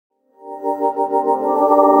Hello,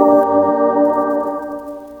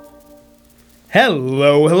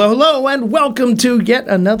 hello, hello, and welcome to yet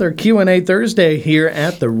another Q&A Thursday here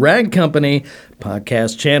at the Rag Company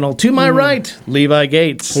podcast channel. To my right, Levi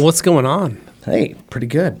Gates. What's going on? Hey, pretty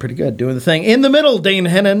good, doing the thing. In the middle, Dane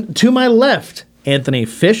Hennon. To my left, Anthony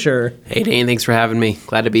Fisher. Hey, Dane, thanks for having me.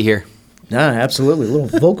 Glad to be here. Absolutely. A little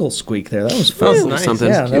vocal squeak there. That was fun. That was nice. Something.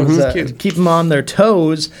 Yeah, that was keep them on their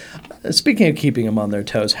toes. Speaking of keeping them on their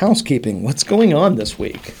toes, housekeeping, what's going on this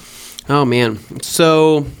week? Oh, man.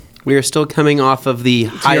 So we are still coming off of the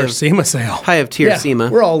high of Tirsima. Yeah,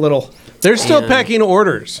 we're all little. They're still packing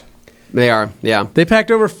orders. They are, yeah. They packed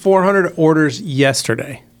over 400 orders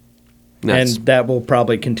yesterday. Nuts. And that will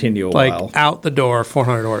probably continue a while. Like out the door,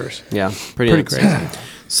 400 orders. Yeah, pretty nuts. crazy.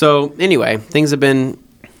 So anyway, things have been,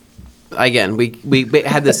 again, we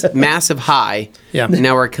had this massive high. Yeah. And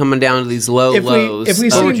now we're coming down to these lows. If we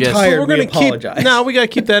seem tired, we apologize. We got to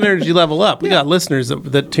keep that energy level up. We got listeners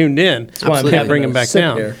that tuned in. That's why I'm Absolutely. having Bring to them back sit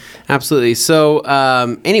down. here. Absolutely. So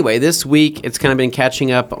anyway, this week it's kind of been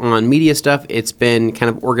catching up on media stuff. It's been kind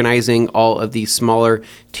of organizing all of these smaller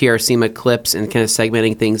TRCMA clips and kind of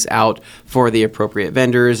segmenting things out for the appropriate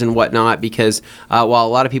vendors and whatnot. Because while a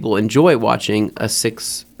lot of people enjoy watching a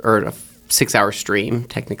 6-hour stream,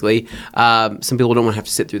 technically, some people don't want to have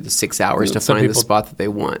to sit through the 6 hours to find the spot that they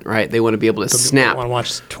want, right? They want to be able to snap. Want to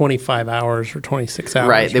watch 25 hours or 26 hours.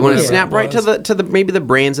 Right. They want to snap right to the maybe the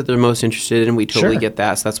brands that they're most interested in. We totally get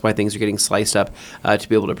that. So that's why things are getting sliced up to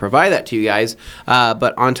be able to provide that to you guys.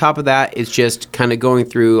 But on top of that, it's just kind of going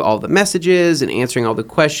through all the messages and answering all the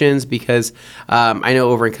questions because I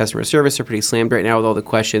know over in customer service they're pretty slammed right now with all the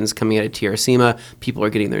questions coming out of TRCMA. People are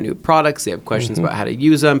getting their new products. They have questions about how to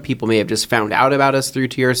use them. People may have just found out about us through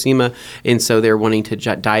TRCMA, and so they're wanting to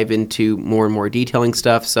dive into more and more detailing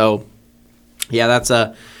stuff. So, yeah, that's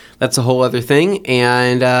a whole other thing.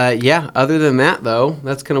 And other than that, though,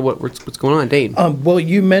 that's kind of what's going on, Dane. Well,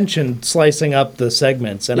 you mentioned slicing up the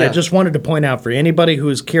segments, and I just wanted to point out for anybody who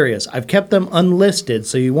is curious, I've kept them unlisted,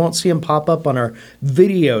 so you won't see them pop up on our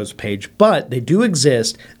videos page, but they do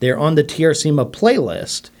exist. They're on the TRCMA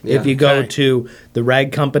playlist. Yeah. If you go to the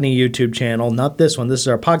Rag Company YouTube channel, not this one, this is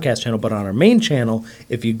our podcast channel, but on our main channel,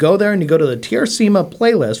 if you go there and you go to the TRCMA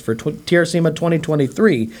playlist for TRCMA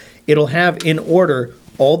 2023, it'll have in order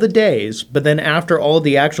all the days, but then after all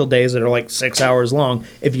the actual days that are like 6 hours long,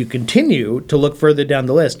 if you continue to look further down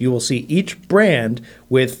the list, you will see each brand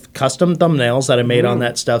with custom thumbnails that I made on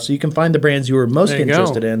that stuff, so you can find the brands you were most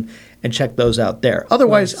interested in and check those out there.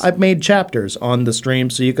 Otherwise, I've made chapters on the stream,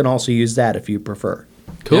 so you can also use that if you prefer.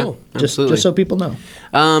 Cool. Yeah, just so people know.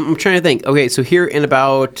 I'm trying to think. Okay, so here in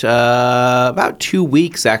about 2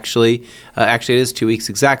 weeks, actually it is 2 weeks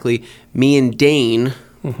exactly, me and Dane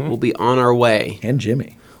will be on our way. And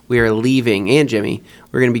Jimmy. We are leaving, and Jimmy.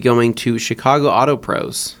 We're going to be going to Chicago Auto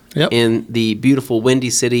Pros in the beautiful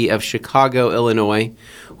windy city of Chicago, Illinois,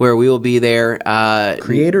 where we will be there.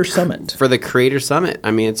 Creator Summit. For the Creator Summit.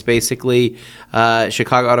 I mean, it's basically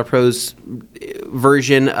Chicago Auto Pros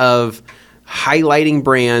version of highlighting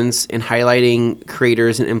brands and highlighting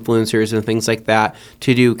creators and influencers and things like that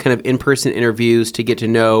to do kind of in-person interviews to get to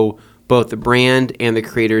know both the brand and the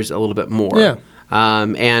creators a little bit more. Yeah.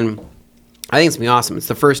 And I think it's going to be awesome. It's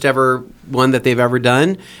the first ever one that they've ever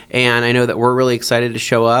done, and I know that we're really excited to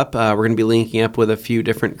show up. We're going to be linking up with a few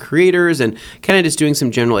different creators and kind of just doing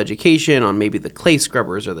some general education on maybe the clay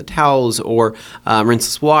scrubbers or the towels or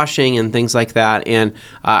rinseless washing and things like that, and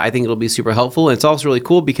I think it'll be super helpful. And it's also really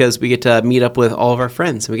cool because we get to meet up with all of our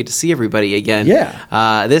friends and we get to see everybody again.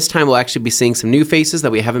 Yeah. This time we'll actually be seeing some new faces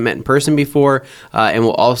that we haven't met in person before, and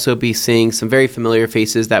we'll also be seeing some very familiar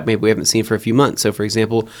faces that maybe we haven't seen for a few months. So, for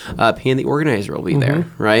example, Pan the Organizer will be there,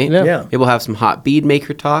 right? Yeah. Maybe we'll have some hot bead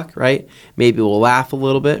maker talk, right? Maybe we'll laugh a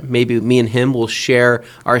little bit. Maybe me and him will share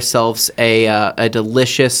ourselves a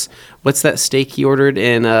delicious, what's that steak he ordered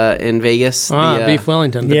in Vegas? Beef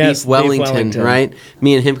Wellington. Yes, Beef Wellington, right?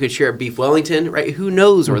 Me and him could share a Beef Wellington, right? Who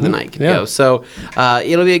knows where the night could go? So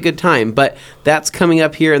it'll be a good time. But that's coming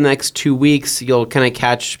up here in the next 2 weeks. You'll kind of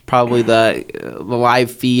catch probably the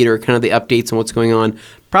live feed or kind of the updates on what's going on,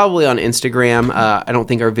 probably on Instagram. I don't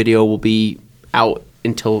think our video will be out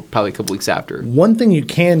until probably a couple weeks after. One thing you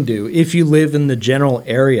can do if you live in the general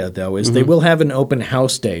area, though, is they will have an open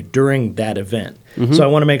house day during that event. So I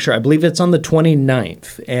want to make sure. I believe it's on the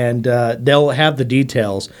 29th, and they'll have the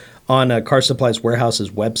details on Car Supplies Warehouse's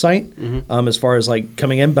website as far as like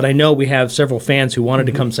coming in. But I know we have several fans who wanted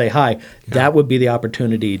to come say hi. That would be the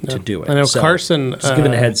opportunity to do it. I know So, Carson, just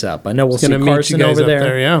giving a heads up. I know we'll see gonna meet you Carson guys over up there.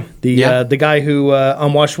 there, yeah. The guy who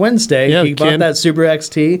on Wash Wednesday, Yeah, he bought Ken. that Subaru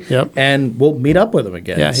XT, Yep. and we'll meet up with him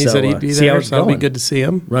again. Yeah, he So, said he'd be see how there, it's so it'll going. be good to see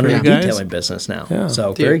him. Running for a you guys. detailing business now. Yeah.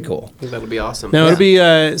 So Dude. very cool. I think that'll be awesome. No, it'll be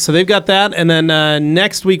so they've got that, and then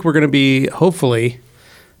next week we're going to be hopefully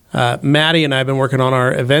Maddie and I have been working on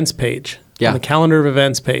our events page, on the calendar of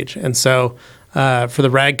events page, and so for the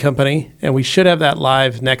Rag Company, and we should have that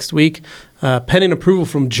live next week, pending approval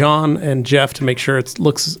from John and Jeff to make sure it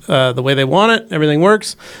looks the way they want it, everything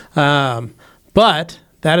works, but.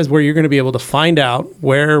 That is where you're going to be able to find out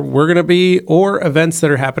where we're going to be or events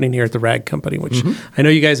that are happening here at the Rag Company, which I know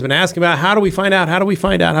you guys have been asking about. How do we find out? How do we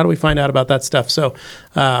find out? How do we find out about that stuff? So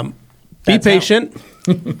be patient.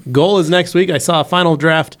 Goal is next week. I saw a final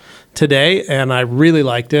draft today, and I really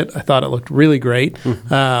liked it. I thought it looked really great.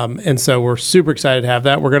 And so we're super excited to have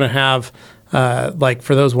that. We're going to have, like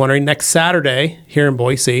for those wondering, next Saturday here in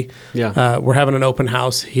Boise, we're having an open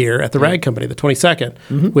house here at the Rag Company, the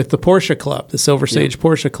 22nd, with the Porsche Club, the Silver Sage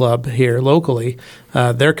Porsche Club here locally.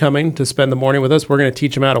 They're coming to spend the morning with us. We're going to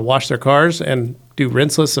teach them how to wash their cars and do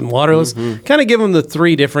rinseless and waterless, kind of give them the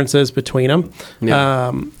three differences between them.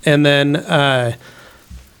 And then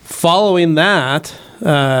following that,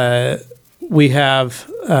 we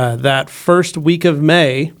have that first week of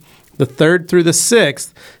May, the 3rd through the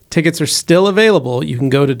 6th. Tickets are still available. You can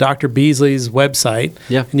go to Dr. Beasley's website,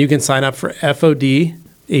 and you can sign up for FOD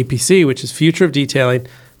APC, which is Future of Detailing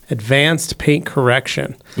Advanced Paint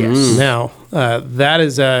Correction. Now, that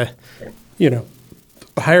is a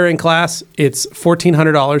higher end class. It's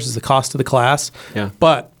 $1,400 is the cost of the class.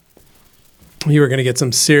 But you are going to get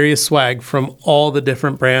some serious swag from all the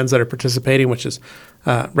different brands that are participating, which is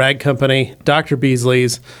Rag Company, Dr.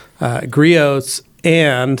 Beasley's, Griot's,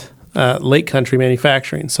 and Lake Country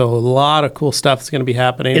Manufacturing. So a lot of cool stuff is going to be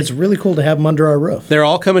happening. It's really cool to have them under our roof. They're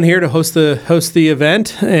all coming here to host the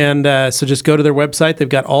event, and so just go to their website. They've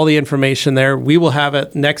got all the information there. We will have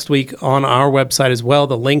it next week on our website as well,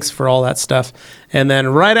 the links for all that stuff. And then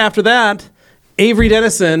right after that, Avery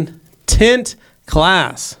Dennison Tint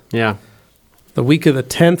Class. The week of the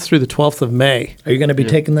 10th through the 12th of May. Are you going to be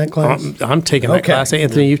taking that class? I'm taking that class.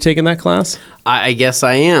 Anthony, you've taken that class? I guess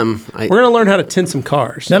I am. We're going to learn how to tint some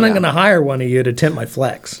cars. Then I'm going to hire one of you to tint my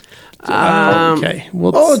Flex. Okay.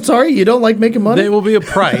 Well, sorry, you don't like making money? There will be a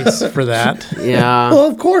price for that. Well,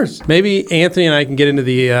 of course. Maybe Anthony and I can get into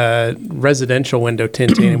the residential window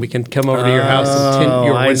tinting, and we can come over to your house and tint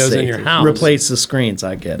your windows in your house. Replace the screens.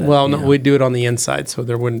 I get it. Well, no, we'd do it on the inside, so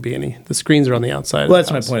there wouldn't be any. The screens are on the outside. Well, that's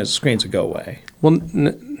my point. Is the screens would go away. Well,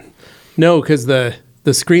 no, because the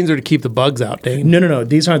screens are to keep the bugs out, Dane. No.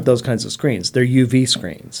 These aren't those kinds of screens. They're UV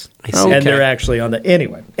screens. see. And they're actually on the...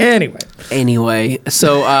 Anyway.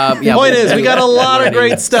 So, Point is, we got a lot of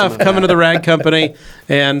great stuff coming to the Rag Company,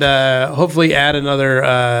 and hopefully add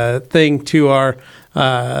another thing to our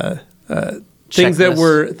things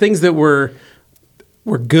that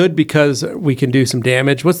were good because we can do some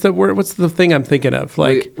damage. What's the word? What's the thing I'm thinking of?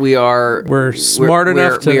 Like we're smart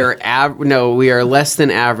enough to. We are less than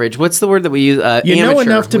average. What's the word that we use? You know amateur.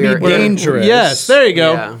 enough to be dangerous. Yes, there you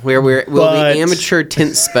go. Yeah, we'll be amateur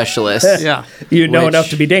tint specialists. Yeah, you know enough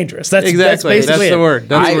to be dangerous. That's exactly That's basically the word.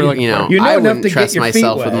 That's what we're looking for. You know I enough wouldn't to get trust your feet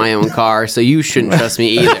myself wet. with my own car, so you shouldn't trust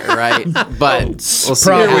me either, right? But we'll see.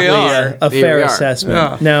 Probably are. a Here fair we are. assessment.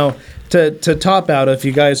 Yeah. Now, to top out, if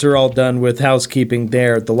you guys are all done with housekeeping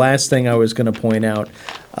there, the last thing I was going to point out,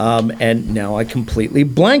 and now I completely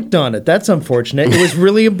blanked on it. That's unfortunate. It was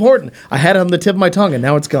really important. I had it on the tip of my tongue, and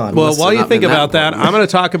now it's gone. Well, Must while have you not think been that about that, important. I'm going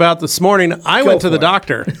to talk about this morning. I went to the for it.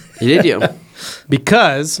 doctor Did you?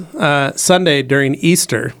 because Sunday during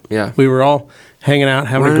Easter, Yeah. we were all hanging out,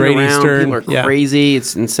 having Running a great around, Easter. people are crazy.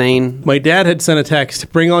 It's insane. My dad had sent a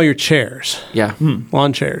text, bring all your chairs, Yeah.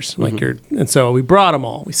 lawn chairs, and so we brought them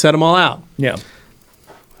all. We set them all out. yeah.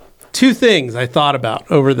 Two things I thought about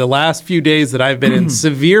over the last few days that I've been in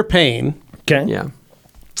severe pain Okay. Yeah.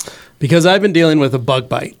 because I've been dealing with a bug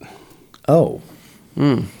bite. Oh,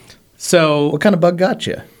 So what kind of bug got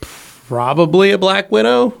you? probably a black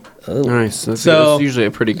widow. Nice. That's usually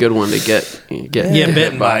a pretty good one to get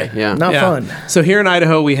bitten by. Yeah. Not fun. So here in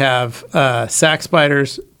Idaho, we have sac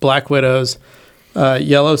spiders, black widows,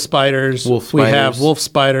 yellow spiders. Wolf We spiders. have wolf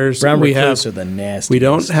spiders. Brown we recluse have, are the nasty. We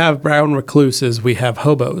don't have brown recluses. We have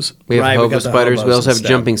hobos. We have Right, we hobo got the spiders. We hobos also have instead.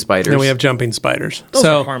 jumping spiders. And we have jumping spiders. Those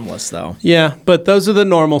so are harmless, though. yeah, but those are the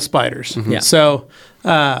normal spiders. Yeah. So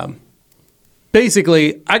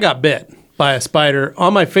basically, I got bit by a spider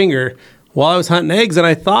on my finger while I was hunting eggs, and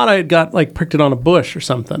I thought I had got like pricked it on a bush or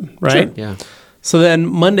something, right? Sure. Yeah. So then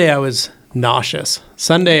Monday I was nauseous.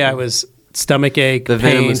 Sunday I was stomach ache, The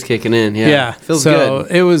venom pain. was kicking in. Yeah. Yeah. Feels so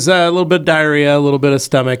good. it was a little bit of diarrhea, a little bit of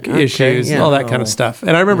stomach issues, yeah. all that kind of stuff.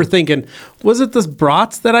 And I remember thinking, was it the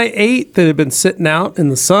brats that I ate that had been sitting out in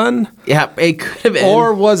the sun? Yeah, it could have been.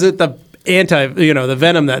 Or was it the the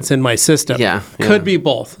venom that's in my system? Yeah, yeah. Could be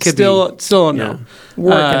both. Could Still unknown. Yeah.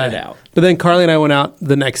 Working it out. But then Carly and I went out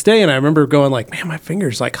the next day, and I remember going like, man, my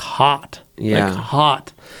finger's like hot. Yeah. Like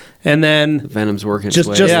hot. And then, Venom's working its Just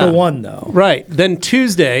way. Yeah. the one though. right. Then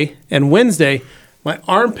Tuesday and Wednesday, my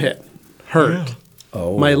armpit hurt.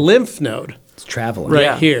 Oh, My lymph node it's traveling. right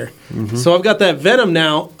Yeah. here. So I've got that venom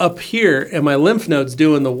now up here, and my lymph node's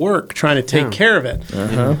doing the work trying to take care of it.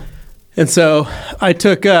 And so I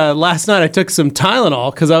took, last night I took some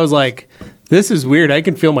Tylenol because I was like, this is weird. I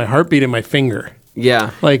can feel my heartbeat in my finger.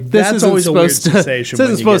 Yeah. Like this That's isn't always a weird supposed to. sensation This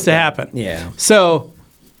when isn't you supposed get to that. happen. Yeah. So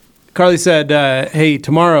Carly said, "Hey,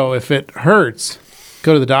 tomorrow if it hurts,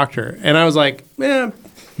 go to the doctor." And I was like, "Yeah,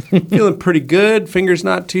 feeling pretty good. Finger's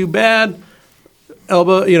not too bad.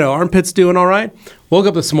 Elbow, armpit's doing all right." Woke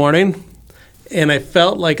up this morning, and I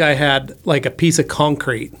felt like I had like a piece of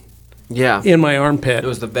concrete Yeah. in my armpit. It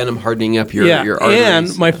was the venom hardening up your arteries.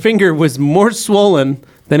 And my finger was more swollen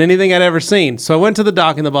than anything I'd ever seen. So I went to the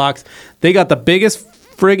doc in the box. They got the biggest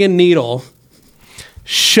friggin' needle,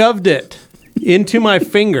 shoved it into my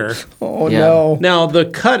finger. Oh Yeah. no. Now the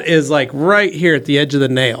cut is like right here at the edge of the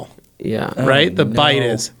nail, Yeah. right? The bite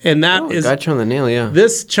is. And that is Got you on the nail, yeah.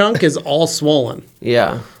 this chunk is all swollen.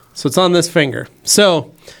 Yeah. So it's on this finger.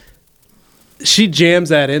 So she jams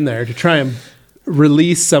that in there to try and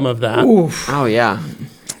release some of that. Oh, yeah.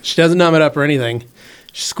 She doesn't numb it up or anything.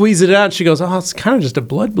 She squeezes it out and she goes, "Oh, it's kind of just a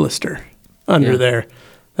blood blister under Yeah. there.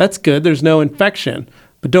 That's good. There's no infection.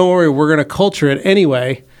 But don't worry, we're going to culture it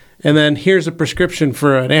anyway. And then here's a prescription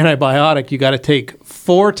for an antibiotic you got to take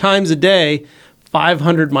 4 times a day,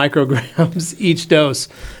 500 micrograms each dose."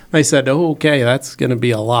 I said, "Oh, okay, that's going to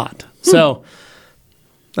be a lot." So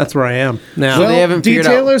that's where I am now. Well, they haven't figured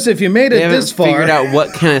out- detailers, if you made They it haven't this far, figured out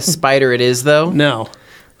what kind of spider it is, though. No.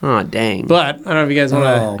 Oh, dang. But I don't know if you guys want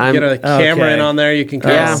to Oh. get a camera Okay. in on there. You can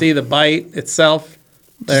kind Yeah. of see the bite itself.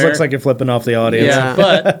 This There. looks like you're flipping off the audience. Yeah,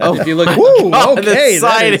 but if you look at Woo, God, okay, the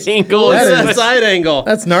side that is, angle. this that is a is- side angle.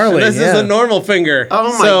 that's gnarly, And this is yeah. a normal finger.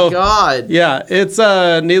 Oh, my So, God. Yeah, it's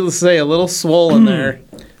needless to say, a little swollen there.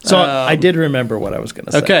 So I did remember what I was going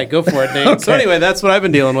to say. Okay, go for it, Dane. So Okay. anyway, that's what I've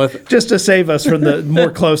been dealing with. Just to save us from the more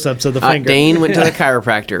close-ups of the finger. Dane went to the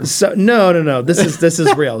chiropractor. So no. This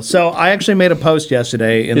is real. So I actually made a post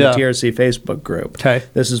yesterday in Yeah. the TRC Facebook group. Okay.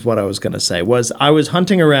 This is what I was going to say. I was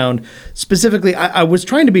hunting around specifically. I was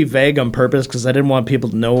trying to be vague on purpose because I didn't want people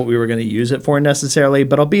to know what we were going to use it for necessarily.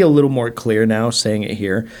 But I'll be a little more clear now, saying it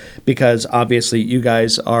here, because obviously you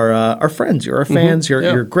guys are our friends. You're our fans. Yeah.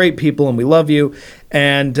 You're great people, and we love you.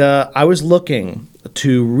 And I was looking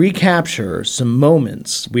to recapture some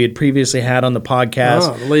moments we had previously had on the podcast,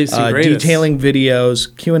 Oh, the latest and greatest. detailing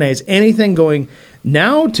videos, Q&As, anything going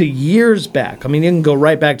now to years back. I mean, you can go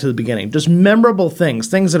right back to the beginning. Just memorable things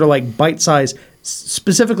that are like bite-sized.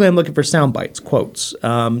 Specifically, I'm looking for sound bites, quotes,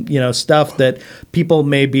 stuff that people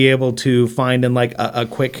may be able to find in like a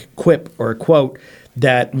quick quip or a quote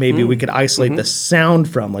that maybe we could isolate the sound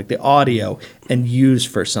from, like the audio, and use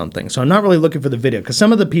for something. So I'm not really looking for the video, because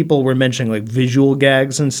some of the people were mentioning like visual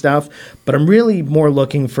gags and stuff, but I'm really more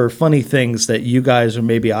looking for funny things that you guys or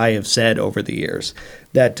maybe I have said over the years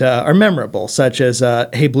that are memorable, such as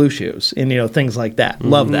 "Hey, Blue Shoes," and things like that.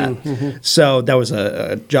 Love that. So that was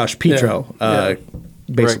a Josh Petro. Yeah.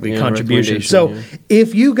 Basically, Yeah, contribution. So, recommendation,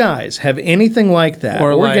 if you guys have anything like that,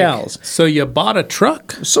 or like, gals, so you bought a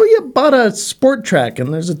truck? so you bought a sport track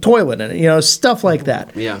and there's a toilet in it, stuff like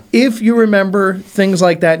that. Yeah. If you remember things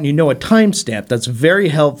like that and you know a timestamp, that's very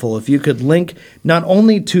helpful. If you could link not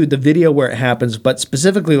only to the video where it happens, but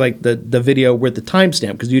specifically like the video with the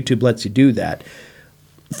timestamp, because YouTube lets you do that.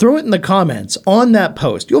 Throw it in the comments on that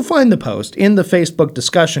post. You'll find the post in the Facebook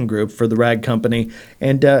discussion group for the Rag Company,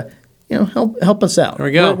 and help us out. There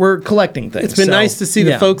we go. We're collecting things. It's been So, nice to see the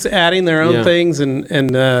yeah. folks adding their own Yeah. things and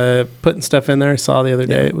putting stuff in there. I saw the other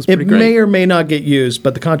day. It was It pretty great. may or may not get used,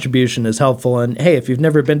 but the contribution is helpful. And hey, if you've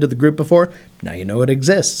never been to the group before, now you know it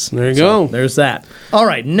exists. There you So, go. There's that. All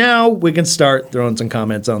right, now we can start throwing some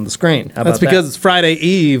comments on the screen. How That's about because that? it's Friday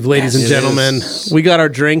Eve, ladies and Yes, it gentlemen. is. We got our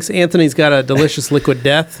drinks. Anthony's got a delicious liquid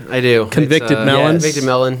death. I do. Convicted It's, melon. Convicted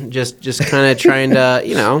melon. Just kind of trying to,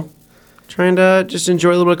 trying to just enjoy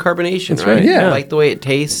a little bit of carbonation. That's right. Yeah. I like the way it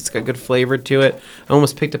tastes. It's got good flavor to it. I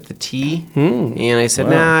almost picked up the tea, and I said,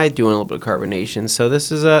 nah, I do want a little bit of carbonation. So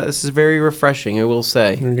this is very refreshing, I will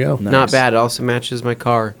say. There you go. Nice. Not bad. It also matches my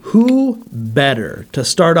car. Who better to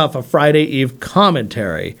start off a Friday Eve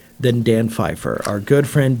commentary than Dan Pfeiffer, our good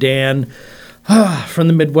friend Dan from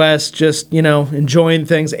the Midwest, just, enjoying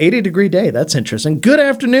things. 80-degree day. That's interesting. Good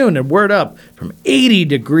afternoon, and word up from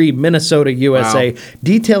 80-degree Minnesota, USA. Wow.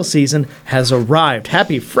 Detail season has arrived.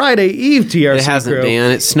 Happy Friday Eve, TRC It hasn't, crew.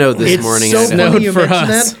 Dan. It snowed this morning. It's so I know. funny you For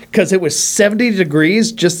mention us. that because it was 70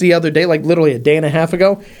 degrees just the other day, like literally a day and a half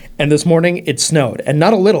ago. And this morning it snowed. And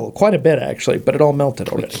not a little, quite a bit actually, but it all melted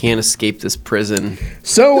already. Can't escape this prison.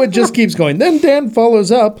 So it just keeps going. Then Dan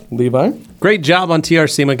follows up. Levi? Great job on TR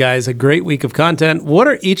SEMA, guys. A great week of content. What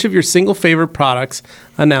are each of your single favorite products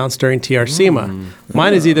announced during TR SEMA?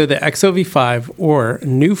 Mine is either the XOV5 or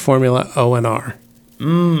new Formula ONR.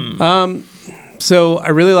 So I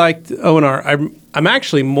really liked ONR. I'm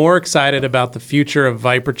actually more excited about the future of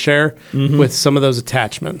Viper Chair with some of those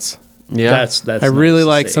attachments. Yeah. That's I really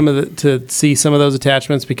nice like to see. to see some of those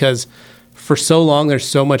attachments because for so long there's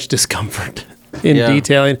so much discomfort in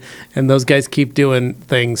detailing, and those guys keep doing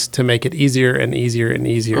things to make it easier and easier and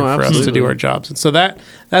easier for us to absolutely. do our jobs. And so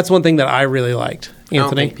that's one thing that I really liked, I don't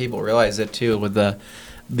Anthony. think people realize it too with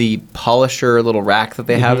the polisher little rack that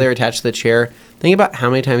they have there attached to the chair. Think about how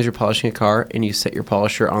many times you're polishing a car and you set your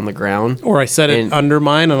polisher on the ground. Or I set it And- under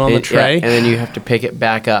mine and on the And- tray. and then you have to pick it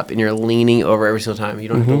back up, and you're leaning over every single time. You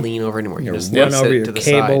don't have to lean over anymore. You just Run set over it your to the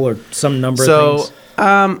cable side. or some number So, of things.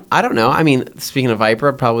 I don't know. I mean, speaking of Viper,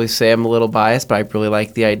 I'd probably say I'm a little biased, but I really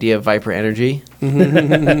like the idea of Viper Energy.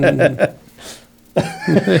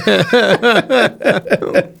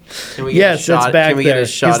 Can we get a Yes, shot- it's back can we there. Get a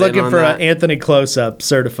shot He's looking in on for that? an Anthony Close-Up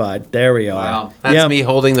certified. There we are. Wow, that's Yeah. me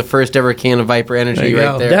holding the first ever can of Viper Energy you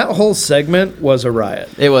right go. there. That whole segment was a riot.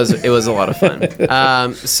 It was a lot of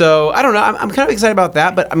fun. So I don't know. I'm kind of excited about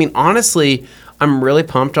that, but I mean, honestly, I'm really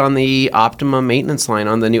pumped on the Optima maintenance line,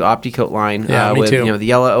 on the new OptiCoat line. Yeah, me with too. the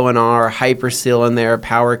yellow ONR, Hyperseal in there,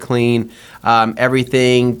 Power Clean,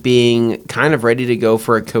 everything being kind of ready to go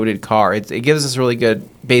for a coated car. It gives us a really good,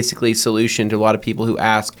 basically, solution to a lot of people who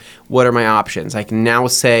ask, "What are my options?" I can now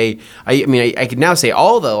say, I can now say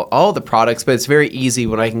all the products, but it's very easy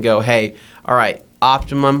when I can go, "Hey, all right."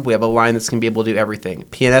 Optimum, we have a line that's going to be able to do everything.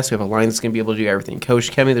 PNS, we have a line that's going to be able to do everything.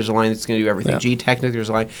 Koch Chemie, there's a line that's going to do everything. Yeah. G-Technic, there's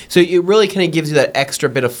a line. So it really kind of gives you that extra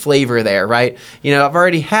bit of flavor there, right? I've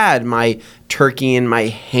already had my turkey and my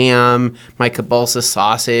ham, my kielbasa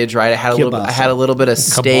sausage, right? I had a little bit of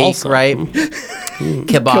steak, Kielbasa. right?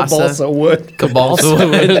 Kielbasa wood.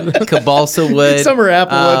 Kielbasa wood. Some are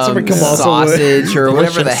Applewood, some are kielbasa sausage or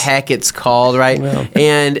whatever the Delicious. heck it's called, right? Yeah.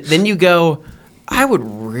 And then you go, I would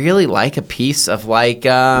really like a piece of like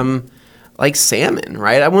salmon,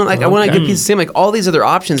 right? I want a good piece of salmon. Like all these other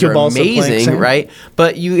options are Kielbasa plank amazing, salmon. right?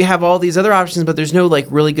 But you have all these other options, but there's no like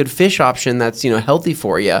really good fish option that's healthy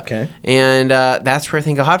for you. Okay. And that's where I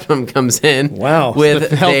think Optimum comes in. Wow. With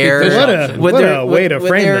The healthy their fish What option. a way to with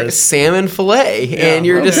frame their this. salmon fillet, and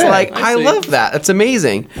you're just okay. like, I I see. love that. That's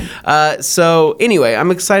amazing. So anyway, I'm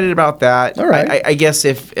excited about that. All right. I guess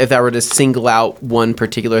if I were to single out one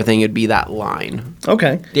particular thing, it'd be that line.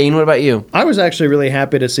 Okay. Dane, what about you? I was actually really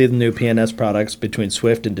happy to see the new PNS products between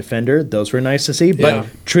Swift and Defender. Those were nice to see. But Yeah.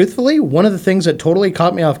 truthfully, one of the things that totally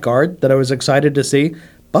caught me off guard that I was excited to see,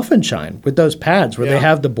 Buff and Shine with those pads where they Yeah.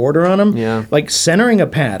 have the border on them. Yeah. Like centering a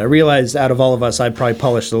pad. I realized out of all of us, I'd probably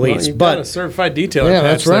polish the least. You've but got a certified detailer. yeah,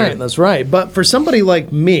 patch that's right. there. That's right. But for somebody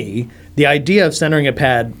like me, the idea of centering a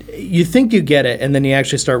pad, you think you get it, and then you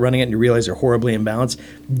actually start running it and you realize you're horribly imbalanced.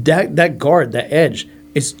 That guard, that edge,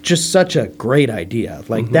 is just such a great idea.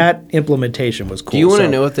 Like that implementation was cool. Do you want to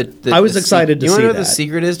So know what the I was excited to you see wanna know what that. the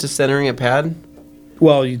secret is to centering a pad?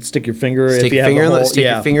 Well, you'd stick your finger if Stick you your have finger the in hole. stick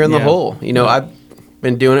your finger in the hole. I've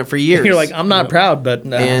been doing it for years. You're like, I'm not proud, but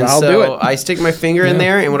And I'll so do it. I stick my finger in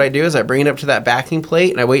there, and what I do is I bring it up to that backing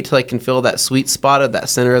plate, and I wait till I can feel that sweet spot of that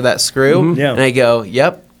center of that screw, Yeah. and I go,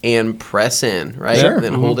 yep, and press in, right? Sure. And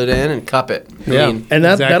then hold it in and cup it. Yeah. And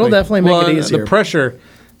that'll definitely make it and easier. The pressure,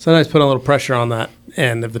 sometimes put a little pressure on that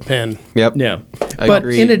end of the pin. Yep. Yeah. But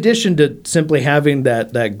Agreed. in addition to simply having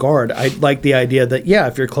that guard, I like the idea that,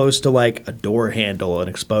 if you're close to like a door handle, an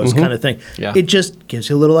exposed kind of thing, Yeah. it just gives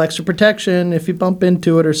you a little extra protection if you bump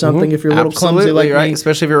into it or something, if you're a little clumsy Absolutely, like right? me.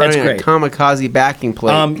 Especially if you're That's running a great. kamikaze backing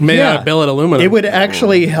plate. Made out of billet aluminum. It would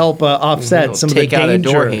actually help offset some of the take out a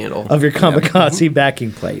door danger handle. of your kamikaze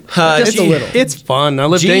backing plate. Just a G- little. It's fun. I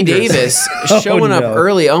live G. dangerous. Davis showing up no.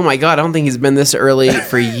 early. Oh my God, I don't think he's been this early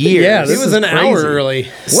for years. Yeah, He this was is an hour crazy. early.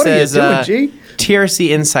 What are you says, doing, G? TRC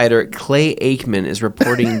insider Clay Aikman is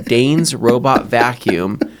reporting Dane's robot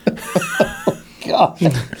vacuum God.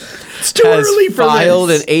 It's too has early for filed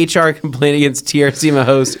this. an HR complaint against TRC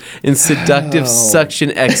host and seductive suction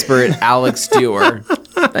expert Alex Dewar.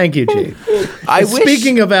 Thank you, G.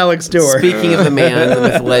 Speaking of Alex Dewar. Speaking of the man, the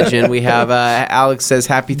myth legend, we have Alex says,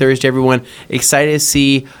 "Happy Thursday, everyone! Excited to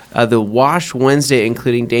see the Wash Wednesday,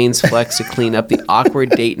 including Dane's Flex to clean up the awkward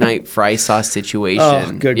date night fry sauce situation."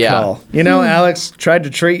 Oh, good call. You know, Alex tried to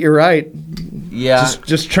treat you right. Yeah,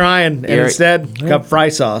 just trying, and instead got fry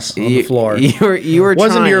sauce on the floor. You were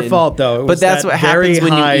wasn't trying. your fault though. But that's what happens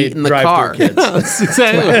when you eat in the car. That's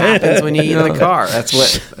exactly what happens when you eat in the car. That's all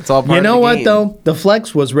part of the game. You know what though? The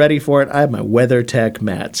Flex was ready for it. I have my WeatherTech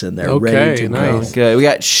mats in there ready to go. Good. We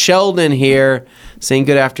got Sheldon here saying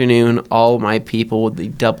good afternoon, all my people with the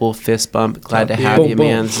double fist bump. Glad to have you,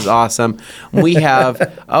 man. This is awesome. We have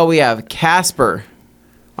Casper,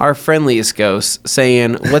 our friendliest ghost,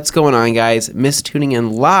 saying, "What's going on, guys? Missed tuning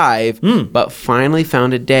in live, but finally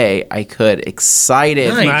found a day I could. Excited.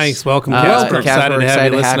 Nice. Welcome, Casper. Casper, excited to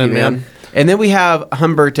have you listening, man. And then we have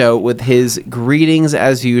Humberto with his greetings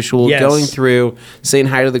as usual, going through, saying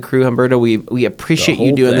hi to the crew. Humberto, we appreciate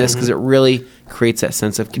you doing this because it really creates that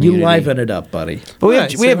sense of community. You liven it up, buddy. But we have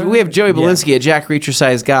Joey Belinsky, a Jack Reacher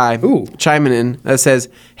sized guy, chiming in that says,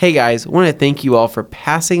 "Hey guys, want to thank you all for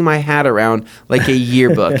passing my hat around like a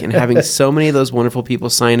yearbook and having so many of those wonderful people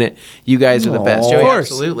sign it. You guys are the best." Joey, of course.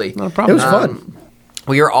 absolutely. No problem. It was fun.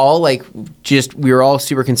 We were all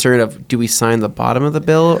super concerned of, do we sign the bottom of the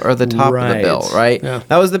bill or the top of the bill, right? Yeah.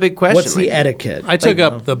 That was the big question. What's the etiquette? I took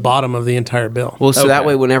up the bottom of the entire bill. Well, so that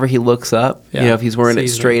way, whenever he looks up, if he's wearing it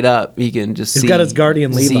straight up, he can just see. He's got his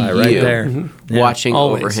guardian Levi right there. Watching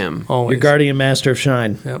Always. over him. Always. Your guardian master of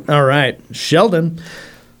shine. Yep. All right. Sheldon.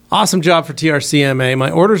 Awesome job for TRCMA. My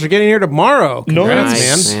orders are getting here tomorrow. Congrats,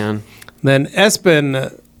 Nice, man. man. Then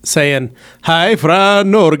Espen saying, "Hi fra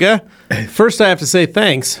Norge. First, I have to say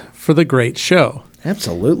thanks for the great show."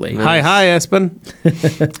 Absolutely. Hi, Espen.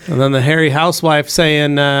 And then the hairy housewife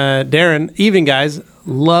saying, "Darren, evening guys,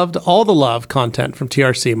 loved all the love content from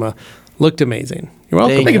TRCMA. Looked amazing." You're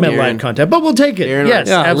welcome. I think it meant live content, but we'll take it. Yes,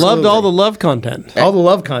 Yeah, I absolutely. loved all the love content. All the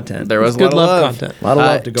love content. There was Good a lot of love love. content. A lot of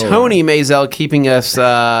love to go Tony Mazel keeping us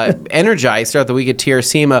energized throughout the week at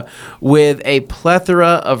TRCMA with a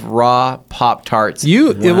plethora of raw Pop-Tarts.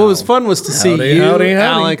 What was fun was to see you, howdy.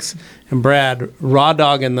 Alex, and Brad raw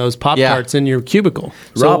dogging those Pop-Tarts in your cubicle.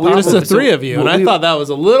 Raw So just the Pop-Tarts. three of you. And I thought that was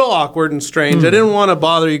a little awkward and strange. I didn't want to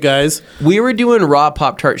bother you guys. We were doing raw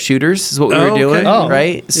Pop-Tart shooters is what we were doing,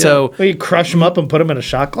 right? So, Well, you crush them up and put them in a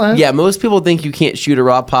shot glass? yeah, most people think you can't shoot a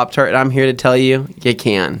raw Pop-Tart, and I'm here to tell you, you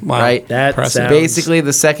can, Wow. right? That Impressive. sounds Basically,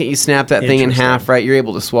 the second you snap that thing in Interesting. half, right, you're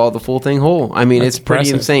able to swallow the full thing whole. I mean, it's pretty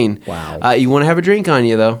impressive. insane. Wow. You want to have a drink on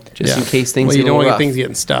you, though, just in case things Well, get you don't a want little to get rough. things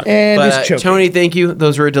getting stuck. And But it's choking. Tony, thank you.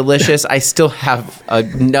 Those were delicious. I still have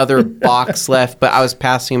another box left, but I was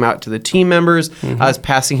passing them out to the team members. I was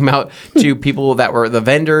passing them out to people that were the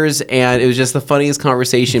vendors, and it was just the funniest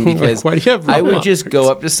conversation because Why do you have raw I would Pop-Tarts? just go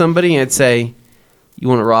up to somebody and I'd say, "You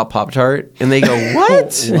want a raw Pop-Tart?" And they go,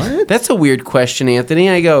 "What? What? That's a weird question, Anthony."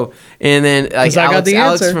 I go, and then like I got Alex, the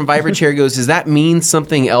Alex answer. from Viber Chair goes, "Does that mean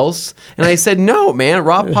something else?" And I said, "No, man,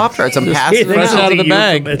 raw Pop-Tarts. I'm passing them fresh out." out of the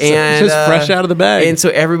bag. And, Just fresh out of the bag. And so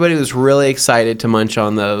everybody was really excited to munch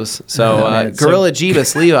on those. So man, so- Gorilla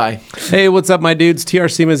Jeebus, Levi. Hey, what's up, my dudes?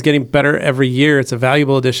 TRCMA is getting better every year. It's a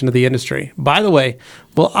valuable addition to the industry. By the way,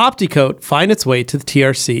 will OptiCoat find its way to the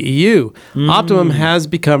TRC EU? Optimum has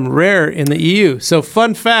become rare in the EU. So,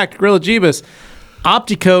 fun fact, Gorilla Jeebus,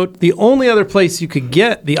 OptiCoat, the only other place you could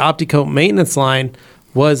get the OptiCoat maintenance line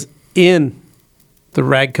was in the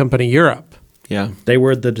rag company Europe Yeah. They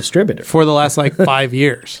were the distributor. for the last 5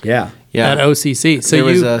 years. Yeah. Yeah. At OCC. So There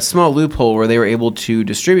was a small loophole where they were able to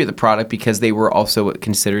distribute the product because they were also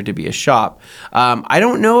considered to be a shop. I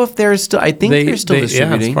don't know if they're still. I think they're still Yeah,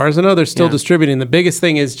 distributing. as far as I know, they're still Yeah. distributing. The biggest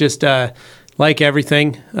thing is just like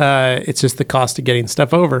everything, it's just the cost of getting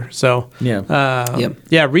stuff over. So Yeah.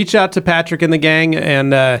 yeah, reach out to Patrick and the gang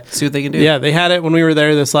and See what they can do. yeah, they had it when we were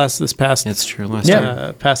there this past That's true. Last Yeah.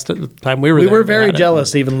 time. past the time we were We there. were they very had it.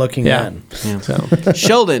 jealous even looking Yeah. then. So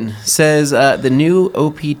Sheldon says the new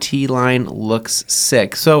OPT line looks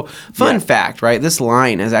sick. So, fun fact, right? This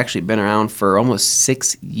line has actually been around for almost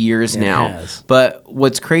 6 years now. has. But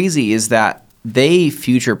what's crazy is that they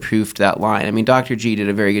future-proofed that line. I mean, Dr. G did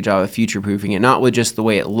a very good job of future-proofing it, not with just the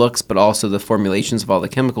way it looks, but also the formulations of all the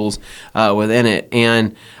chemicals within it.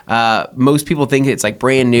 And most people think it's like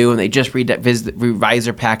brand new and they just revise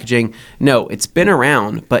their packaging. No, it's been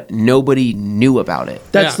around, but nobody knew about it.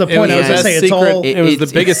 That's the point. I was going to say, it's all... It was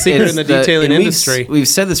the biggest secret in the detailing industry. We've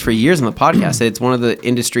said this for years on the podcast, that it's one of the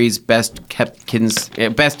industry's best kept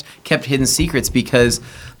hidden secrets, because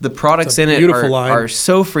the products in it are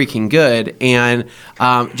so freaking good, and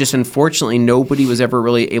just unfortunately nobody was ever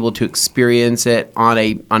really able to experience it on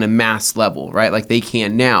a mass level, right? Like they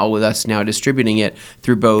can now, with us now distributing it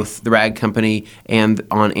through both the Rag Company and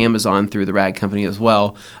on Amazon through the Rag Company as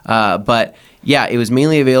well. But yeah, it was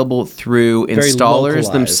mainly available through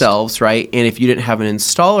installers themselves, right? And if you didn't have an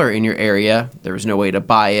installer in your area, there was no way to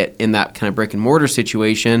buy it in that kind of brick and mortar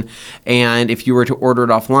situation. And if you were to order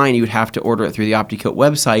it offline, you would have to order it through the OptiCoat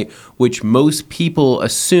website, which most people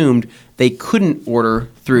assumed they couldn't order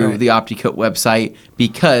through the OptiCoat website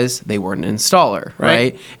because they weren't an installer,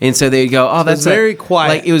 right? And so they'd go, "Oh, that's very quiet."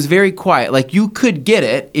 Like it was very quiet. Like you could get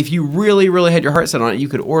it if you really, really had your heart set on it. You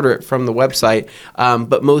could order it from the website,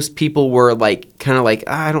 but most people were like, kind of like,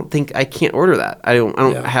 "I don't think I can't order that.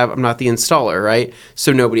 I'm not the installer, right?"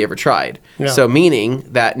 So nobody ever tried. Yeah. So meaning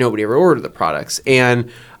that nobody ever ordered the products,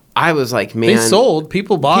 and I was like, "Man, they sold.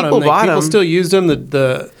 People bought them. People still used them.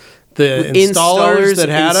 The installers that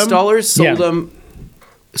had them. Installers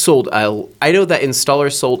sold them. I know that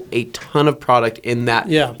installers sold a ton of product in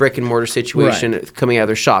that brick and mortar situation coming out of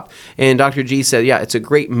their shop. And Dr. G said, it's a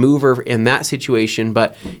great mover in that situation,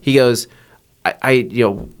 but he goes,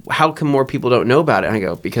 how come more people don't know about it? And I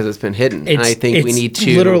go, because it's been hidden. And I think we need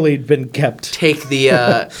to literally been kept. Take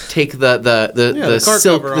the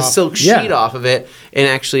silk sheet off of it and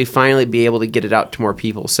actually finally be able to get it out to more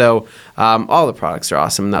people. So all the products are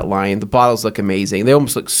awesome in that line. The bottles look amazing. They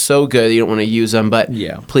almost look so good you don't want to use them, but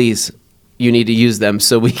please, you need to use them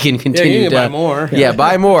so we can continue to buy more.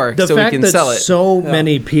 Buy more so we can sell it. So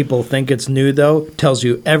many people think it's new, though, tells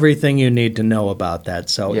you everything you need to know about that.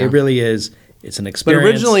 So it really is. It's an experience. But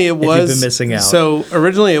originally it was, if you've been missing out. So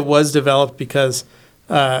originally it was developed because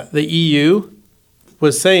the EU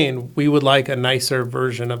was saying we would like a nicer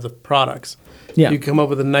version of the products. Yeah. You come up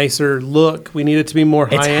with a nicer look. We need it to be more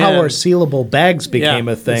high-end. It's how our sealable bags became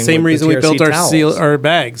a thing. The same reason we built our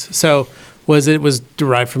bags. So it was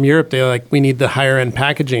derived from Europe. They were like, we need the higher end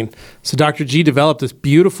packaging. So Dr. G developed this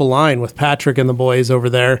beautiful line with Patrick and the boys over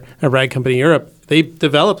there at Rag Company Europe. They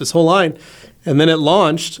developed this whole line, and then it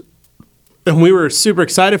launched. And we were super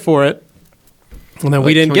excited for it, and then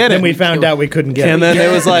we didn't get it. Then we found out we couldn't get it. And then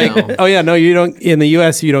it was like, no, you don't. In the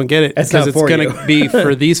U.S., you don't get it because it's going to be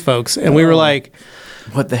for these folks. And we were like,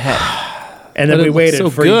 what the heck? And then we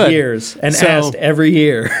waited for years and asked every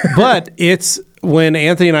year. But it's when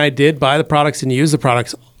Anthony and I did buy the products and use the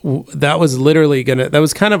products, that was literally that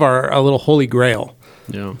was kind of our little holy grail,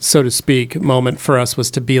 so to speak, moment for us, was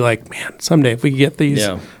to be like, man, someday if we could get these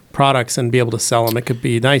products and be able to sell them, it could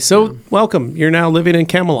be nice. So welcome, you're now living in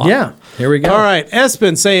Camelot. Yeah, here we go. All right,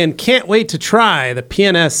 Espen saying can't wait to try the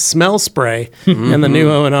PNS smell spray and the new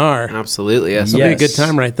O&R. Absolutely, yes. That'll be a good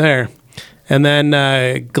time right there. And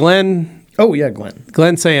then Glenn. Oh yeah, Glenn.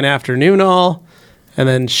 Glenn saying afternoon all, and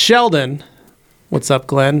then Sheldon. What's up,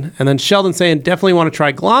 Glenn? And then Sheldon saying, definitely want to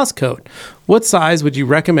try Gloss Coat. What size would you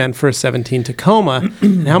recommend for a 17 Tacoma?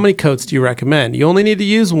 And how many coats do you recommend? You only need to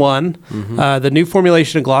use one. The new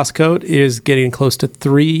formulation of Gloss Coat is getting close to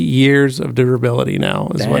 3 years of durability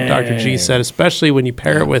now, is what Dr. G said, especially when you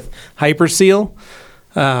pair it with Hyperseal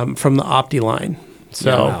from the Opti line.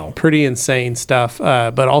 So pretty insane stuff,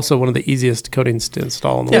 but also one of the easiest coatings to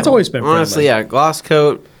install in the world. It's always been honestly, Gloss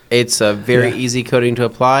Coat, it's a very easy coating to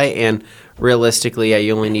apply, and realistically,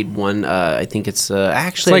 you only need one. I think it's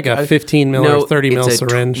actually it's like a 15 mil or 30 mil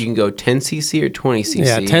syringe. You can go 10 cc or 20 cc.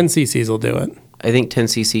 Yeah, 10 cc's will do it. I think 10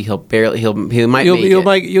 cc. He might make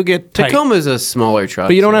it. You'll get tight. Tacoma's a smaller truck,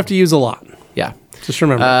 but you don't have to use a lot. Yeah, just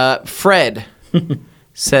remember. Fred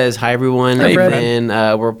says, "Hi everyone," Hi, Fred.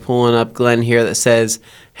 and we're pulling up Glenn here that says,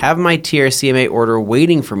 "Have my TRCMA order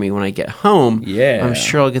waiting for me when I get home. Yeah, I'm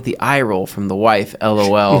sure I'll get the eye roll from the wife.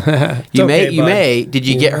 LOL." You may. Did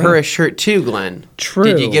you get her a shirt too, Glenn? True.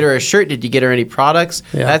 Did you get her a shirt? Did you get her any products?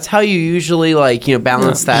 Yeah. That's how you usually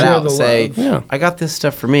balance that out. Say, I got this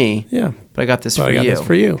stuff for me. Yeah, but I got this for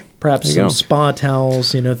you. Perhaps some spa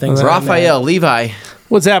towels. Things. Raphael Levi.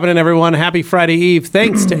 What's happening, everyone? Happy Friday Eve.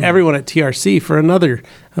 Thanks to everyone at TRC for another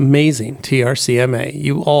amazing TRCMA.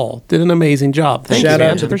 You all did an amazing job. Thank Shout you, out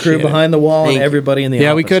man. to the Appreciate crew it. behind the wall and Thank everybody in the office.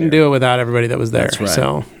 Yeah, we couldn't here. do it without everybody that was there. That's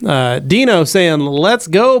right. So, Dino saying, "Let's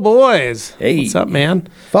go, boys." Hey. What's up, man?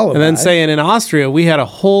 Follow and then by. saying in Austria, we had a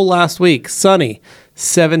whole last week, sunny,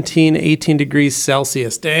 17, 18 degrees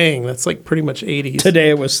Celsius. Dang, that's like pretty much 80s. Today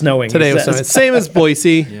it was snowing. Today he was says. sunny. Same as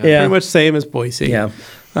Boise. Yeah. Pretty much same as Boise. Yeah.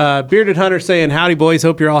 Bearded Hunter saying, "Howdy, boys.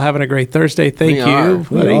 Hope you're all having a great Thursday." Thank We you, are. We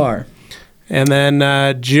buddy. are. And then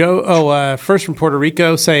first from Puerto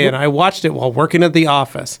Rico saying, "I watched it while working at the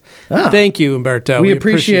office." Ah. Thank you, Umberto. We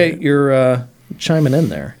appreciate your chiming in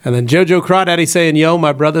there. And then Jojo Crawdaddy saying, "Yo,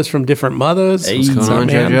 my brothers from different mothers." Hey. What's going on,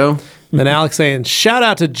 man? JoJo? Then Alex saying, "Shout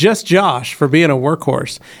out to Just Josh for being a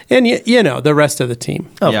workhorse," and you know the rest of the team.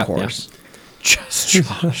 Of Yeah, course. Just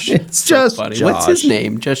Josh. It's just funny. Josh. What's his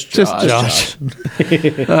name? Just Just Josh.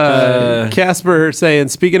 Josh. Casper saying,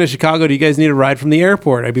 "Speaking of Chicago, do you guys need a ride from the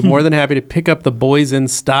airport? I'd be more than happy to pick up the boys in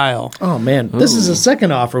style." Oh man, this is the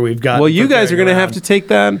second offer we've got. Well, you guys are going to have to take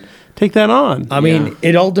that on. I mean,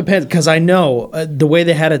 it all depends because I know the way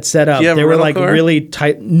they had it set up. Do you have They a were rental like car? really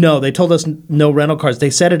tight. No, they told us no rental cars. They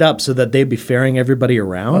set it up so that they'd be ferrying everybody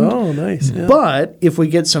around. Oh, nice. Yeah. But if we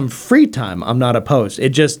get some free time, I'm not opposed. It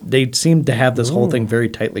just they seem to have this whole thing very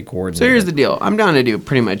tightly coordinated. So here's the deal. I'm down to do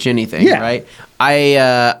pretty much anything, Yeah. right?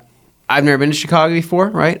 I've never been to Chicago before,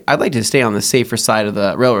 right? I'd like to stay on the safer side of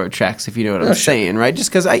the railroad tracks, if you know what I'm saying, right? Just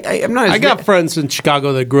because I'm not. As I got friends in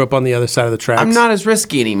Chicago that grew up on the other side of the tracks. I'm not as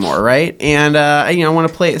risky anymore, right? And I want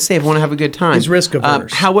to play it safe. I want to have a good time. He's risk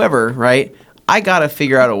averse. However, right, I got to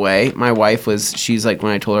figure out a way. My wife she's like,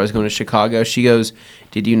 when I told her I was going to Chicago, she goes,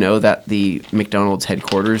 "Did you know that the McDonald's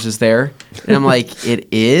headquarters is there?" And I'm like, "It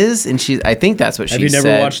is?" And I think that's what she said. Have you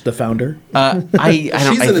never watched The Founder? I don't. I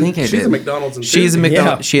think I did. She's a McDonald's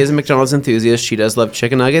enthusiast. She is a McDonald's enthusiast. She does love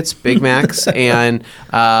chicken nuggets, Big Macs, and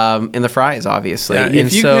the fries, obviously. Yeah,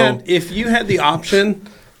 and if you had the option,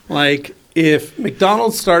 like if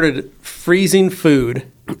McDonald's started freezing food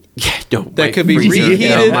that could be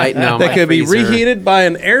reheated, that could be reheated by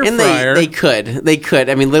an air and fryer. they could.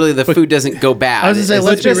 I mean, literally, the food doesn't go bad. I was gonna say, It's-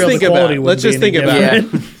 let's just be real, think the about quality it. wouldn't Let's just be any think about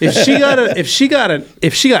different. it.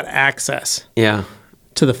 If she got access yeah,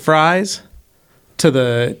 to the fries, to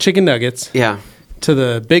the chicken nuggets, yeah. to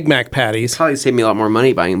the Big Mac patties, Probably save me a lot more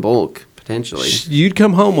money buying in bulk potentially. you'd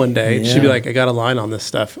come home one day and she'd be Yeah. like, "I got a line on this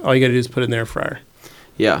stuff. All you got to do is put it in the air fryer."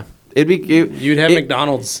 Yeah, it'd be. You'd have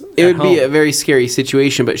McDonald's. It at would be home. a very scary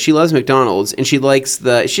situation, but she loves McDonald's and she likes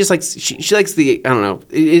she likes the I don't know.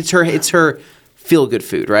 It's her feel good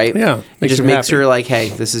food, right? Yeah, It makes just her makes happy. her like, hey,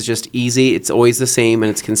 this is just easy. It's always the same and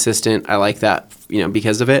it's consistent. I like that,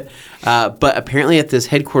 because of it. But apparently at this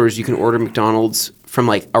headquarters, you can order McDonald's from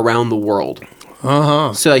like around the world.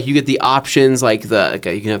 So like you get the options like you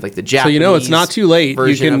can have like the Japanese. So it's not too late. You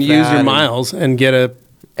version can of use that your and miles and get a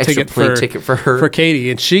extra plane ticket for her. for Katie,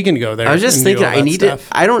 and she can go there. I was just and do thinking, all I that need stuff.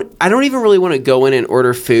 to. I don't even really want to go in and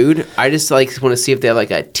order food. I just want to see if they have like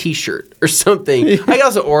a T-shirt or something. I can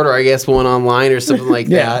also order, I guess, one online or something like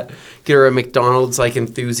that. Get her a McDonald's like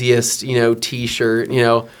enthusiast, T-shirt.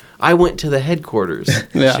 I went to the headquarters,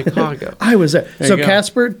 Yeah. Chicago. I was there. So, you go.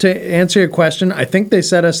 Casper, to answer your question, I think they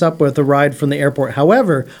set us up with a ride from the airport.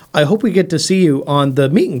 However, I hope we get to see you on the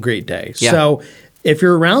meet and greet day. Yeah. So, if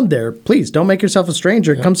you're around there, please don't make yourself a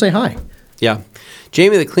stranger. Come say hi. Yeah.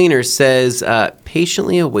 Jamie the Cleaner says,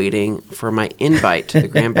 patiently awaiting for my invite to the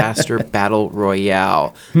Grandmaster Battle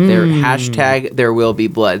Royale. Their hashtag, there will be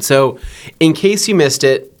blood. So, in case you missed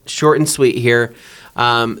it, short and sweet here.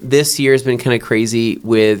 This year has been kind of crazy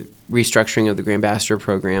with restructuring of the Grandmaster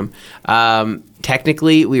program.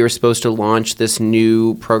 Technically, we were supposed to launch this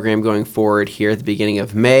new program going forward here at the beginning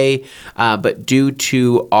of May, but due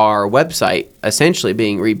to our website essentially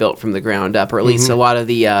being rebuilt from the ground up, or at least a lot of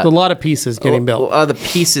the a lot of pieces getting built. a lot of the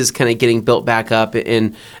pieces kind of getting built back up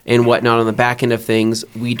and whatnot on the back end of things,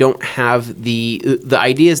 we don't have the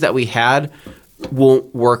ideas that we had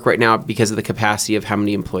won't work right now because of the capacity of how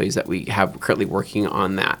many employees that we have currently working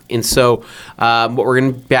on that. And so what we're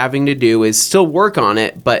going to be having to do is still work on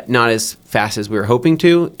it, but not as fast as we were hoping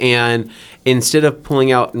to. And instead of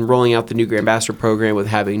pulling out and rolling out the new Grandmaster program with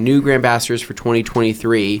having new Grandmasters for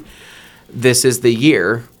 2023, this is the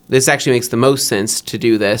year. This actually makes the most sense to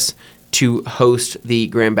do this, to host the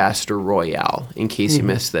Grandmaster Royale. In case you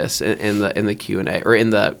missed this in the Q&A or in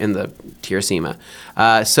the TRCMA.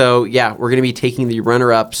 So yeah, we're going to be taking the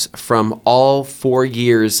runner-ups from all 4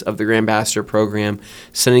 years of the Grandmaster program,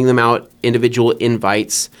 sending them out individual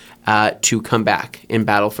invites to come back and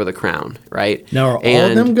battle for the crown, right? Now, are all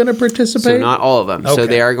of them going to participate? So not all of them. So Okay.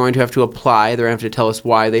 they are going to have to apply. They're going to have to tell us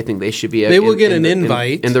why they think they should be. They will get an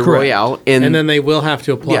invite. in the Correct. Royale, and then they will have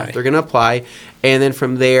to apply. yeah, they're going to apply, and then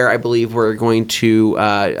from there, I believe we're going to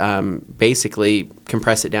basically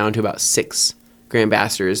compress it down to about 6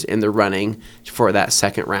 Grandmasters in the running for that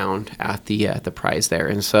second round at the prize there,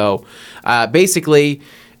 and so basically.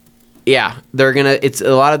 Yeah, they're gonna. It's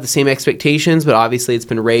a lot of the same expectations, but obviously it's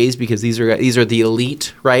been raised because these are the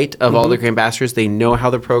elite, right, of all the Grandmasters. They know how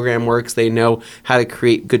the program works. They know how to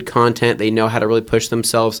create good content. They know how to really push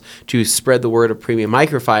themselves to spread the word of premium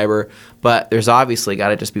microfiber. But there's obviously got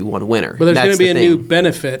to just be one winner. But there's going That's to be the a new thing.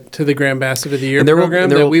 benefit to the Grandmaster of the Year And there will- program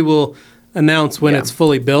and there that will- we will announce when Yeah. it's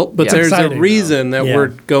fully built. But Yeah. there's Exciting, a reason that Yeah. we're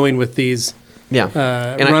going with these Yeah,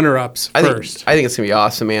 And runner-ups I first. think it's gonna be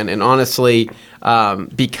awesome, man. And honestly,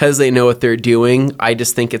 because they know what they're doing, I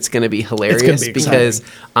just think it's gonna be hilarious be because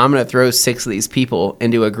I'm gonna throw 6 of these people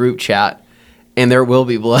into a group chat. And there will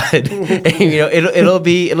be blood. And, it'll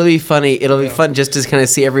be funny. It'll be fun just to kind of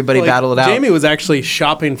see everybody Like, battle it out. Jamie was actually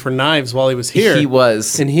shopping for knives while he was here. He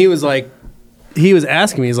was. and he was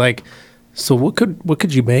asking me, he's like, so what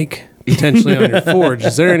could you make potentially on your forge?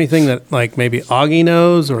 Is there anything that like maybe Augie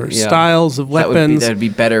knows or Yeah. styles of weapons that would be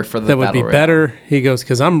better for the that would be Battle Royale. better? He goes,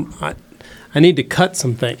 because I need to cut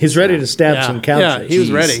some things. He's ready to stab some couches. Yeah, he was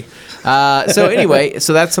Jeez. ready. So anyway,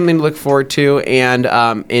 so that's something to look forward to.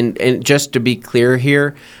 And just to be clear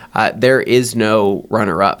here, there is no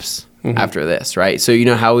runner-ups after this, right? So you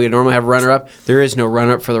know how we normally have runner-up? There is no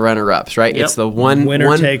runner-up for the runner-ups, right? Yep. It's the one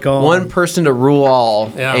Winner take all. one person to rule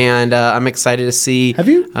all. Yeah. And I'm excited to see Have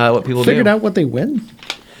you what people figured do. out what they win?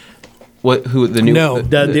 Who the new No.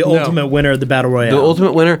 The No. ultimate winner of the Battle Royale. the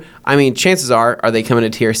ultimate winner. I mean, chances are they coming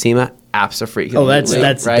to TRSEMA? Absolutely. Oh, that's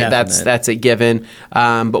right. definite. That's a given.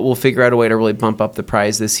 But we'll figure out a way to really bump up the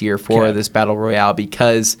prize this year for Okay. this Battle Royale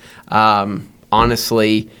because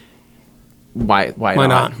honestly, why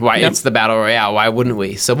not? Why Yep. it's the Battle Royale? Why wouldn't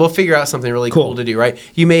we? So we'll figure out something really cool Cool. to do, right?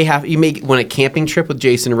 You may win a camping trip with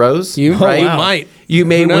Jason Rose. You right? might. You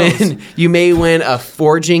may Who knows? win a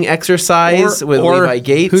forging exercise with Levi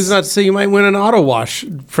Gates. Who's not to say you might win an auto wash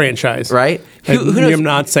franchise? right? Who knows? I'm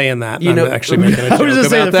not saying that. You I'm know- actually making a joke I was just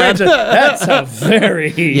saying about the that. franchise. That's a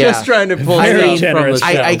very Yeah. Just trying to pull I stuff mean, from generous the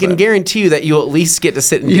show. I can guarantee you that you'll at least get to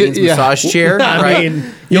sit in Dane's Yeah. massage chair. I right? mean,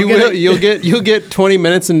 you'll You'll get 20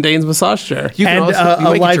 minutes in Dane's massage chair. You can And, also, a you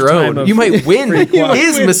might get your lifetime own. of You might win quad.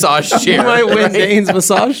 his massage chair. You might win right? Dane's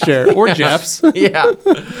massage chair or Jeff's. Yeah,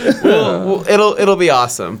 well, it'll be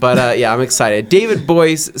awesome. But yeah, I'm excited. David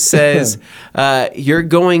Boyce says you're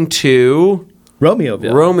going to Romeoville.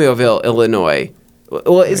 Romeoville, Illinois.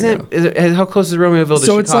 Well, how close is Romeoville to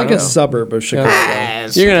So it's like Chicago? a suburb of Chicago.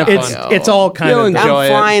 You're gonna have It's fun. it's all kind You'll of. enjoy I'm it.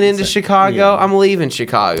 flying into Chicago. I'm leaving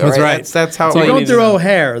Chicago. That's right. right. That's how That's it all you Going need goes. to through know.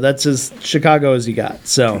 O'Hare, that's as Chicago as you got.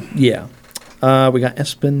 So yeah. We got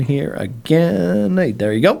Espen here again. Hey,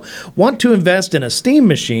 there you go. Want to invest in a Steam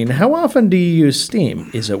machine? How often do you use Steam?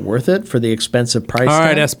 Is it worth it for the expensive price All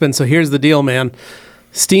right, tag? Espen. So here's the deal, man.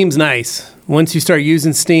 Steam's nice. Once you start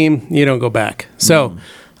using Steam, you don't go back. So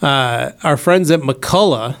our friends at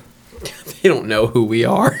McCullough, They don't know who we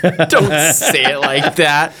are. Don't say it like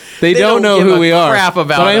that. they don't know give who a we are. Crap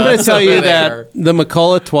about but I'm going to us tell you over that there. the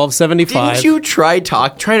McCullough 1275. Didn't you try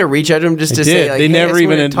to reach out to them just to say did. like They hey, never I just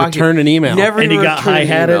even wanted to talk to you. returned an email. Never And you even got returned an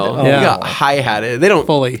hi-hatted? email. Oh, You Yeah. got hi-hatted. They don't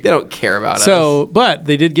Fully. They don't care about us. So, but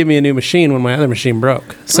they did give me a new machine when my other machine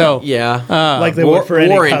broke. So yeah, like they would for any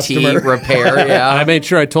warranty customer. repair. Yeah. I made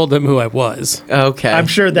sure I told them who I was. Okay. I'm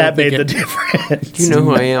sure that think made the it- difference. You know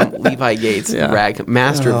who I am, Levi Gates, Yeah. rag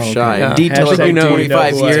master of okay. shine, Yeah. detailer Hashtag for know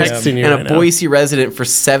 25 who I years, am. Texting you and right a now. Boise resident for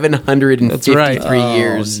 753 right.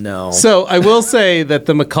 years. Oh, no. So I will say that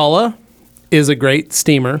the McCullough is a great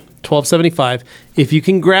steamer, 1275. If you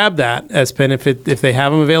can grab that, Espen, if they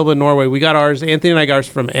have them available in Norway, we got ours. Anthony and I got ours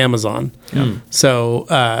from Amazon. So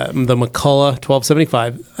the McCullough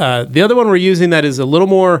 1275. The other one we're using that is a little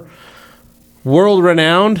more world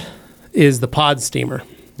renowned is the Pod Steamer.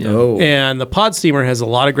 Oh. And the Pod Steamer has a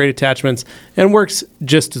lot of great attachments and works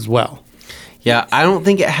just as well. Yeah, I don't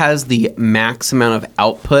think it has the max amount of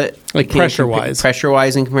output, Like pressure-wise.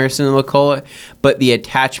 pressure-wise in comparison to the McCullough, but the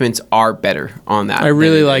attachments are better on that. I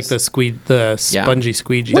really than it like is. the spongy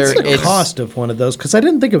squeegee. What's There- the it's- cost of one of those? Because I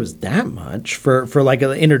didn't think it was that much for like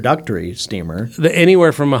an introductory steamer.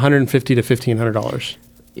 Anywhere from $150 to $1,500.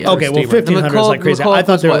 Yeah. Okay, well, steamer. 1,500 is like crazy. I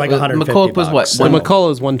thought they were like 150 McCullough was what? bucks. The One-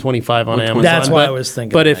 McCullough is 125 on Amazon. That's why but- I was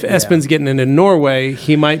thinking But if that, yeah. Espen's getting into Norway,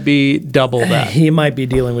 he might be double that. He might be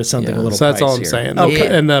dealing with something Yeah. a little So that's all I'm pricier. saying. Okay.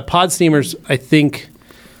 And the pod steamers, I think,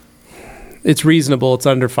 it's reasonable. It's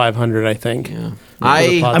under 500, I think. Yeah.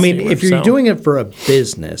 I mean, if you're doing it for a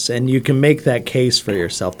business and you can make that case for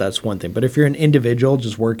yourself, that's one thing. But if you're an individual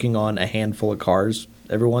just working on a handful of cars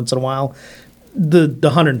every once in a while, the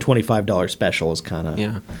 $125 special is kind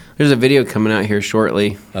of There's a video coming out here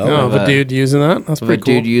shortly. of a dude using that. That's pretty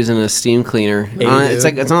cool. Dude using a steam cleaner.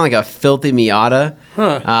 It's not like a filthy Miata.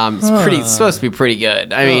 It's supposed to be pretty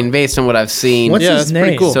good. I mean, based on what I've seen. What's his name?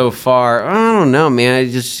 Pretty cool so far. I don't know, man. I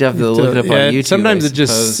just have to look it up on YouTube. Sometimes it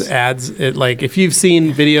just adds it. Like if you've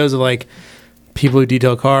seen videos of like people who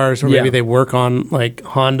detail cars, or maybe they work on like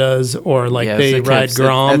Hondas, or like they ride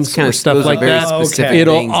Groms or stuff like that.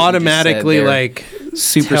 It'll automatically like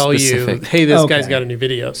super tell specific. you, hey, this guy's got a new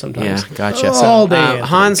video sometimes. Yeah, gotcha. All day.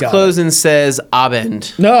 Hans Closen says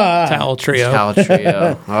Abend. Towel trio.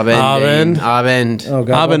 Abend. Oh,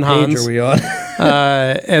 God. Abend What page Hans. are we on?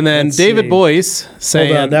 And then David Boyce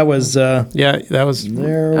saying, Hold on, that was... that was...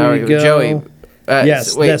 There we go. Joey.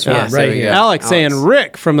 Yes, that's right here. Alex saying,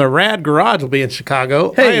 Rick from the Rad Garage will be in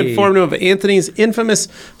Chicago. Hey. I informed him of Anthony's infamous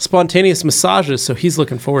spontaneous massages, so he's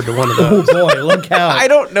looking forward to one of Oh, those. boy, look out. I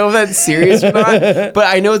don't know if that's serious or not, but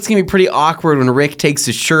I know it's going to be pretty awkward when Rick takes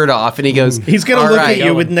his shirt off and he goes, He's going to "All look right." at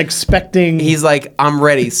you with an expecting... He's like, I'm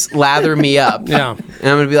ready. Lather me up. Yeah. And I'm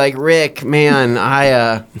going to be like, Rick, man,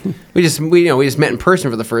 we just met in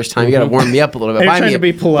person for the first time. You got to warm me up a little bit. You're trying to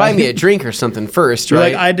be polite. Buy me a drink or something first, You're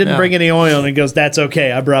right? like, I didn't bring any oil. And he goes, that's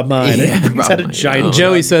okay. I brought mine. Yeah, And he brings out a brought giant mine.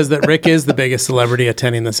 Joey says that Rick is the biggest celebrity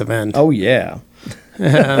attending this event. Oh, yeah.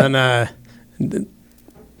 And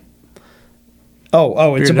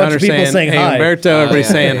it's a bunch of people saying hey, hi. Umberto, everybody's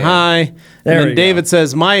saying hi. There And we then David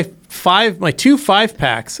says, my 2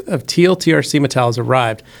 5-packs of Teal TRC Metalls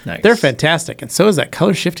arrived. Nice. They're fantastic. And so is that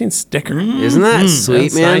color shifting sticker. Isn't that sweet,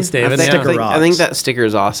 That's man? nice, David. I think that sticker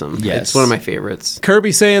is awesome. Yes. It's one of my favorites.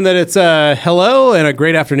 Kirby saying that it's hello and a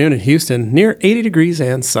great afternoon in Houston, near 80 degrees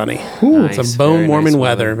and sunny. Nice, Some bone very warming nice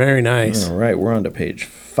weather. Very nice. All right, we're on to page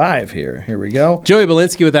 5 here. Here we go. Joey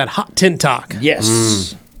Belinsky with that hot tin talk.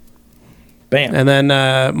 Yes. Bam. And then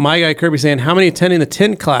my guy Kirby saying, how many attending the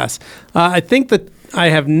tin class? I think that I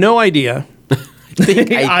have no idea.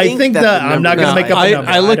 I think that I'm not going to make up a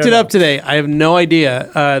number. I looked it up today. I have no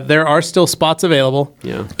idea. There are still spots available.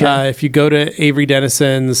 Yeah. If you go to Avery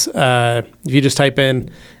Dennison's, if you just type in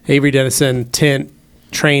Avery Dennison tint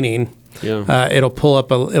training, it'll pull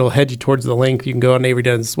up. It'll head you towards the link. You can go on Avery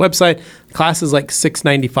Dennison's website. Class is like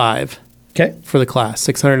 $695. Okay. For the class,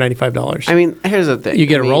 $695. I mean, here's the thing. You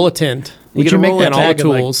get a roll of tint. Would get you a make roll that and all the tag of,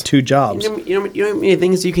 tools. like 2 jobs? You know how many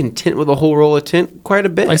things you can tint with a whole roll of tint? Quite a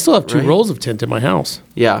bit. I still have 2 right? rolls of tint in my house.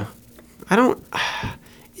 Yeah. I don't...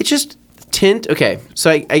 It's just tint... Okay,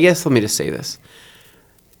 so I guess let me just say this.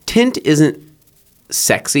 Tint isn't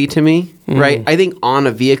sexy to me, right? I think on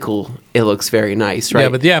a vehicle, it looks very nice, right? Yeah,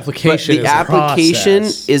 but the application But the is application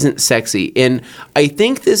process. isn't sexy. And I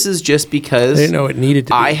think this is just because... I didn't know it needed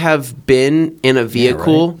to be. I have been in a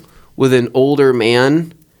vehicle with an older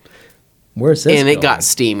man... Where's this and it going? got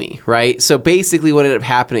steamy, right? So basically what ended up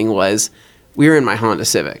happening was we were in my Honda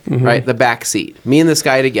Civic, right? The back seat. Me and this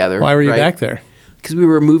guy together. Why were you right? back there? Because we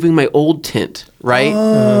were removing my old tint, right?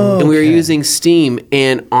 And we were using steam.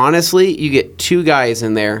 And honestly, you get 2 guys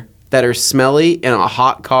in there that are smelly in a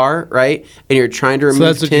hot car, right? And you're trying to remove So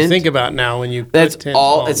that's what tint. you think about now when you That's put tint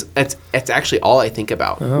all. on. It's actually all I think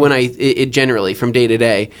about when it generally from day to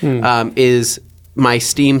day is my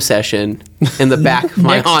steam session in the back of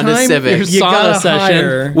my Next Honda time Civic. you sauna gotta session.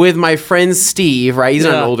 hire- With my friend Steve, right? He's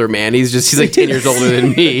not an Yeah. older man. He's like 10 years older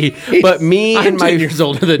than me. But me I'm and my 10 years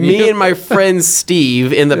older than me you. and my friend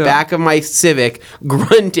Steve in the back of my Civic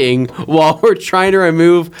grunting while we're trying to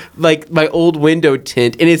remove like my old window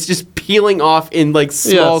tint, and it's just peeling off in like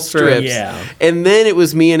small Yeah, sure. strips. Yeah. And then it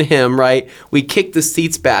was me and him, right? We kicked the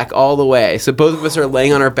seats back all the way. So both of us are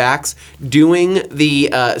laying on our backs doing the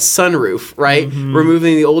sunroof, right?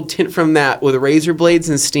 Removing the old tint from that with razor blades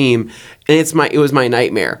and steam. And it was my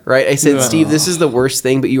nightmare, right? I said, Steve, this is the worst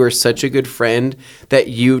thing, but you are such a good friend that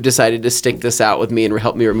you decided to stick this out with me and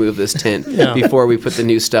help me remove this tint before we put the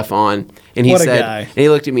new stuff on. And he What a said, guy. and he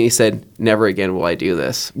looked at me and he said, never again will I do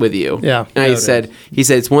this with you. Yeah. And I Noted. said, he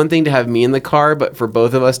said, it's one thing to have me in the car, but for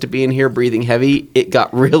both of us to be in here breathing heavy, it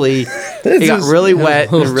got really wet and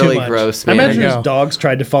Too really much. gross, I man. imagine Yeah. his dogs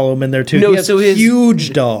tried to follow him in there too. No, He has so his-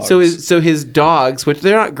 huge dogs. So his dogs, which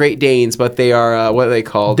they're not Great Danes, but they are what are they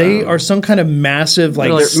called? they are some kind of massive, like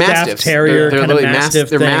They're staff mastiffs. terrier They're kind of literally mastiff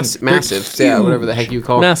they're thing. mastiffs. Yeah, whatever the heck you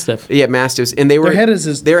call Mastiff. Yeah, mastiffs. And they were Their head is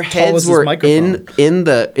as their tall heads as this were microphone. in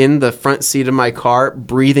the front seat of my car,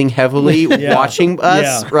 breathing heavily, watching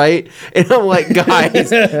us. Yeah. Right, and I'm like, guys,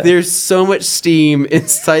 there's so much steam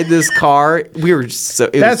inside this car. We were just so.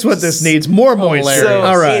 That's what this needs. More moisture. Hilarious.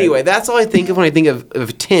 All right. Anyway, that's all I think of when I think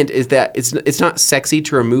of tint is that it's not sexy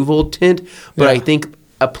to remove old tint, but I think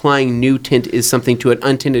applying new tint is something to an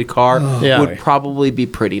untinted car Yeah. would probably be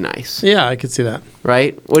pretty nice. Yeah, I could see that.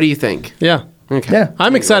 Right? What do you think? Yeah. Okay. Yeah.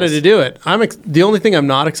 I'm excited to do it. The only thing I'm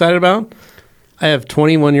not excited about, I have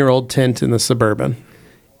 21-year-old tint in the Suburban.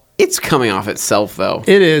 It's coming off itself, though.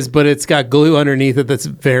 It is, but it's got glue underneath it that's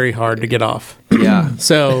very hard to get off. Yeah.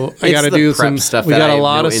 So I It's got to the do prep some stuff We that got I a have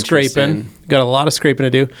lot no of interest scraping. in. Got a lot of scraping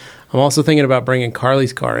to do. I'm also thinking about bringing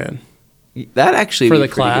Carly's car in That actually for be the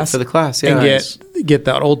pretty good class. for the class, yeah. And get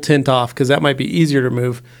that old tint off because that might be easier to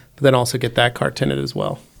move. But then also get that car tinted as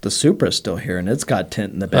well. The Supra's still here, and it's got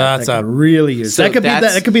tint in the back. That's that a- could really use. So That could be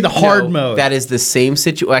that's- that. It could be the hard no, mode. That is the same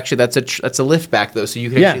situation. Actually, that's a lift back though, so you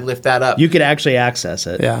can Yeah. actually lift that up. You could actually access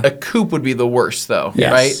it. Yeah. A coupe would be the worst though,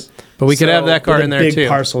 Yes. right? But we could have So- that car With a in there big too.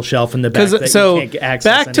 parcel shelf in the back. That Because so you can't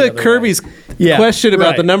access back any to other way. Kirby's Yeah, question about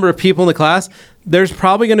right. the number of people in the class, there's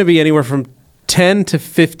probably going to be anywhere from 10 to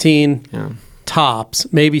 15 tops,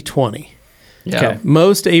 maybe 20. Yeah. Okay.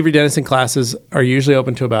 Most Avery Dennison classes are usually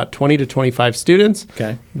open to about 20 to 25 students.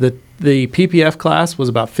 Okay. The PPF class was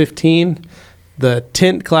about 15. The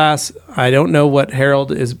tint class, I don't know what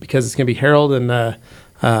Harold is because it's going to be Harold and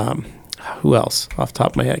who else off the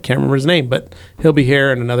top of my head? I can't remember his name, but he'll be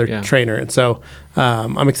here and another trainer. And so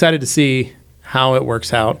I'm excited to see how it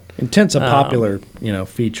works out. And tint's a popular,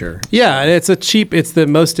 feature. Yeah, and it's the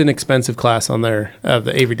most inexpensive class on of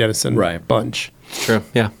the Avery Dennison bunch. True.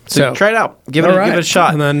 Yeah. So- So try it out. Give All it right. a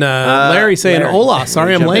shot. And then Larry saying, Larry. "Hola,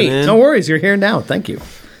 sorry I'm Jumping late." in. No worries, you're here now. Thank you.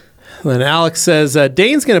 Then Alex says,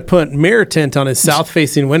 Dane's going to put mirror tint on his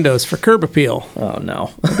south-facing windows for curb appeal. Oh no,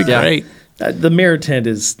 Yeah. Great. the mirror tint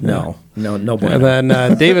is no bueno. And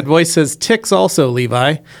then David Boyce says, ticks also,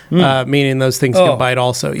 Levi, meaning those things Oh. can bite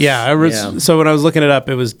also. Yeah, So when I was looking it up,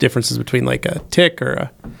 it was differences between like a tick or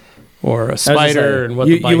a I was spider just saying, and what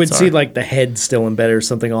the bites you would see are. like the head still embedded or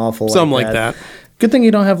something awful. Something like that. Good thing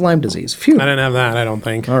you don't have Lyme disease. Phew. I didn't have that, I don't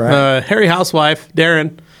think. All right. Harry Housewife,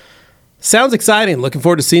 Darren. Sounds exciting. Looking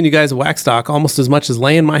forward to seeing you guys at Waxstock almost as much as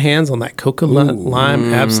laying my hands on that coconut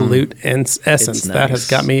lime absolute essence. It's That has nice.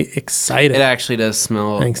 got me excited. It actually does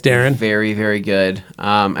smell. Thanks, Darren. Very, very good.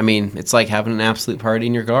 I mean, it's like having an absolute party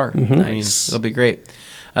in your car. I mean, Nice. it'll be great.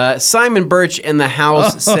 Simon Birch in the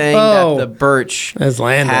house saying that the Birch Has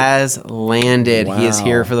landed. has landed. He is Wow.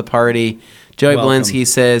 here for the party. Joey Welcome. Blinsky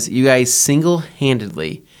says, "You guys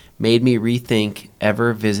single-handedly made me rethink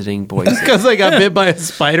ever visiting Boise." Because I got bit by a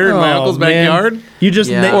spider in my Oh, uncle's man. backyard. You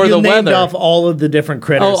just Yeah. Or you the named weather. off all of the different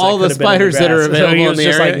critters. Oh, all that the could have been in spiders that are grass. So available he in was the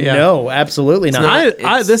just area? like, Yeah. no, absolutely not.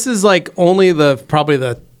 This is like only probably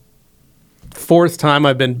the fourth time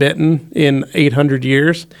I've been bitten in 800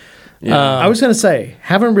 years. I was going to say,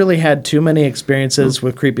 haven't really had too many experiences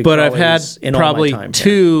with creepy But I've had crawlies in all my probably time here.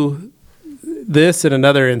 two, this and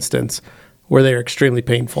another instance, where they are extremely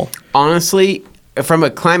painful. Honestly, from a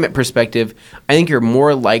climate perspective, I think you're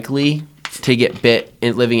more likely to get bit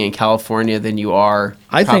living in California than you are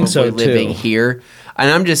I think so, probably living too. here. And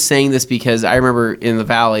I'm just saying this because I remember in the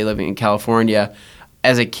Valley living in California,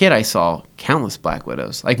 as a kid I saw countless black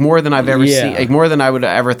widows, like more than I've ever Yeah. seen, like more than I would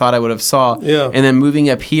have ever thought I would have saw. Yeah. And then moving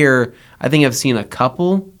up here, I think I've seen a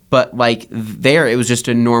couple, but like there it was just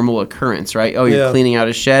a normal occurrence, right? Oh, you're Yeah. cleaning out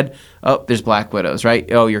a shed. Oh, there's black widows, right?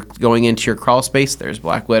 Oh, you're going into your crawl space. There's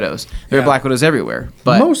black widows. There are Yeah. black widows everywhere.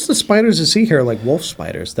 But Most of the spiders you see here are like wolf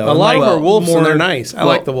spiders, though. A lot of Like, them are wolves, and more- they're nice. I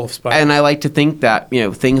like the wolf spider. And I like to think that,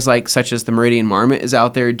 things like such as the Meridian marmot is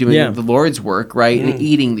out there doing Yeah. the Lord's work, right? And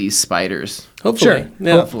eating these spiders. Hopefully. Sure.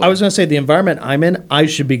 Yeah. Hopefully. I was going to say the environment I'm in, I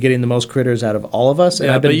should be getting the most critters out of all of us, and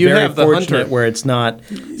Yeah, I've been but you very have the fortunate hunter. where it's not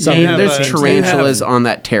something have There's a- tarantulas on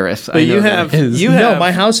that terrace. But you have No,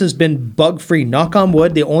 my house has been bug free. Knock on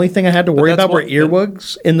wood. The only thing I had to worry that's about were what-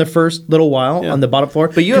 earwigs in the first little while on the bottom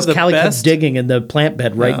floor. But you have 'cause the Callie best- kept digging in the plant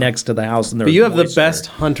bed right next to the house, and there But was you have the moisture. best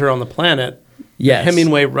hunter on the planet. Yes.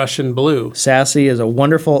 Hemingway Russian Blue. Sassy is a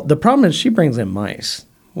wonderful. The problem is she brings in mice.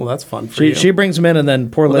 Well, that's fun for you. She brings them in, and then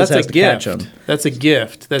poor Well, Liz that's has a to catch gift. them. That's a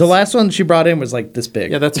gift. That's, The last one she brought in was like this big.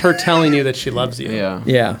 yeah, that's her telling you that she loves you. Yeah.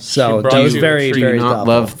 Yeah, so brought that was you a very, treat. Do very you not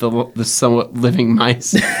thoughtful. love the somewhat living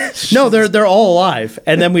mice? No, they're all alive,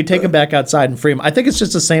 and then we take them back outside and free them. I think it's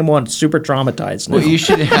just the same one, super traumatized. Now. What you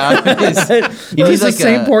should have is you It's the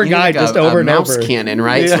same poor guy just over and mouse over. cannon,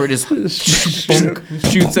 right? So we're just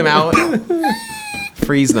shoots him out.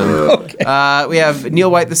 freeze them. Okay. We have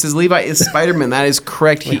Neil White. This is Levi is Spider-Man. That is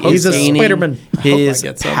correct. He's a gaining Spider-Man. his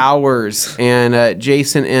get some. powers. And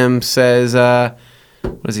Jason M says,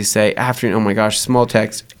 what does he say? Afternoon. Oh my gosh, small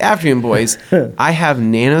text. Afternoon, boys. I have a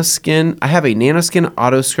nanoskin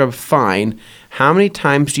auto scrub fine. How many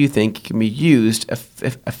times do you think it can be used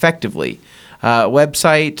effectively?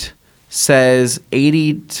 Website says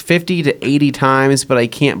 50 to 80 times, but I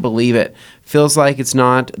can't believe it. Feels like it's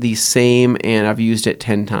not the same, and I've used it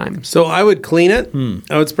 10 times. So I would clean it.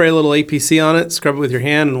 I would spray a little APC on it, scrub it with your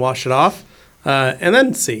hand, and wash it off, and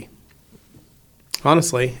then see.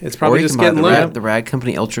 Honestly, it's probably just getting lit. The Rag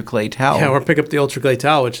Company Ultra Clay towel. Yeah, or pick up the Ultra Clay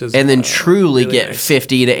towel, which is and then truly really get nice.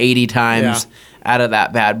 50 to 80 times out of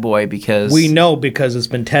that bad boy because We know because it's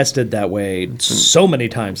been tested that way so many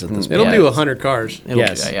times at this point. It'll do 100 cars.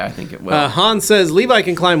 Yes. Yeah, I think it will. Hans says Levi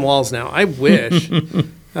can climb walls now. I wish. And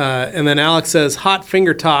then Alex says hot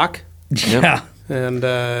finger talk. Yeah. And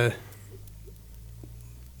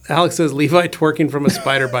Alex says Levi twerking from a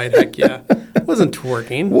spider bite. Heck yeah. I wasn't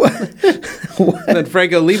twerking. What? And then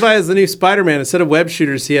Franco, Levi is the new Spider-Man. Instead of web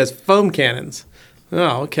shooters, he has foam cannons.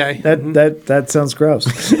 Oh, okay. That sounds gross.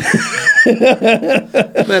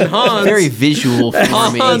 Then Hans. Very visual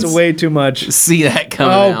for me. That's way too much. See that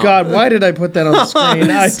coming Oh out. God, why did I put that on the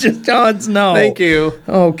screen? Hans, no. Thank you.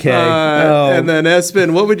 Okay. And then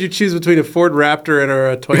Espen, what would you choose between a Ford Raptor and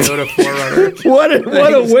a Toyota 4Runner?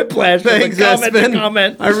 What a whiplash. Thanks, comment to Espen.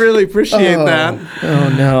 comment. I really appreciate that. Oh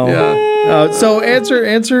no. Yeah. So answer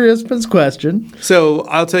Espen's question. So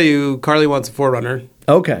I'll tell you, Carly wants a 4Runner.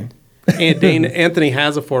 Okay. And Anthony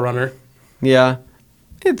has a 4Runner. Yeah,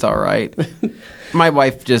 it's all right. My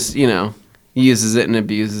wife just, uses it and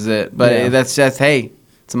abuses it. But that's just, hey,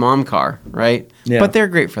 it's a mom car, right? Yeah. But they're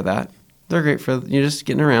great for that. They're great for, you're just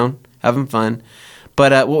getting around, having fun.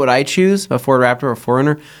 But what would I choose? A Ford Raptor or a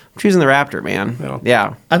 4Runner? I'm choosing the Raptor, man.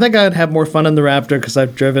 Yeah. I think I'd have more fun in the Raptor because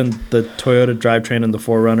I've driven the Toyota drivetrain and the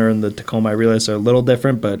 4Runner and the Tacoma. I realize they're a little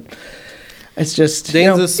different, but it's just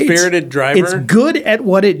Dane's a spirited driver. It's good at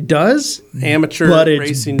what it does, Amateur but it's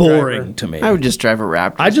racing boring driver. to me. I would just drive a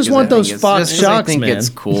Raptor. I just because want those think it's- Fox just 'cause shocks, I think man. it's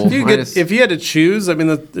cool. If you had to choose, I mean,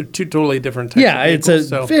 they're two totally different types Yeah, of it's a vehicles,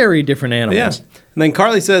 so- very different animal. Yeah. And then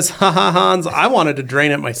Carly says, haha, Hans, I wanted to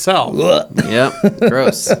drain it myself. Yep,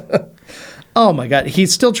 gross. Oh my God,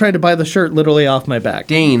 he's still trying to buy the shirt literally off my back.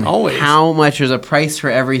 Dane, Always. how much is a price for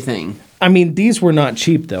everything? I mean, these were not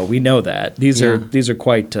cheap though. We know that these are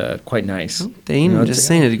quite nice. Dane, I'm just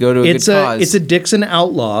saying it to go to a good cause. It's a Dixon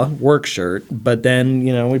Outlaw work shirt, but then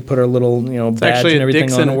we put our little It's badge actually and a everything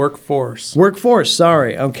Dixon on it. Workforce. Workforce.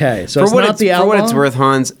 Sorry. Okay, so it's not the for Outlaw. what it's worth,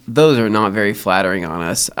 Hans, those are not very flattering on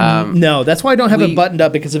us. No, that's why I don't have it buttoned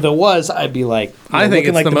up because if it was, I'd be like, I think looking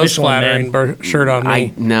it's like the most Michelin flattering Man. shirt on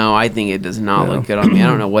me. I think it does not look good on me. I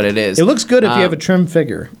don't know what it is. It looks good if you have a trim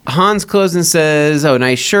figure. Hans Closen says, "Oh,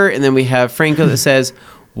 nice shirt," and then we have Franco that says,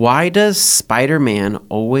 "Why does Spider-Man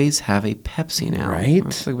always have a Pepsi now?" Right?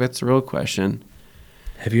 That's a real question.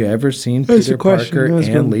 Have you ever seen That's Peter a question. Parker That's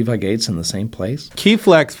and good. Levi Gates in the same place?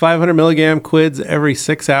 Keyflex, 500 milligram quids every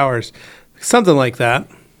 6 hours. Something like that.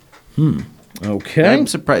 Okay. I'm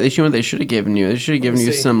surprised. They should have given you. They should have given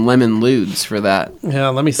you some lemon ludes for that. Yeah,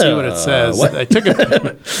 let me see what it says. what? I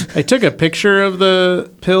took a picture of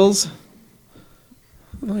the pills.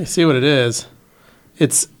 Let me see what it is.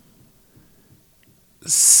 It's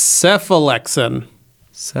Cephalexin.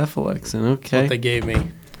 Cephalexin. Okay. What they gave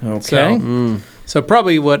me. Okay. So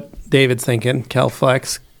probably what David's thinking.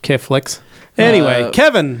 Keflex. Anyway,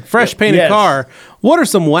 Kevin, fresh painted yes. car. What are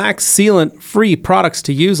some wax sealant free products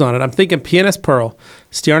to use on it? I'm thinking PNS Pearl,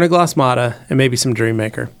 Stiarna Glossmata, and maybe some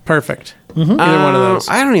Dreammaker. Perfect. Either one of those.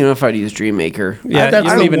 I don't even know if I'd use Dreammaker. Yeah, That's you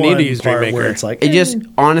don't the even need to one use part Dreammaker. where it's like, It just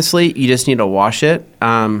honestly, you just need to wash it.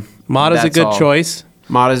 Mata's a that's good all. choice.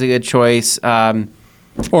 Mata's a good choice.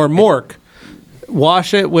 Or Mork.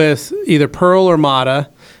 Wash it with either Pearl or Mata,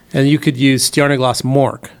 and you could use Stiarna Gloss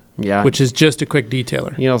Mork. Yeah. Which is just a quick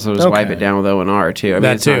detailer. You can also just wipe Okay. it down with O&R too. I mean,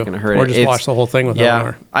 That it's too. not going to hurt Or it. just It's- wash the whole thing with Yeah,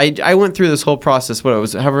 O&R. I went through this whole process. What it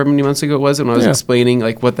was, however many months ago it was, when I was explaining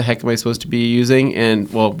like what the heck am I supposed to be using and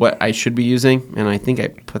what I should be using, and I think I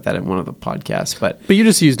put that in one of the podcasts. But But you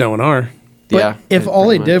just used O&R. But yeah, if all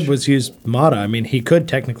he pretty did much. was use Mata, I mean, he could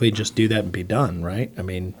technically just do that and be done, right? I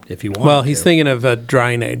mean, if he wanted Well, he's to. thinking of a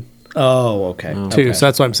Dryinade Oh, okay. too. Okay. So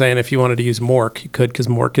that's why I'm saying if you wanted to use Mork, you could, because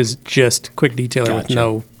Mork is just quick detailer with Gotcha.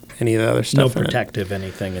 no any of the other no stuff in it. protective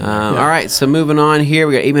anything in there. All right, so moving on here,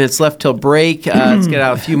 we got 8 minutes left till break. Let's get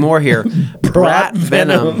out a few more here. Brat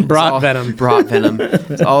Venom. Brat It's Venom.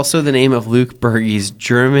 It's also the name of Luke Berge's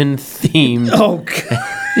German-themed Oh, God.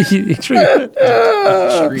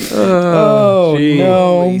 Oh,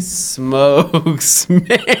 no. Holy smokes,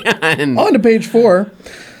 man. On to page 4.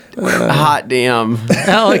 Hot damn.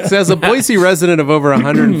 Alex, as a Boise resident of over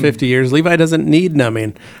 150 years, Levi doesn't need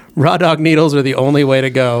numbing. Raw dog needles are the only way to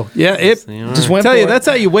go. Yeah, Just went tell for you it. that's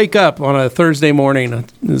how you wake up on a Thursday morning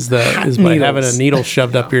is by having a needle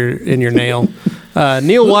shoved up in your nail.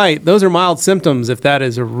 Neil White, those are mild symptoms if that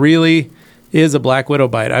is a black widow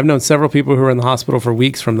bite. I've known several people who are in the hospital for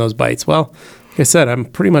weeks from those bites. Well, like I said, I'm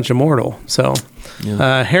pretty much immortal. So,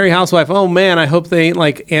 Harry Housewife, oh man, I hope they ain't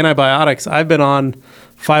like antibiotics. I've been on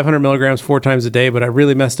 500 milligrams 4 times a day, but I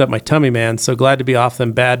really messed up my tummy, man. So glad to be off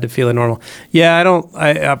them, bad to feeling normal. Yeah,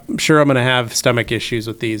 I'm sure I'm going to have stomach issues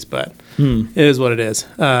with these, but it is what it is.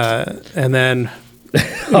 And then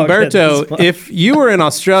Umberto, if you were in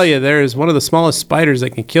Australia, there is one of the smallest spiders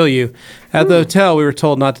that can kill you. At the hotel, we were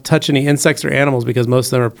told not to touch any insects or animals because most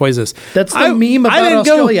of them are poisonous. That's the meme about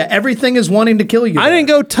Australia. Everything is wanting to kill you. I didn't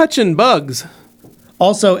go touching bugs.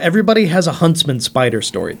 Also, everybody has a huntsman spider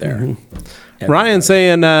story there. Ryan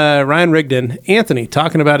saying, Ryan Rigdon, Anthony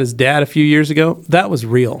talking about his dad a few years ago. That was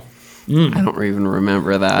real. I don't even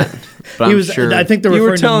remember that. But He I'm was. sure. I think they're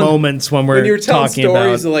referring to moments when When you we're were telling talking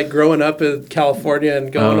stories about. of like growing up in California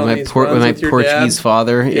and going on these runs with my with your Portuguese dad.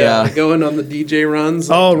 father. Yeah. Going on the DJ runs.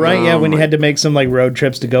 Oh right, yeah. Oh, When you my- had to make some like road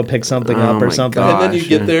trips to go pick something Oh, up or my something. God. And then you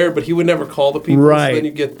get Gosh, there, but he would never call the people. Right. So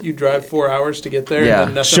then you drive 4 hours to get there. Yeah. And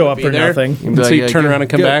then nothing Show would up be for there. nothing. And so you turn around and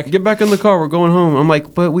come back. Get back in the car. We're going home. I'm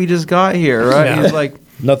like, but we just got here, right? Yeah. He's like,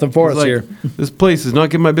 Nothing for us like, here. this place is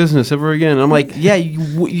not getting my business ever again. I'm like, yeah,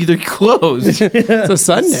 they're closed. It's a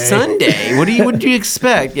Sunday. Sunday. What do you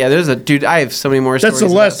expect? Yeah, dude. I have so many more. That's the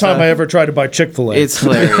stories last about time stuff. I ever tried to buy Chick-fil-A. It's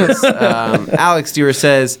hilarious. Alex Dewar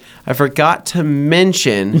says, I forgot to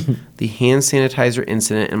mention the hand sanitizer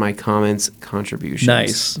incident in my comments contributions.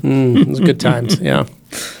 nice. It was good times. Yeah.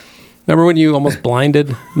 Remember when you almost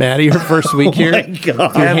blinded Maddie her first week here? My God.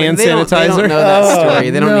 With your hand They don't sanitizer? know that story.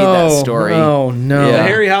 They don't need that story. Oh no. Yeah. The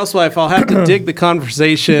Harry Housewife, I'll have to dig the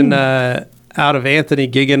conversation out of Anthony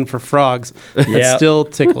gigging for frogs. That Yeah. still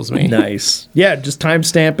tickles me. Nice. Yeah, just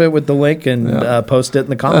timestamp it with the link and post it in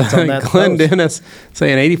the comments on that. Glenn post. Dennis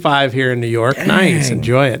saying 85 here in New York. Nice.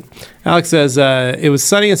 Enjoy it. Alex says, it was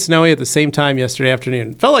sunny and snowy at the same time yesterday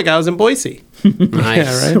afternoon. Felt like I was in Boise. Nice.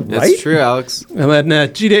 Yeah, right? That's Right? true, Alex. And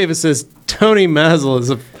then G. Davis says, Tony Mazel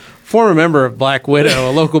is a former member of Black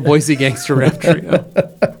Widow, a local Boise gangster rap trio.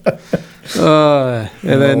 And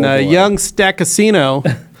then boy. Young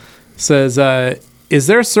Stackasino says, is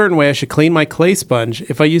there a certain way I should clean my clay sponge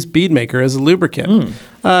if I use Bead Maker as a lubricant?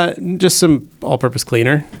 Just some all-purpose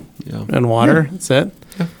cleaner and water. That's it.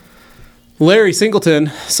 Larry Singleton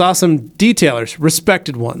saw some detailers,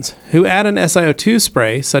 respected ones, who add an SiO2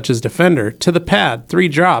 spray, such as Defender, to the pad, 3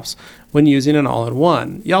 drops, when using an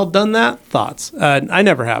all-in-one. Y'all done that? Thoughts? I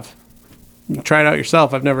never have. You try it out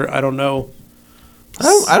yourself. I don't know.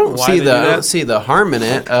 I don't Why see they the do I that? don't see the harm in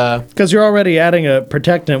it. Because you're already adding a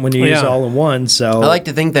protectant when you use Yeah. all in one. So I like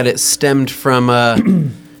to think that it stemmed from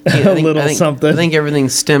little something. I think everything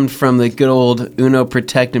stemmed from the good old Uno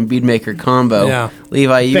Protect and Beadmaker combo. Yeah.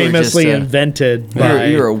 Levi, you famously were just invented by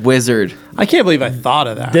you're a wizard. I can't believe I thought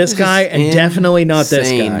of that. this guy and definitely not this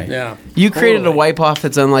insane. guy. Yeah. You created a Totally. wipe off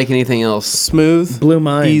that's unlike anything else. Smooth, Blue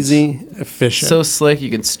minds. easy, efficient. So slick, you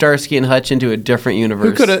can Starsky and Hutch into a different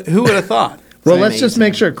universe. Who would have thought? Well, It's let's just amazing.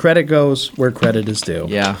 make sure credit goes where credit is due.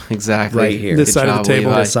 Yeah, exactly. Right here. This Good side of the job, table.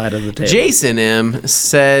 Levi. This side of the table. Jason M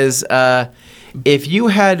says, if you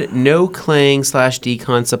had no claying /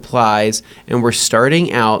 decon supplies and were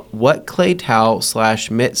starting out, what clay towel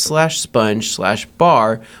 / mitt / sponge /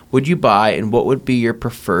 bar would you buy, and what would be your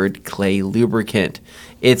preferred clay lubricant?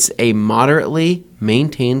 It's a moderately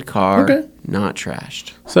maintained car, Okay. not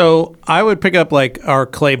trashed. So I would pick up like our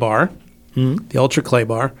clay bar, the Ultra Clay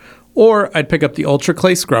bar, or I'd pick up the Ultra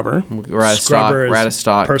Clay Scrubber. We're out of stock. Scrubber We're out of is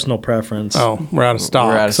stock. personal preference. Oh, we're out of stock.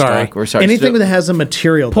 We're out of Sorry. stock. We're sorry. Anything that has a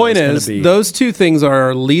material. Point though, is, gonna be, those two things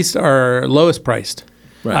are lowest priced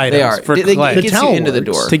items They are. for They clay. get you towel into the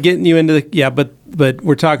works. door. To get you into the but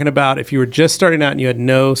we're talking about if you were just starting out and you had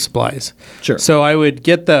no supplies. Sure. So I would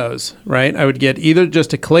get those, right? I would get either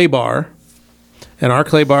just a clay bar, and our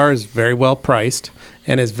clay bar is very well priced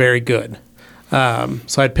and is very good.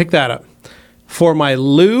 So I'd pick that up. For my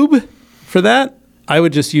lube, for that, I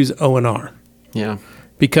would just use O&R Yeah.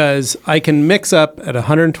 because I can mix up at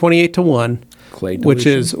 128 to 1, Clay which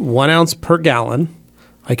dilution. is 1 ounce per gallon.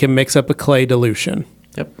 I can mix up a clay dilution.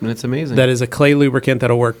 Yep. And it's amazing. That is a clay lubricant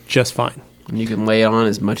that'll work just fine. And you can lay it on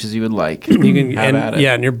as much as you would like. You can, Have at it.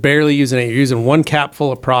 yeah, and you're barely using it. You're using 1 cap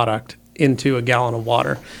full of product into a gallon of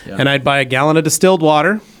water. Yeah. And I'd buy a gallon of distilled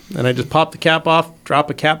water, and I just pop the cap off, drop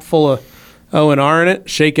a cap full of O&R in it,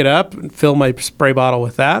 shake it up, and fill my spray bottle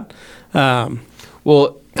with that. And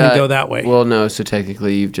go that way. Well, no. So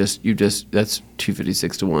technically, you've just that's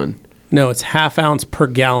 256 to 1. No, it's half ounce per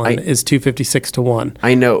gallon is 256 to 1.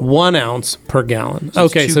 I know. 1 ounce per gallon. So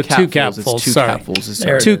okay, so 2 capfuls.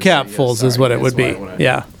 Sorry. 2 capfuls is what it would be.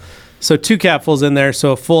 Yeah. So 2 capfuls in there,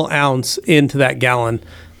 so a full ounce into that gallon.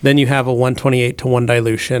 Then you have a 128 to 1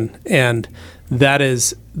 dilution. And that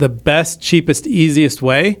is the best, cheapest, easiest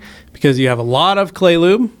way because you have a lot of clay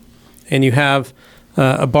lube and you have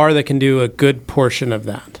a bar that can do a good portion of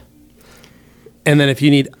that. And then if you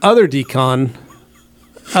need other decon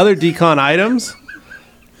items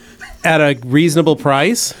at a reasonable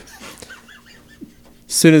price,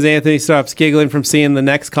 as soon as Anthony stops giggling from seeing the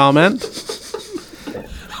next comment,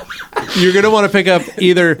 you're going to want to pick up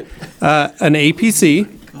either an APC,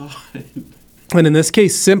 and in this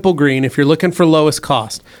case, Simple Green. If you're looking for lowest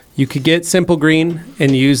cost, you could get Simple Green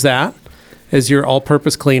and use that as your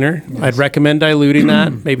all-purpose cleaner. Yes. I'd recommend diluting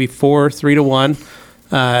that, maybe 3 to 1,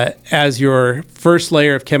 as your first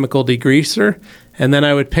layer of chemical degreaser. And then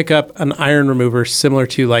I would pick up an iron remover similar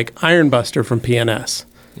to like Iron Buster from PNS.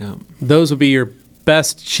 Yeah. Those would be your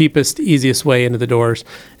best, cheapest, easiest way into the doors.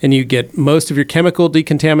 And you get most of your chemical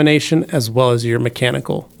decontamination as well as your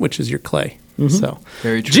mechanical, which is your clay. Mm-hmm. So,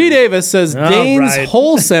 very true. G. Davis says Dane's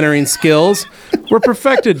hole centering skills were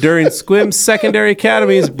perfected during Squim's secondary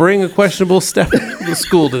academies. Bring a questionable step to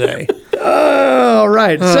school today. All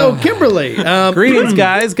right. So, Kimberly. Greetings,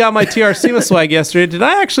 guys. Got my TR SEMA swag yesterday. Did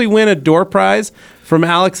I actually win a door prize from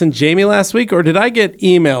Alex and Jamie last week, or did I get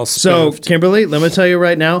emails spoofed? So, Kimberly, let me tell you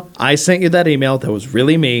right now, I sent you that email. That was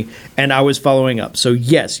really me, and I was following up. So,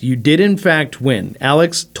 yes, you did, in fact, win.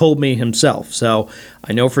 Alex told me himself, so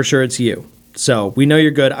I know for sure it's you. So we know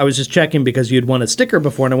you're good. I was just checking because you'd won a sticker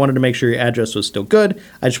before, and I wanted to make sure your address was still good.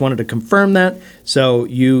 I just wanted to confirm that. So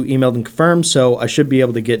you emailed and confirmed, so I should be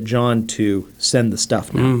able to get John to send the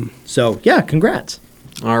stuff now. So, yeah, congrats.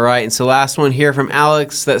 All right, and so last one here from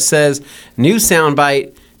Alex that says, new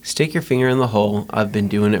soundbite, stick your finger in the hole. I've been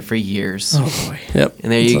doing it for years. Oh, boy. Yep.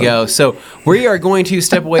 And there you go. So we are going to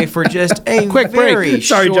step away for just a quick break.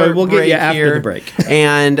 Sorry, Joey. We'll get you after here. The break.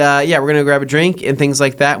 And, we're going to grab a drink and things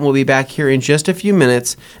like that. And we'll be back here in just a few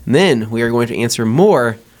minutes. And then we are going to answer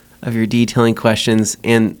more of your detailing questions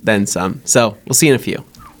and then some. So we'll see you in a few.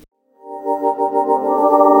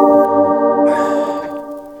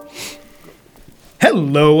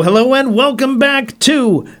 Hello, and welcome back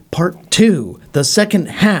to Part 2, the second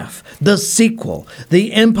half, the sequel,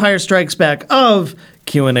 The Empire Strikes Back of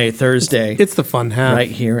Q&A Thursday. It's the fun half. Right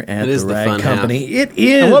here at the Rag Company. Half. It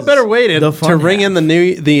is. And what better way to ring in the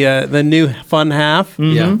new fun half?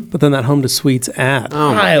 Mm-hmm. Yeah. But then that Home to Suites ad.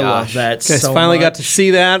 Oh my gosh. Love that so much. Finally got to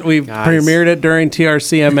see that. We premiered it during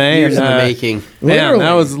TRCMA. Years in the making. Yeah,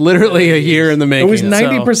 that was literally a year in the making. It was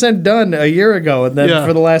 90% done a year ago, and then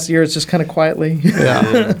for the last year, it's just kind of quietly.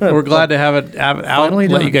 Yeah. We're glad to have it out,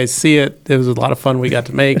 let you guys see it. It was a lot of fun we got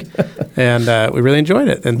to make, and we really enjoyed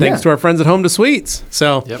it. And thanks to our friends at Home to Suites.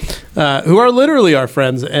 So, who are literally our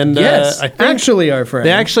friends. And yes, I think actually our friends.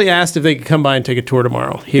 They actually asked if they could come by and take a tour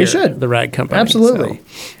tomorrow here at the Rag Company. Absolutely.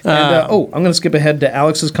 So, and, I'm going to skip ahead to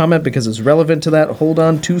Alex's comment because it's relevant to that. Hold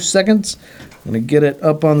on 2 seconds. I'm going to get it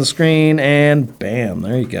up on the screen, and bam,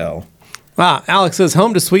 there you go. Alex says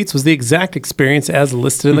Home to Suites was the exact experience as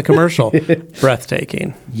listed in the commercial.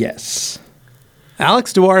 Breathtaking. Yes.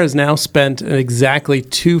 Alex Dewar has now spent exactly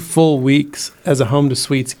 2 full weeks as a Home to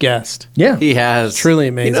Suites guest. Yeah. He has. Truly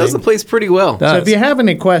amazing. He knows the place pretty well. So if you have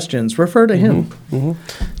any questions, refer to him. Mm-hmm.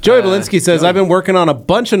 Joey Belinsky says, I've been working on a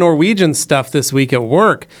bunch of Norwegian stuff this week at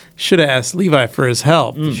work. Should have asked Levi for his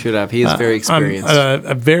help. Should have. He is very experienced. I'm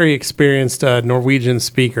a very experienced Norwegian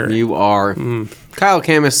speaker. You are. Kyle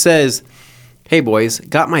Camus says, hey, boys,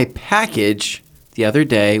 got my package the other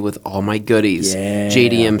day with all my goodies. Yeah.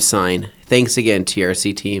 JDM sign. Thanks again,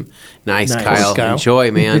 TRC team. Nice. Kyle.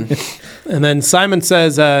 Enjoy, man. And then Simon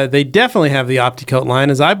says they definitely have the OptiCoat line,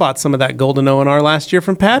 as I bought some of that golden O&R last year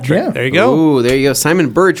from Patrick. Yeah. There you go. Ooh, there you go.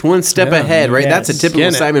 Simon Birch, one step ahead, right? Yes. That's a typical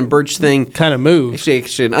Simon Birch thing. Kind of move.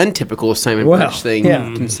 Actually, an untypical Simon Birch thing,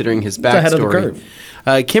 considering his backstory. Ahead of the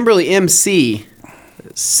curve. Kimberly MC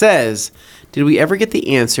says, did we ever get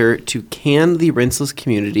the answer to can the rinseless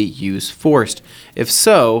community use forced? If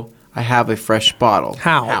so, I have a fresh bottle.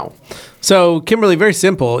 How? So, Kimberly, very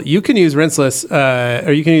simple. You can use rinseless,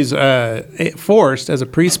 or you can use forced as a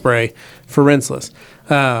pre-spray for rinseless.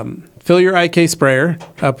 Fill your IK sprayer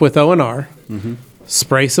up with O&R. Mm-hmm.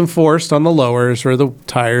 Spray some forced on the lowers or the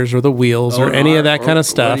tires or the wheels or any of that kind of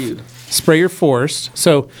stuff. Spray your forced.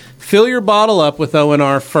 So, fill your bottle up with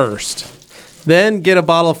O&R first. Then get a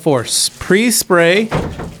bottle of Force. Pre-spray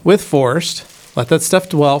with Forced. Let that stuff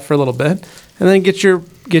dwell for a little bit, and then get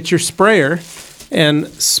your sprayer and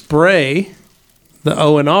spray the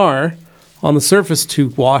O&R on the surface to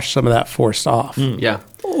wash some of that Forced off. Yeah.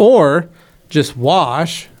 Or just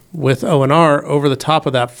wash with O&R over the top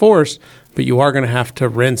of that Forced, but you are going to have to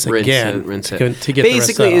rinse again rinse it. to get Basically, the rest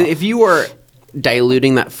of that off. if you are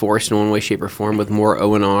diluting that Force in one way, shape, or form with more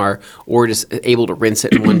O&R, or just able to rinse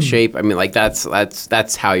it in one shape, I mean, like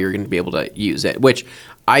that's how you're going to be able to use it. Which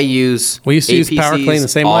I use. We used to use Power Clean the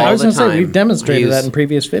same way. I was going going to to say, we've demonstrated that in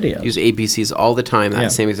previous videos. Use APCs all the time. That Yeah.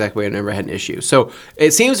 same exact way. I never had an issue. So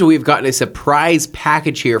it seems that we've gotten a surprise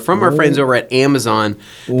package here from our friends over at Amazon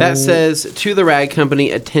that says, "To the Rag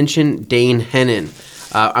Company, attention, Dane Hennon."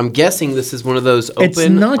 I'm guessing this is one of those open. It's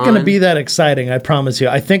not going to be that exciting, I promise you.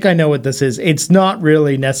 I think I know what this is. It's not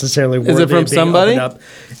really necessarily worthy Is it from of being somebody? opened up.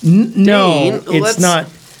 No, Dane, it's let's- not.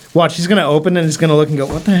 Watch, he's going to open and he's going to look and go,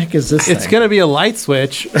 what the heck is this It's thing? going to be a light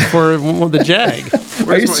switch for the Jag.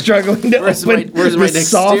 Are you struggling to Where's open my this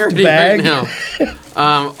soft dexterity bag? right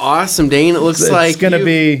now? Awesome, Dane. It looks It's like going to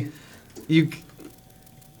be... you.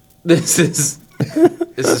 This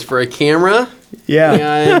is for a camera.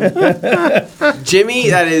 Yeah. And Jimmy,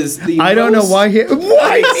 that is the. I don't know most- why he...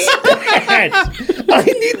 Why need that? I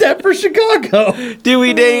need that for Chicago.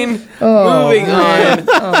 Dewey Dane. Moving on.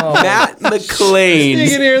 Matt McLean. You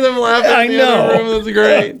can hear them laughing I in the other know. room.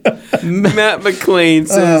 That's great. Matt McLean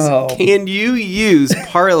says, Oh. "Can you use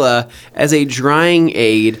Parla as a drying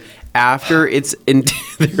aid after it's in?"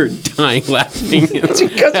 They're dying laughing Because you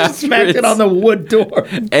smacked it on the wood door.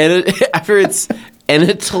 after its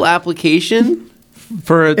Enetl application.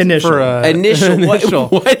 Initial. Initial. Initial.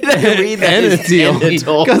 Why did I read that? as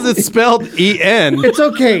Enetl? Because it's spelled E-N. It's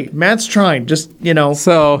okay. Matt's trying. Just,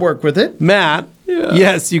 So- work with it. Matt,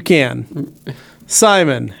 yes, you can.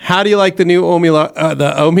 Simon, how do you like the new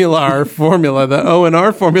Omular formula, the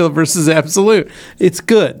O&R formula versus Absolute? It's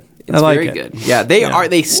good. I like Very it. good. Yeah, they are.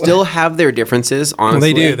 They still have their differences.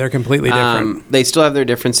 Honestly, They do. They're completely different. They still have their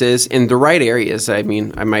differences in the right areas. I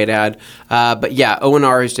mean, I might add. But yeah,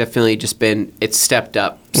 O&R has definitely just been. It's stepped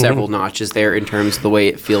up several notches there in terms of the way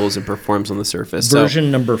it feels and performs on the surface. Version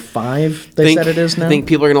number 5, they said it is now. I think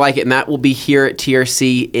people are going to like it, and that will be here at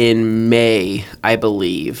TRC in May, I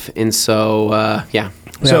believe. And so, yeah.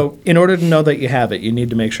 So, in order to know that you have it, you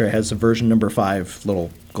need to make sure it has the version number 5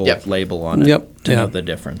 little gold Yep. label on it Yep. to Yeah. know the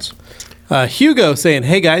difference. Hugo saying,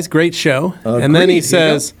 "Hey guys, great show." And then Agreed, he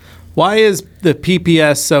says, "Why is the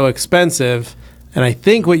PPS so expensive?" And I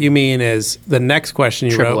think what you mean is the next question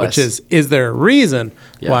you Triple wrote, which S. is there a reason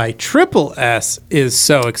why Triple S is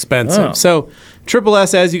so expensive? Oh. So Triple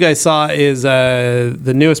S, as you guys saw, is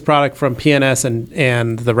the newest product from PNS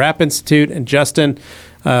and the Rap Institute, and Justin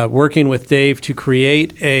working with Dave to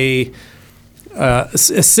create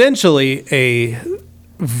essentially a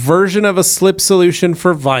version of a slip solution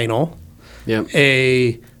for vinyl, Yep.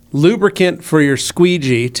 a lubricant for your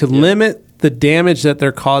squeegee to limit the damage that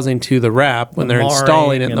they're causing to the wrap when The they're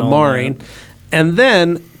installing it, marring the and all marring, that. and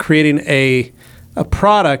then creating a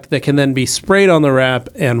product that can then be sprayed on the wrap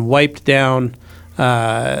and wiped down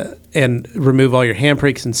and remove all your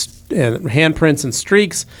handprints and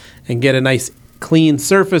streaks and get a nice clean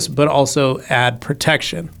surface, but also add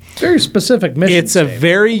protection. Very specific mission. It's a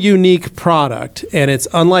very unique product, and it's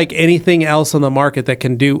unlike anything else on the market that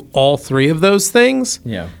can do all three of those things.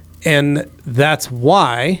 Yeah. And that's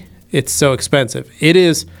why it's so expensive. It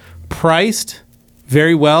is priced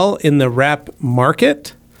very well in the wrap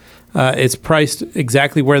market. It's priced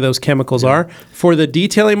exactly where those chemicals are. For the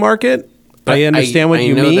detailing market, I understand what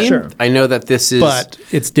you know mean, that- Sure. I know that this is, but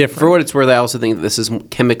it's different. for what it's worth, I also think that this is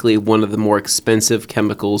chemically one of the more expensive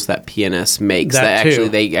chemicals that PNS makes. That too.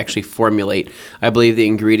 They actually formulate. I believe the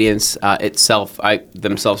ingredients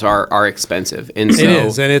themselves are expensive, and so It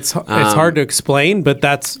is, and it's hard to explain, but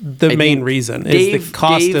that's the main think reason is the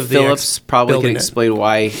cost Dave of the Phillips probably can building it. explain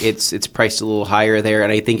why it's priced a little higher there,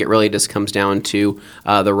 and I think it really just comes down to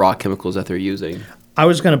the raw chemicals that they're using. I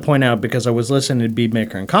was going to point out, because I was listening to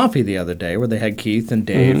Beatmaker and Coffee the other day, where they had Keith and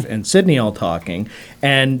Dave and Sydney all talking,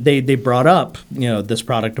 and they brought up this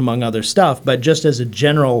product among other stuff. But just as a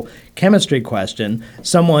general chemistry question,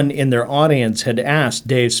 someone in their audience had asked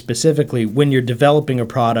Dave specifically, when you're developing a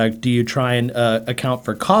product, do you try and account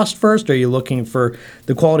for cost first, or are you looking for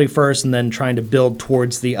the quality first and then trying to build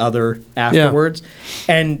towards the other afterwards?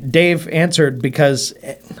 And Dave answered, because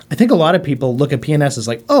I think a lot of people look at PNS as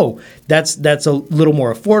like, oh, that's a little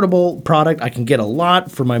more affordable product. I can get a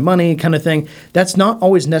lot for my money kind of thing. That's not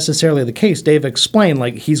always necessarily the case. Dave explained,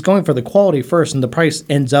 like, he's going for the quality first and the price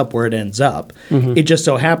ends up where it ends up. It just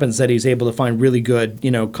so happens that he's able to find really good,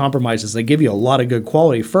 compromises that give you a lot of good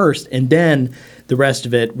quality first, and then the rest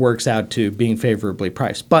of it works out to being favorably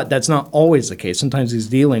priced. But that's not always the case. Sometimes he's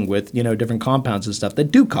dealing with, different compounds and stuff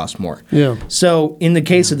that do cost more. Yeah. So in the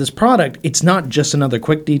case of this product, it's not just another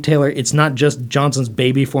quick detailer. It's not just Johnson's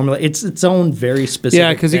baby formula. It's its own very specific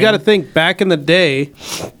Yeah, because you got to think back in the day.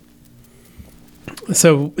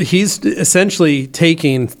 So he's essentially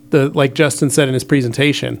taking like Justin said in his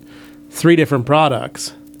presentation, 3 different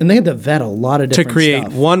products. And they had to vet a lot of different to create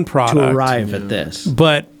stuff one product to arrive at this.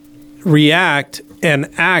 But react and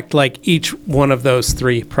act like each one of those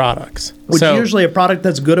 3 products. Which usually a product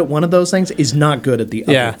that's good at one of those things is not good at the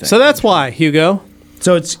other thing. So that's why, Hugo.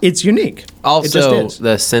 So it's unique. Also,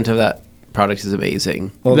 the scent of that product is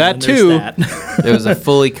amazing. Well, that too. It was a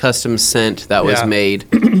fully custom scent that was made.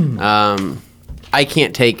 I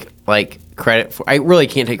can't take credit for. I really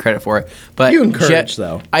can't take credit for it. But you encouraged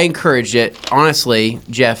though. I encouraged it. Honestly,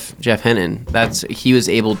 Jeff Hennon. He was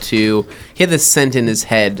able to. He had this scent in his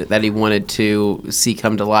head that he wanted to see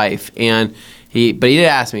come to life, and he did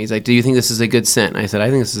ask me. He's like, "Do you think this is a good scent?" And I said, "I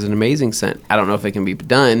think this is an amazing scent. I don't know if it can be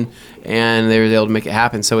done." And they were able to make it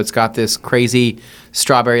happen. So it's got this crazy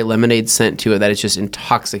strawberry lemonade scent to it that is just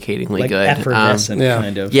intoxicatingly good, effervescent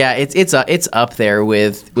kind of. Yeah, it's up there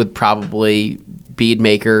with probably Bead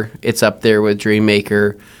Maker. It's up there with Dream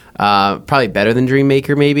Maker. Probably better than Dream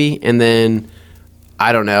Maker maybe. And then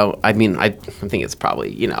I don't know. I mean, I think it's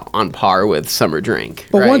probably on par with Summer Drink.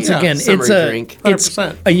 But right? once again, it's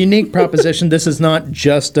a unique proposition. This is not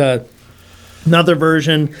just another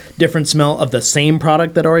version, different smell of the same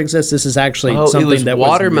product that already exists. This is actually something it was that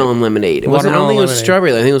watermelon lemonade. It wasn't. I don't think it was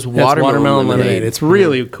strawberry. I think it was watermelon lemonade. It's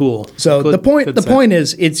really cool. So the point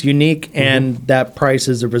is, it's unique, and that price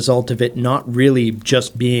is a result of it not really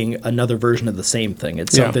just being another version of the same thing.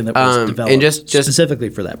 It's something that was developed and just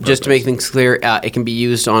specifically for that purpose. Just to make things clear, it can be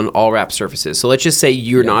used on all wrap surfaces. So let's just say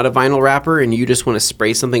you're not a vinyl wrapper and you just want to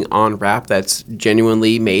spray something on wrap that's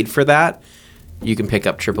genuinely made for that. You can pick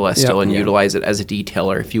up Triple S still and utilize it as a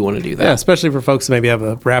detailer if you want to do that. Yeah, especially for folks that maybe have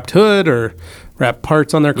a wrapped hood or wrapped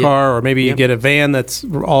parts on their car, or maybe you get a van that's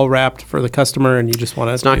all wrapped for the customer and you just want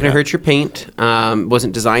to. It's not going to hurt your paint.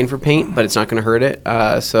 Wasn't designed for paint, but it's not going to hurt it.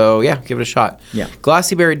 So give it a shot. Yeah.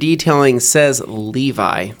 Glossy Bear Detailing says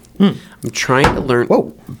Levi. I'm trying to learn.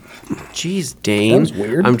 Whoa. Jeez, Dane. That was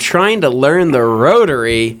weird. I'm trying to learn the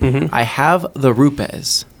rotary. I have the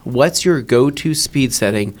Rupes. What's your go-to speed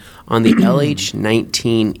setting on the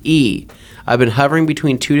LH19E? I've been hovering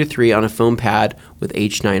between 2 to 3 on a foam pad with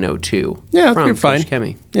H902. Yeah, from you're fine.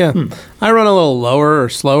 Chemi. Yeah. I run a little lower or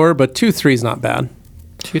slower, but 2.3 is not bad.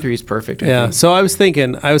 2.3 is perfect. I think. So I was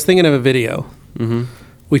thinking of a video.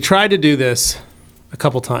 We tried to do this a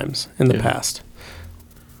couple times in the past.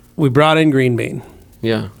 We brought in green bean.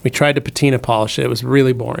 Yeah. We tried to patina polish it. It was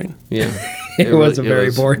really boring. Yeah. It was a very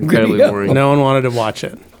boring incredibly video. boring. No one wanted to watch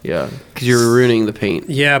it. Yeah, because you're ruining the paint.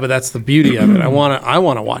 Yeah, but that's the beauty of it. I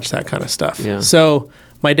want to watch that kind of stuff. Yeah. So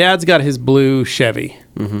my dad's got his blue Chevy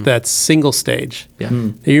that's single stage. Yeah.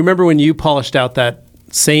 You remember when you polished out that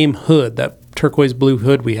same hood, that turquoise blue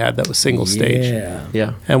hood we had that was single stage? Yeah.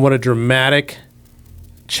 Yeah. And what a dramatic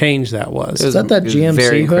change that was. Is that GMC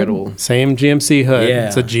very hood? incredible. Same GMC hood. Yeah.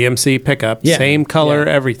 It's a GMC pickup. Yeah. Same color,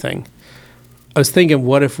 Yeah. everything. I was thinking,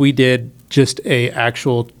 what if we did just a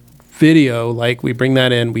actual video, like we bring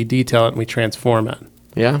that in, we detail it, and we transform it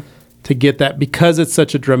Yeah. to get that, because it's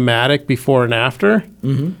such a dramatic before and after.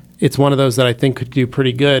 It's one of those that I think could do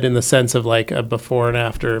pretty good in the sense of like a before and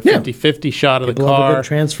after 50-50 shot of the Love a car. good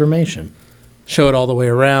transformation. Show it all the way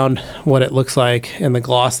around, what it looks like, and the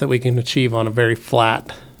gloss that we can achieve on a very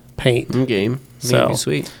flat paint. Game. So- That'd be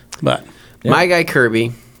sweet. But My guy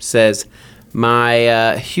Kirby says,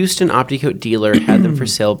 my Houston Opticoat dealer had them for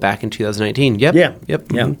sale back in 2019. Yep. Yeah.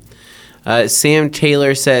 Yep. Yeah. Sam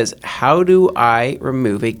Taylor says, how do I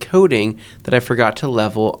remove a coating that I forgot to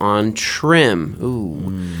level on trim?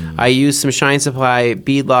 Ooh. I used some Shine Supply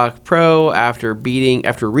Beadlock Pro after reading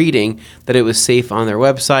that it was safe on their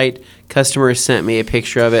website. Customer sent me a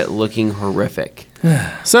picture of it looking horrific.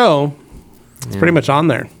 so it's pretty much on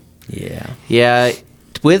there. Yeah. Yeah,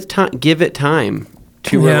 with time, give it time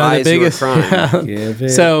to realize your crime. Give it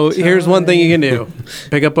So here's one thing you can do: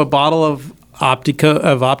 pick up a bottle of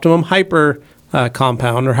Optimum Hyper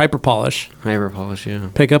compound or Hyper Polish. Hyper polish, yeah.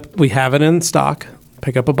 We have it in stock.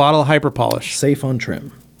 Pick up a bottle of Hyper Polish. Safe on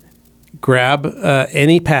trim. Grab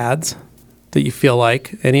any pads that you feel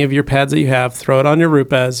like, any of your pads that you have. Throw it on your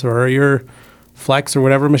Rupes or your Flex or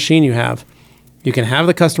whatever machine you have. you can have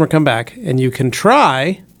the customer come back and you can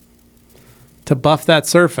try to buff that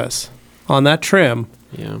surface on that trim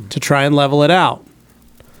to try and level it out.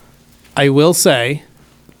 I will say,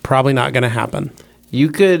 probably not going to happen. You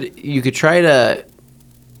could try to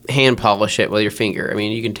hand polish it with your finger. I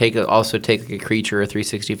mean, you can also take like a Creature or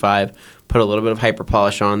 365, put a little bit of hyper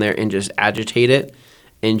polish on there and just agitate it,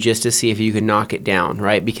 and just to see if you can knock it down,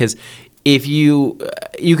 right? Because if you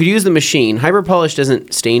could use the machine. Hyper polish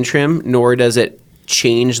doesn't stain trim, nor does it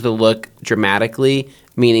change the look dramatically,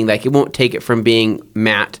 meaning like it won't take it from being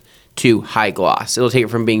matte to high gloss. It'll take it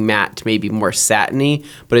from being matte to maybe more satiny,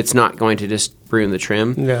 but it's not going to just ruin the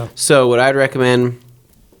trim. Yeah. So what I'd recommend,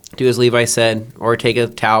 do as Levi said, or take a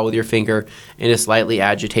towel with your finger and just lightly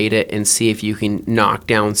agitate it and see if you can knock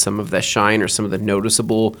down some of the shine or some of the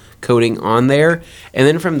noticeable coating on there. And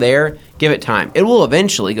then from there, give it time. It will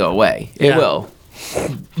eventually go away. It will.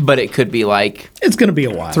 But it could be like... It's going to be a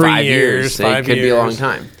while. 3 years, 5 years. It could be a long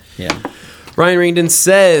time. Yeah. Ryan Ringdon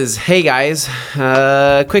says, hey guys,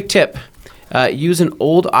 quick tip. Use an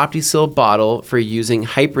old OptiSeal bottle for using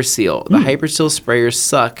HyperSeal. The HyperSeal sprayers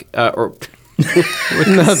suck, That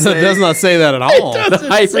does not say that at all. The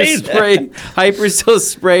HyperSeal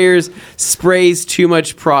sprayers sprays too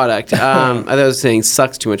much product. I thought I was saying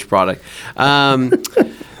sucks too much product.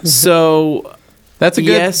 So that's a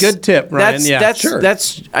good tip, Ryan.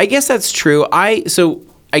 That's I guess that's true. I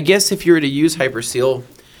guess if you were to use HyperSeal,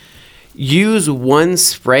 use one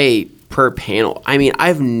spray per panel. I mean,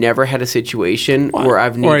 I've never had a situation where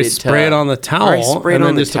I've needed to... Or I spray it on the towel, and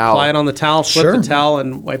then just apply it on the towel, flip the towel,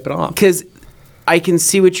 and wipe it off. Because I can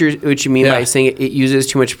see what you mean by saying it uses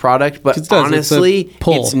too much product, but honestly,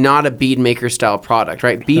 it's not a bead maker style product,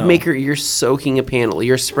 right? Bead maker, you're soaking a panel.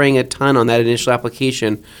 You're spraying a ton on that initial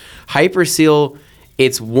application. HyperSeal,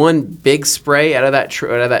 it's one big spray out of that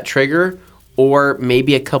trigger, or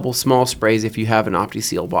maybe a couple small sprays if you have an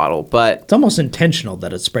OptiSeal bottle. But it's almost intentional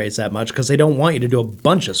that it sprays that much because they don't want you to do a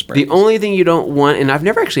bunch of sprays. The only thing you don't want, and I've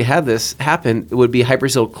never actually had this happen, would be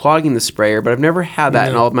HyperSeal clogging the sprayer, but I've never had that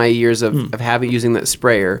in all of my years of using that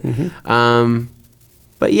sprayer.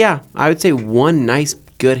 But yeah, I would say one nice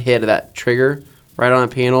good hit of that trigger right on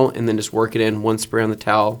the panel, and then just work it in, one spray on the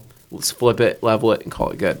towel, let's flip it, level it, and call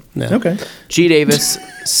it good. Yeah. Okay. G. Davis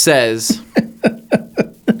says...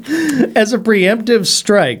 As a preemptive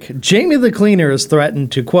strike, Jamie the Cleaner is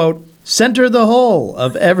threatened to, quote, center the whole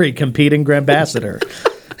of every competing Grandambassador.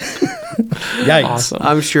 Yikes. Awesome.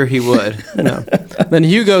 I'm sure he would. Then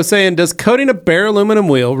Hugo saying, does coating a bare aluminum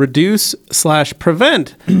wheel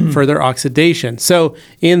reduce/prevent further oxidation? So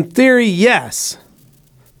in theory, yes.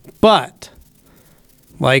 But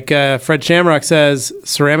like Fred Shamrock says,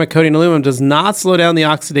 ceramic coating aluminum does not slow down the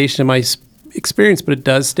oxidation in my experience, but it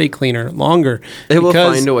does stay cleaner longer. It will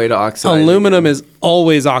find a way to oxidize. Aluminum is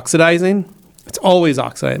always oxidizing. It's always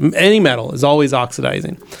oxidizing. Any metal is always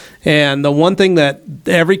oxidizing. And the one thing that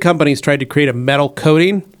every company's tried to create a metal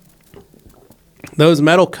coating, those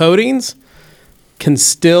metal coatings can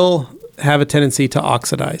still have a tendency to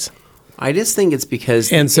oxidize. I just think it's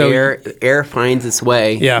because air finds its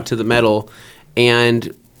way to the metal,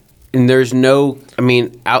 and there's no,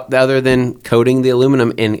 other than coating the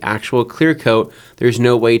aluminum in actual clear coat, there's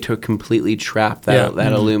no way to completely trap that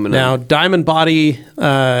aluminum. Now, diamond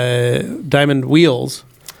wheels,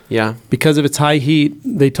 because of its high heat,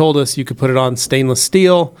 they told us you could put it on stainless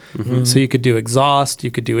steel, so you could do exhaust,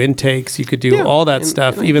 you could do intakes, you could do all that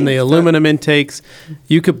stuff, even the aluminum intakes.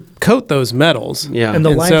 You could coat those metals. Yeah. And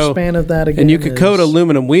the lifespan of that, again, and you could coat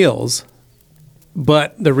aluminum wheels.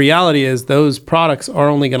 But the reality is those products are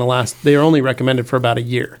only going to last, they are only recommended for about a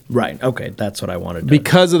year. Right. Okay. That's what I wanted to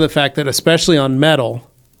because of the fact that especially on metal,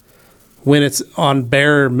 when it's on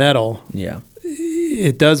bare metal,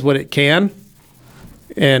 it does what it can,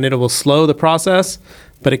 and it will slow the process,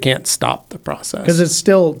 but it can't stop the process. Because it's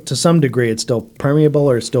still, to some degree, it's still permeable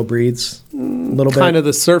or it still breathes a little bit? Kind of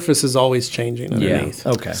the surface is always changing underneath.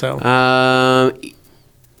 Yeah. Okay. So,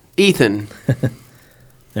 Ethan...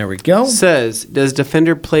 There we go. Says, does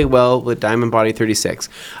Defender play well with Diamond Body 36?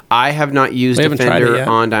 I have not used Defender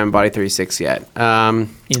on Diamond Body 36 yet.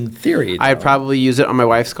 In theory, I'd probably use it on my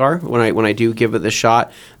wife's car when I do give it the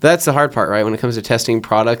shot. That's the hard part, right? When it comes to testing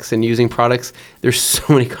products and using products, there's so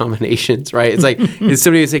many combinations, right? It's like,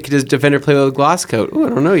 somebody would say, does Defender play well with Gloss Coat? Oh, I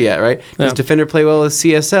don't know yet, right? Does Defender play well with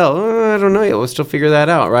CSL? Oh, I don't know yet. We'll still figure that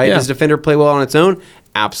out, right? Does Defender play well on its own?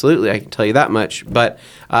 Absolutely, I can tell you that much. But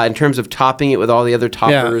in terms of topping it with all the other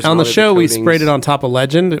toppers, on the show we sprayed it on top of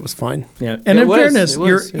Legend. It was fine. Yeah, and in fairness,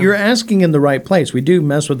 you're asking in the right place. We do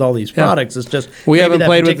mess with all these products. It's just we haven't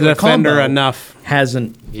played with the Defender enough.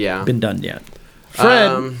 Hasn't been done yet.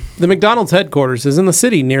 Fred, the McDonald's headquarters is in the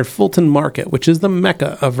city near Fulton Market, which is the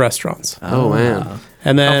mecca of restaurants. Oh, man.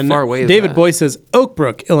 And then How far away is David that? Boyce says Oak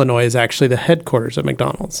Brook, Illinois is actually the headquarters of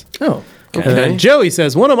McDonald's. Oh, And then Joey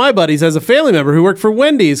says, one of my buddies has a family member who worked for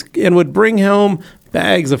Wendy's and would bring home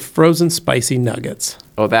bags of frozen spicy nuggets.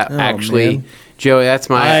 Oh, actually, man. Joey, that's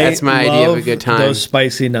my idea of a good time. Those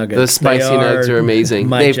spicy nuggets. Those spicy nuggets are amazing.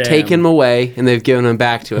 my They've jam. taken them away and they've given them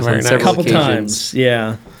back to us Very on nice. several a couple occasions. times.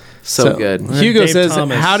 Yeah. So good. Hugo Dave says,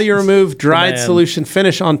 Thomas, how do you remove dried man. solution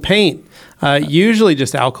finish on paint? Usually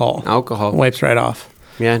just alcohol. Alcohol. Wipes right off.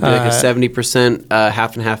 Yeah, do like a 70%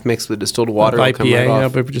 half and half mix with distilled water. Will come IPA, right yeah,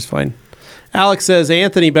 off. but just fine. Alex says,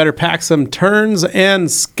 Anthony better pack some turns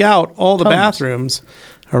and scout all the Tums. bathrooms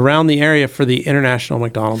around the area for the International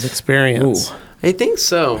McDonald's experience. Ooh. I think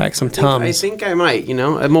so. Pack some I Tums. think I might.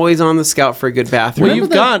 I'm always on the scout for a good bathroom. Well, you've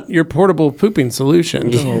got your portable pooping solution.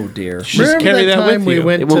 Oh dear. Just carry that with we you.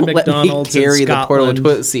 went it to won't McDonald's let me carry in the portable Scotland?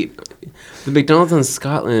 toilet seat. The McDonald's in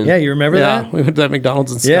Scotland. Yeah, you remember Yeah, that? we went to that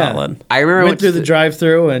McDonald's in Yeah. Scotland. I remember I Went through the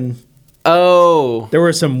drive-through and Oh, there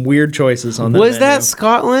were some weird choices on that. was that menu.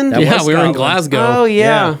 Scotland? That Yeah, was we were in Scotland. Glasgow. Oh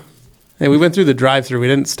yeah. Hey, we went through the drive-through. We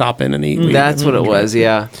didn't stop in and eat. We- That's what it was.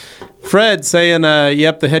 Yeah. Fred saying,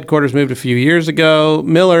 yep, the headquarters moved a few years ago.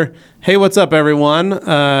 Miller, hey, what's up, everyone?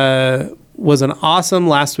 Was an awesome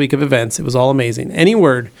last week of events. It was all amazing. Any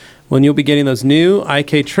word when you'll be getting those new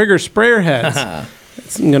IK Trigger sprayer heads?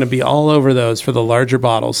 It's going to be all over those for the larger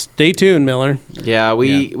bottles. Stay tuned, Miller. Yeah,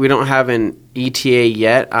 we don't have an ETA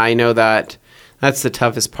yet. I know that's the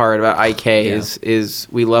toughest part about IK is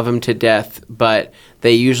we love them to death, but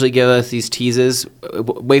they usually give us these teases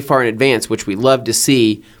way far in advance, which we love to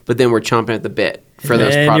see, but then we're chomping at the bit for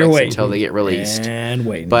those And you're products waiting. until they get released. And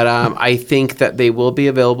waiting. But I think that they will be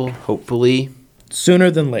available, hopefully, sooner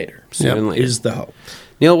than later sooner than later. is the hope.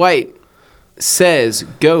 Neil White says,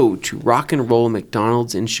 go to Rock and Roll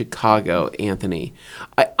McDonald's in Chicago, Anthony.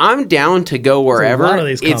 I'm down to go wherever. lot of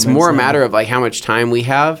these It's comments more a now. matter of like how much time we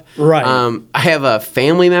have. Right. I have a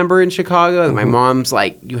family member in Chicago and my mom's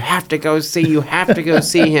like, you have to go see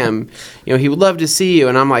him. He would love to see you.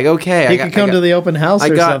 And I'm like, okay. He could come to the open house I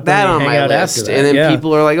or got something that and on hang my out list. after that. And then Yeah.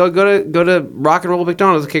 people are like, oh, go to Rock and Roll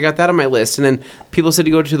McDonald's. Okay, got that on my list. And then people said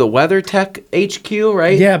to go to the WeatherTech HQ,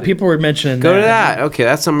 right? Yeah, people were mentioning Go to that. Okay,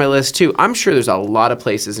 that's on my list too. I'm sure there's a lot of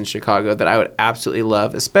places in Chicago that I would absolutely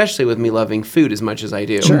love, especially with me loving food as much as I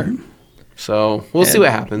do. Sure. So we'll see what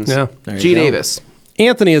happens. Yeah. There you G. go. Davis.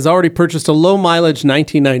 Anthony has already purchased a low-mileage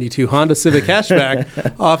 1992 Honda Civic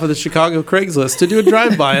hatchback off of the Chicago Craigslist to do a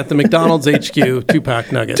drive-by at the McDonald's HQ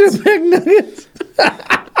 2-pack nuggets.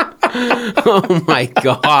 Oh my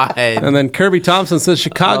God. And then Kirby Thompson says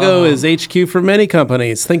Chicago is HQ for many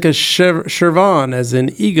companies. Think of Chevron as in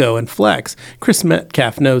Ego and Flex. Chris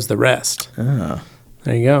Metcalf knows the rest. Ah.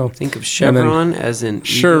 There you go. Think of Chevron as in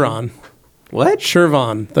Chevron. What?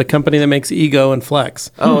 Chevron, the company that makes Ego and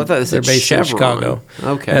Flex. Oh, I thought it They're said based Chevron. in Chicago.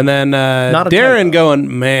 Okay. And then Not a Darren typo.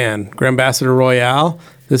 going, man, Grand Ambassador Royale.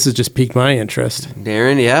 This has just piqued my interest.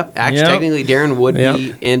 Darren, yep. Actually, Yep. technically, Darren would Yep.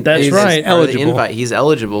 be in. That's he's right. part of the Eligible. invite. He's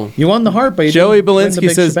eligible. You won the heart, but you Joey didn't win the Belinsky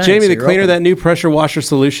big says, shebang, Jamie, so the you're cleaner, open. that new pressure washer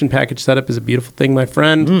solution package setup is a beautiful thing, my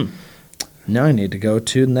friend. Now I need to go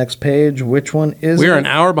to the next page. Which one is We are it? an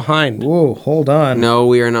hour behind. Whoa, hold on. No,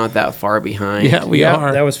 we are not that far behind. Yeah, we Yep,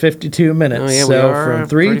 are. That was 52 minutes. Oh, yeah, we so are from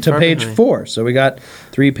 3 pretty to far page behind. 4. So we got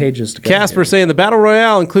 3 pages to go. Casper here. saying the Battle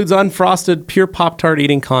Royale includes unfrosted pure Pop-Tart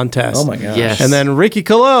eating contest. Oh my gosh. Yes. And then Ricky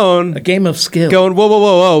Cologne A game of skill. going,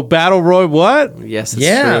 whoa, Battle Roy, what? Yes, it's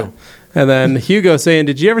Yeah. true. And then Hugo saying,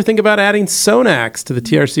 did you ever think about adding Sonax to the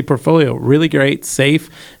TRC portfolio? Really great, safe,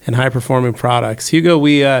 and high-performing products. Hugo,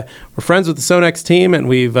 we're friends with the Sonax team, and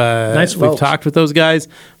we've Nice we've folks. talked with those guys,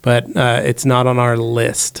 but it's not on our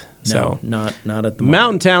list. No, So not at the moment.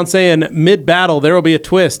 Mountain Town saying, mid-battle, there will be a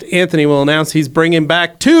twist. Anthony will announce he's bringing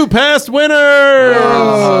back 2 past winners.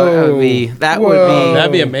 Oh, that would be.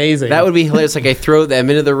 That'd be amazing. That would be hilarious. Like I throw them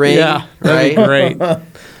into the ring. yeah, right. that'd be great.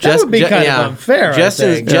 That would be kind of unfair, I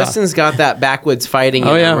think. Justin's got that backwoods fighting.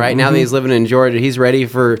 Oh, in him, yeah. right now that he's living in Georgia, he's ready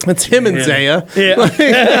for. It's him and Zaya.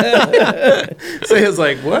 Yeah. Zaya's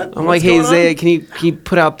like, what? I'm like, hey Zaya, can you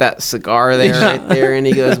put out that cigar there, right there? And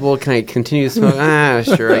he goes, well, can I continue to smoke?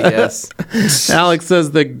 Sure, I guess. Alex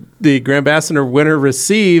says the Grand Ambassador winner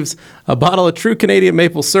receives a bottle of true Canadian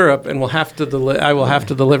maple syrup and will have to I will have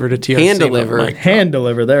to deliver to TRC. Hand deliver. Like, Hand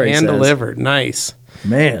deliver there, he hand says. delivered. Nice.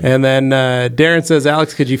 Man. And then Darren says,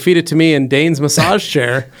 Alex, could you feed it to me in Dane's massage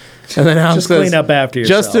chair? And then Alex Just says, clean up after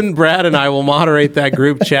yourself. Justin, Brad, and I will moderate that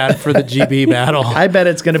group chat for the GB battle. I bet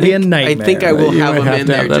it's going to be a I nightmare. think I will You have might him have in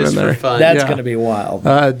to there have them just in for there. fun. That's Yeah. going to be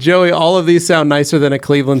wild. Joey, all of these sound nicer than a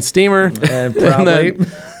Cleveland steamer. And probably.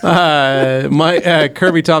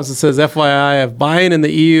 Kirby Thompson says, FYI, if buying in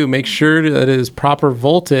the EU, make sure that it is proper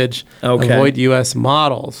voltage. Okay. Avoid U.S.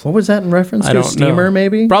 models. What was that in reference to? I don't Steamer, know.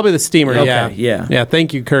 maybe? Probably the Steamer, Okay, yeah. yeah.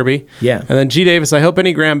 Thank you, Kirby. Yeah. And then G. Davis, I hope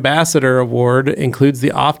any Grandambassador Award includes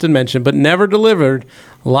the often mentioned but never delivered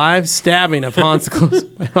live stabbing of Hans Close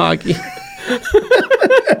by hockey.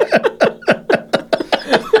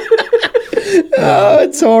 Oh,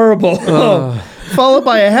 it's horrible. Followed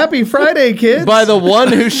by a happy Friday, kids. By the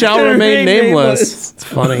one who shall remain nameless. It's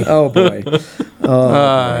funny. Oh, boy.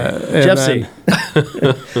 Jeffsy.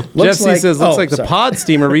 Jeffsy says, looks like the pod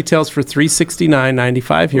steamer retails for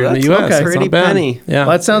 $369.95 here in the U.S. okay. That's Pretty not bad. penny. Yeah.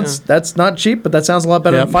 Well, that's not cheap, but that sounds a lot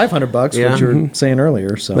better Yep. than $500, Yeah. which you were saying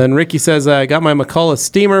earlier. So Then Ricky says, I got my McCullough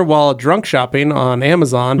steamer while drunk shopping on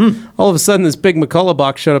Amazon. All of a sudden, this big McCullough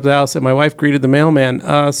box showed up at the house, and my wife greeted the mailman.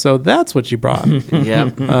 So that's what you brought. Yeah,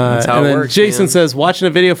 that's how And it then works. Jason man. says, watching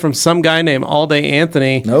a video from some guy named All Day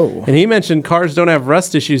Anthony. No. And he mentioned cars don't have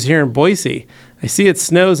rust issues here in Boise. I see it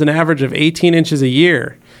snows an average of 18 inches a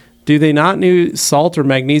year. Do they not use salt or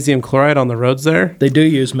magnesium chloride on the roads there? they do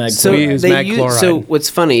use mag. So We use mag chloride. So what's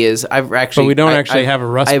funny is I've actually, But we don't I- actually have a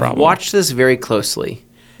rust I've problem. watched this very closely.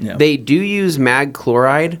 Yeah. They do use mag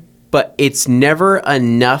chloride, but it's never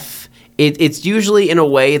enough. It's usually in a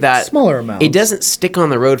way that Smaller amounts. It doesn't stick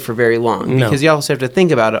on the road for very long No. because you also have to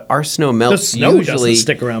think about it. Our snow melts snow doesn't usually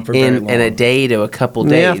stick around for in, very long. in a day to a couple In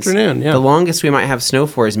the days. afternoon, yeah. The longest we might have snow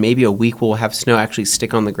for is maybe a week. We'll have snow actually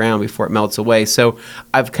stick on the ground before it melts away. So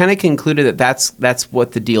I've kind of concluded that that's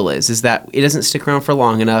what the deal is that it doesn't stick around for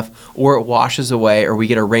long enough, or it washes away, or we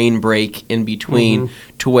get a rain break in between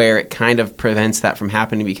to where it kind of prevents that from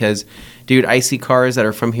happening. Because, dude, I see cars that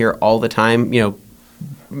are from here all the time.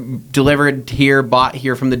 Delivered here, bought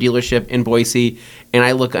here from the dealership in Boise, and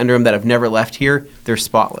I look under them that have never left here. They're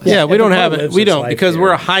spotless. Yeah, we Every don't car have it. lives We its don't life because here.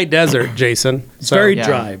 we're a high desert, Jason. It's very yeah.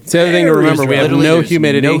 dry. It's the other thing to Very remember. We have Literally, no there's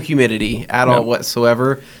humidity. No humidity at all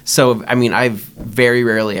whatsoever. So, I mean, I've very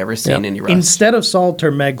rarely ever seen Yep. any rust. Instead of salt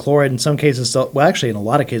or mag chloride, in some cases, actually, in a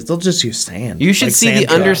lot of cases, they'll just use sand. You should like see sand the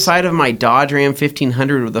trust. underside of my Dodge Ram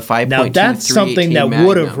 1500 with the 5.2. Now that's something that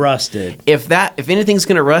would have rusted. If anything's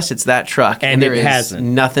going to rust, it's that truck, And there it is hasn't.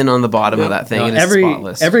 nothing on the bottom of that thing. No, and it's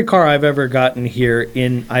spotless. every car I've ever gotten here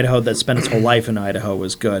in Idaho that spent its whole life in Idaho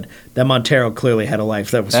was good. That Montero clearly had a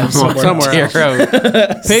life that was from somewhere else.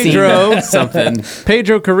 Pedro something.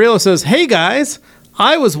 Pedro Carrillo says, "Hey guys,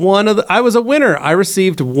 I was a winner. I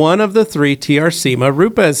received one of the 3 TR SEMA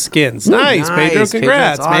Rupes skins. Nice, Pedro.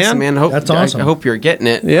 Congrats, That's awesome, man. That's awesome. I hope you're getting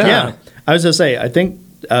it. Yeah. Yeah, I was gonna say, I think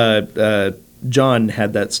John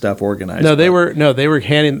had that stuff organized. No, they but- were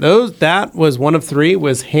handing those. That was one of 3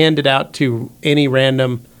 was handed out to any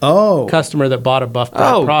random customer that bought a Buff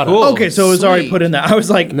Oh, product. cool. Okay, so it was already Sweet. put in there. I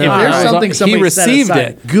was like, No, if there's no. something He somebody set received aside,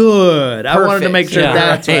 it. good. I wanted to make sure Yeah.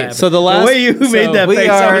 that's what Right. happened. So the last- way you made so that we face,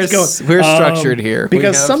 I are was going, we're structured here. We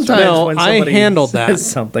because have sometimes No, when I somebody handled that. says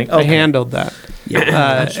something, I handled that. just wanted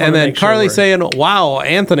And to then make sure Carly we're- saying, "Wow,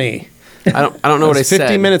 Anthony." I don't know what I 50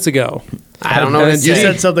 said. minutes ago. I don't know what I And You said.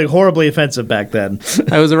 said something horribly offensive back then.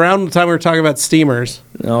 I was around the time we were talking about steamers.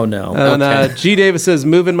 Oh no. And Okay. G. Davis says,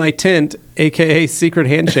 "Moving my tent, aka Secret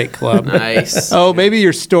Handshake Club." Nice. Oh, maybe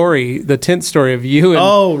your story, the tent story of you and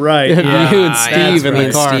Oh right. you Yeah. and Steve in me the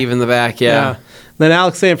and car. Steve in the back. Yeah. Then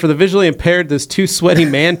Alex saying, "For the visually impaired, this 2 sweaty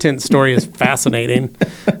man tent story is fascinating."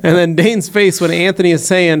 And then Dane's face when Anthony is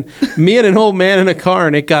saying, "Me and an old man in a car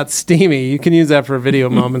and it got steamy." You can use that for a video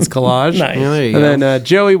moments collage. Nice. Yeah, there you And go. then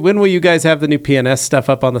Joey, when will you guys have the new PNS stuff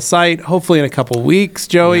up on the site? Hopefully in a couple weeks,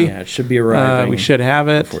 Joey. Yeah, it should be arriving. We should have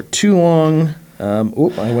it. for too long. I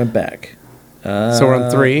went back. So we're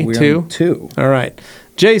on 3, we're 2? on 2. All right.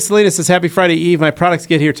 Jay Salinas says, "Happy Friday Eve. My products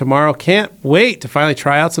get here tomorrow. Can't wait to finally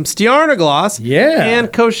try out some Stiarna Gloss Yeah. and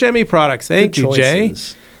Koshemi products." Thank Good you, Jay.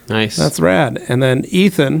 choices. Nice. That's rad. And then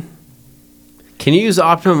Ethan. Can you use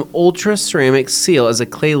Optimum Ultra Ceramic Seal as a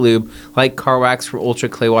clay lube like car wax from Ultra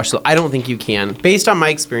Clay Wash? So I don't think you can. Based on my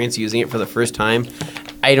experience using it for the first time,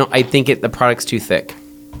 I think the product's too thick.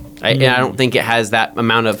 And I don't think it has that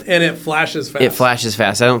amount of. And it flashes fast. It flashes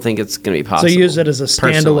fast. I don't think it's going to be So possible. use it as a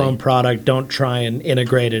standalone personally. product. Don't try and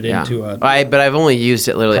integrate it Yeah. into a. But I've only used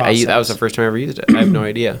it literally. That was process. the first time I ever used it. I have no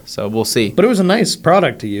idea. So we'll see. But it was a nice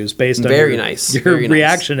product to use based on Very your, nice. your very nice.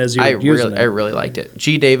 reaction as you were using I it. really liked it.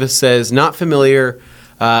 G. Davis says, not familiar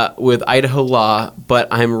with Idaho law, but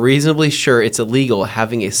I'm reasonably sure it's illegal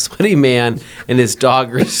having a sweaty man and his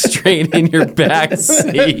dog restrained in your back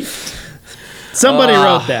seat. Somebody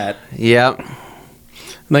wrote that. Yep. And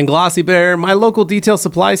then Glossy Bear, my local detail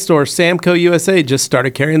supply store, Samco USA, just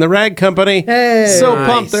started carrying the Rag Company. Hey. So Nice.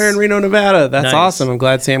 pumped there in Reno, Nevada. That's Nice. awesome. I'm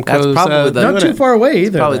glad Samco's That's probably the- Not doing too it. far away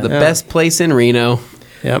either. Probably then. the best place in Reno.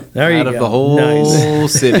 Yep. There you Out go. of the whole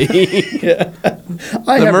city.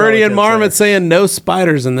 The Meridian Marmot saying no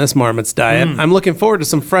spiders in this marmot's diet. I'm looking forward to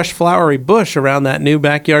some fresh flowery bush around that new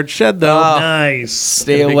backyard shed, though. Nice.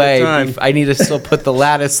 Stay Gonna be a away. good time. I need to still put the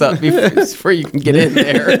lattice up before you can get in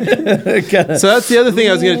there. So that's the other thing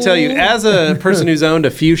I was going to tell you. As a person who's owned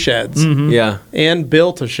a few sheds Yeah. and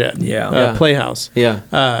built a shed, Yeah. playhouse,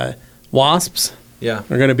 wasps Yeah.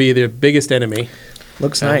 are going to be their biggest enemy.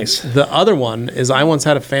 Looks nice. The other one is I once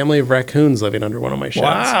had a family of raccoons living under one of my sheds.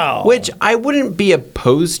 Wow. Which I wouldn't be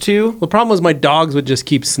opposed to. The problem was my dogs would just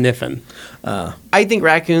keep sniffing. I think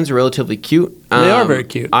raccoons are relatively cute. They are very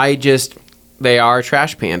cute. They are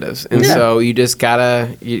trash pandas, and so you just gotta,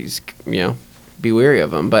 be wary of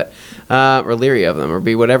them, but or leery of them, or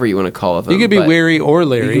be whatever you want to call them. You could be wary or You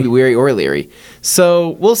leery. can be wary or leery. So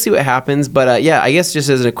we'll see what happens. But I guess just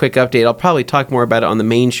as a quick update, I'll probably talk more about it on the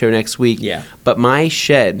main show next week. Yeah. But my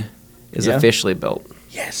shed is Yeah. officially built.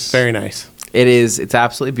 Yes. Very nice. It is. It's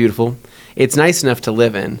absolutely beautiful. It's nice enough to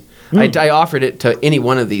live in. I offered it to any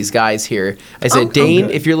one of these guys here. I said, Dane,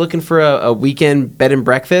 if you're looking for a weekend bed and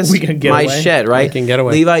breakfast, Weekend my getaway. shed, right? Weekend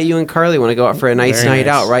getaway. Levi, you and Carly want to go out for a nice Very night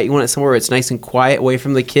nice. out, right? You want it somewhere where it's nice and quiet, away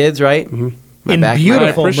from the kids, right? Mm-hmm. In I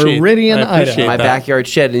beautiful appreciate- Meridian, I appreciate Idaho. My that. backyard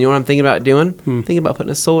shed. And you know what I'm thinking about doing? Thinking about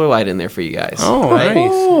putting a solar light in there for you guys. Oh, right?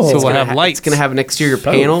 nice. Oh. So It's we'll have lights. It's going to have an exterior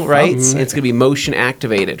panel, right? And it's going to be motion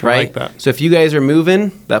activated, right? like that. So if you guys are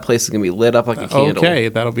moving, that place is going to be lit up like a candle. Okay,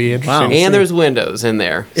 that'll be interesting. to And see. there's windows in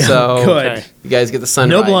there. So Good. Okay. you guys get the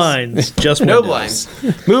sunrise. No blinds, just No windows.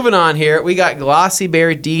 blinds. Moving on here, we got Glossy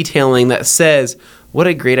Bear Detailing that says, what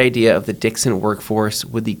a great idea of the Dixon workforce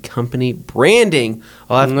with the company branding.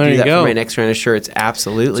 I'll have to There do you that go. for my next round of shirts.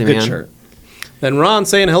 Absolutely, Good man. shirt. Then Ron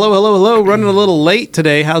saying, hello. Running a little late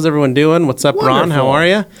today. How's everyone doing? What's up, Ron? How Wonderful. are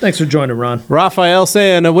you? Thanks for joining, Ron. Raphael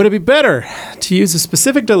saying, would it be better to use a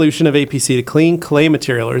specific dilution of APC to clean clay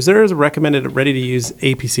material, or is there a recommended ready-to-use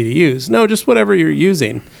APC to use? No, just whatever you're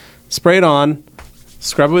using. Spray it on,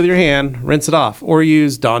 scrub it with your hand, rinse it off, or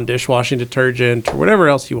use Dawn dishwashing detergent or whatever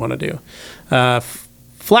else you want to do.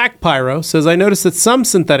 Flack Pyro says, I noticed that some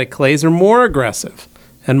synthetic clays are more aggressive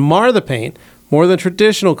and mar the paint more than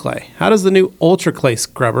traditional clay. How does the new Ultra Clay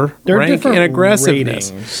Scrubber There are rank in different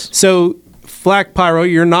aggressiveness? ratings. So, Flack Pyro,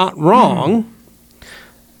 you're not wrong,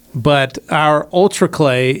 but our Ultra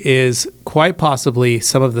Clay is quite possibly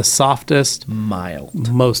some of the softest,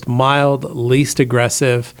 Mild. most mild, least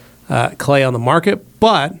aggressive clay on the market,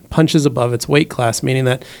 but punches above its weight class, meaning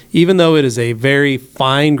that even though it is a very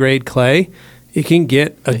fine grade clay, it can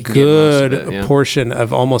get a can get good most of it, yeah. portion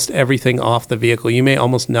of almost everything off the vehicle. You may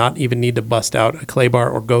almost not even need to bust out a clay bar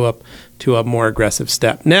or go up to a more aggressive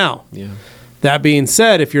step. Now, that being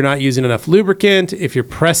said, if you're not using enough lubricant, if you're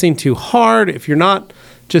pressing too hard, if you're not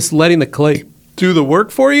just letting the clay do the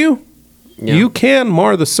work for you, you can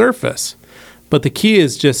mar the surface. But the key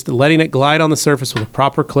is just letting it glide on the surface with a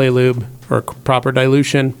proper clay lube or proper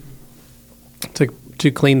dilution to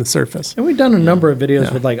clean the surface. And we've done a number of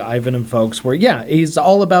videos with like Ivan and folks where, he's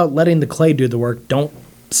all about letting the clay do the work. Don't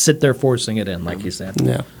sit there forcing it in, like you said.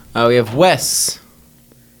 Yeah. We have Wes.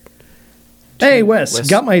 Hey, Wes,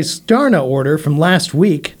 got my Starna order from last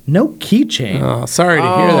week. No keychain. Oh, sorry to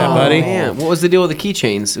hear that, buddy. Man, what was the deal with the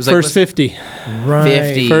keychains? It was First 50. Right.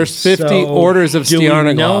 50. First 50 orders of do we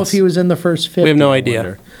Stiarna know gloss. if he was in the first 50? We have no idea.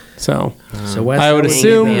 order? So, So Wes, I would that was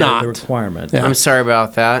assume the not. requirement. Yeah. I'm sorry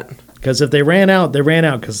about that. Because if they ran out, they ran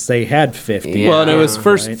out because they had 50. Yeah. well, and it was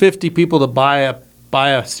first Right. 50 people to buy a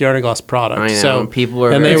Stiarna gloss product. I know, So and people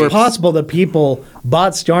are and they very- were It's possible that people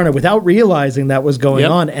bought Starna without realizing that was going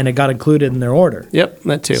Yep. on, and it got included in their order. Yep,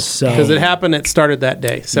 that too. So- Because it happened, it started that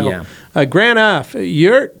day. So, Yeah. Grant F,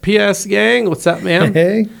 Yurt, PS gang, what's up, man?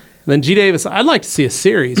 Hey, And then G. Davis, I'd like to see a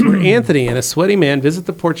series where Anthony and a sweaty man visit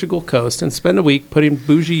the Portugal coast and spend a week putting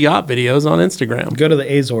bougie yacht videos on Instagram. go to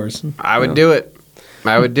the Azores. I would do it.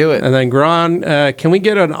 I would do it. And then Gran, can we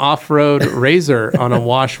get an off-road razor on a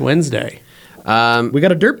Wash Wednesday? We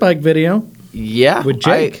got a dirt bike video. Yeah. With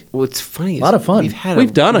Jake. What's funny is Lot of fun.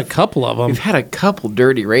 We've done a couple of them. We've had a couple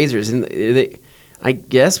dirty razors, and I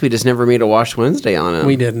guess we just never made a Wash Wednesday on them.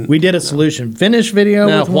 We didn't. We did a solution finish video.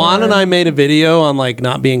 Now, with Juan and I made a video on like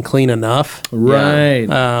not being clean enough. Right.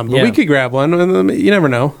 But Yeah. we could grab one. You never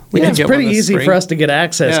know. We Yeah, could it's get pretty one this easy spring. for us to get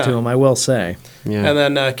access Yeah. to them, I will say. Yeah.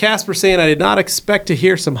 And then Casper saying, I did not expect to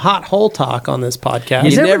hear some hot hole talk on this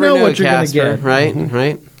podcast. You never know what you're gonna Casper, get. right?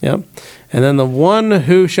 Right. Yep. And then the one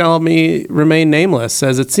who shall remain nameless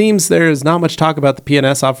says, it seems there is not much talk about the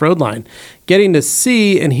PNS off-road line. Getting to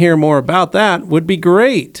see and hear more about that would be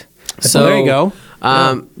great. So there you go.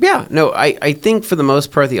 I think for the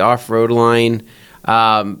most part, the off-road line,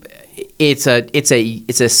 it's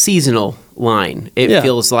a seasonal line. It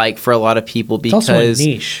feels like for a lot of people because it's also a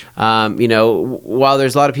niche. While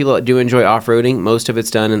there's a lot of people that do enjoy off-roading, most of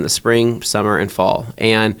it's done in the spring, summer, and fall.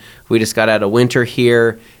 And we just got out of winter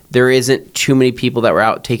here. There isn't too many people that were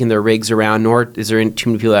out taking their rigs around, nor is there too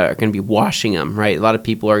many people that are going to be washing them, right? A lot of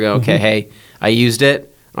people are going, okay, hey, I used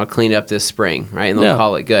it. I'll clean it up this spring, right? And they'll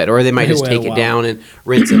call it good. Or they might just take it down and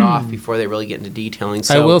rinse it off before they really get into detailing.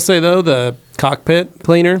 So I will say, though, the cockpit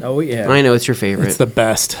cleaner. Oh, yeah. I know it's your favorite. It's the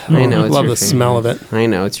best. I know. I love the smell of it. I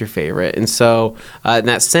know it's your favorite. And so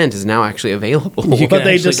that scent is now actually available. But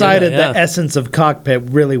they decided the essence of cockpit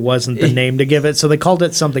really wasn't the name to give it, so they called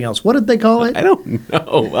it something else. What did they call it? I don't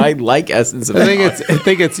know. I like essence of I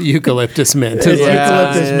think it's eucalyptus mint.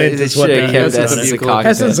 Eucalyptus mint is what they kept essence of cockpit.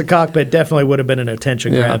 Essence of cockpit definitely would have been an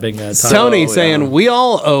attention-grabbing title. Tony saying, we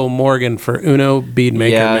all owe Morgan for Uno bead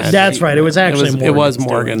maker magic. That's right. It was actually Morgan. It was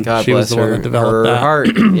Morgan. God she was the one that developed that. Heart.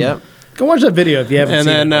 Yep. Go watch that video if you haven't seen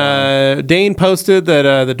it. And then Dane posted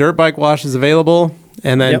that the dirt bike wash is available.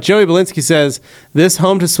 And then Joey Belinsky says, this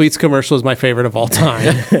Home to Sweets commercial is my favorite of all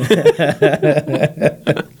time.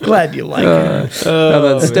 Glad you like it. And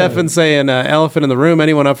then Stefan saying, elephant in the room,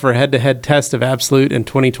 anyone up for a head-to-head test of Absolute in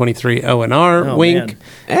 2023 O&R? Wink.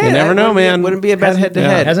 Hey, you never know, man. Wouldn't be a bad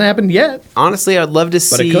head-to-head. Hasn't happened yet. Honestly, I'd love to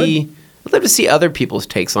see... I'd love to see other people's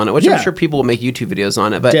takes on it, which I'm sure people will make YouTube videos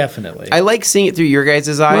on it. But definitely, I like seeing it through your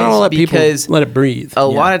guys' eyes because let it breathe. A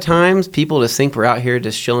lot of times, people just think we're out here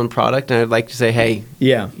just shilling product, and I'd like to say, hey,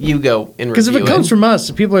 you go and review it. Because if it comes from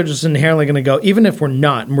us, people are just inherently going to go. Even if we're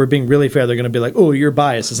not, and we're being really fair, they're going to be like, "Oh, you're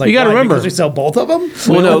biased." It's like you got to remember because we sell both of them.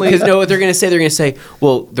 Well, no, because what they're going to say, they're going to say,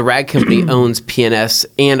 "Well, the Rag Company owns PNS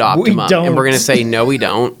and Optimum," and we're going to say, "No, we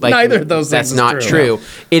don't." Like, neither of those things. That's not true.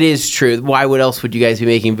 It is true. Why? What else would you guys be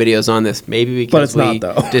making videos on this? Maybe because we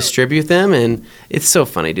distribute them, and it's so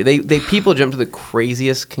funny, dude. They people jump to the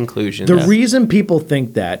craziest conclusions. The reason people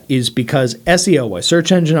think that is because SEO,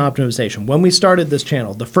 search engine optimization. When we started this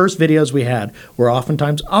channel, the first videos we had were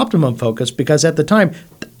oftentimes Optimum focused because at the time,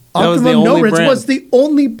 Optimum No-Rinse was the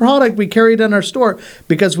only product we carried in our store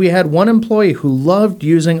because we had one employee who loved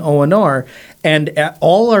using O&R, and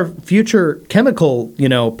all our future chemical,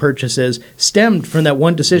 purchases stemmed from that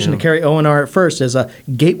one decision to carry O&R at first as a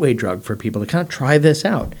gateway drug for people to kind of try this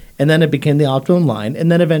out. And then it became the Optimum line,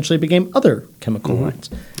 and then eventually became other chemical lines.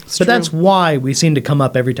 But that's why we seem to come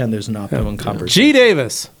up every time there's an Optimum conversation. G.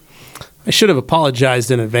 Davis, I should have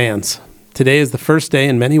apologized in advance. Today is the first day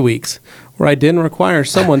in many weeks where I didn't require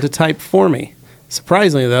someone to type for me.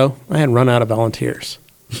 Surprisingly, though, I had run out of volunteers.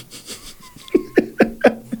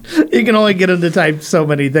 You can only get them to type so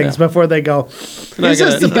many things before they go, this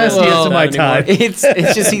is the best use of my time. It's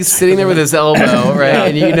just he's sitting there with his elbow,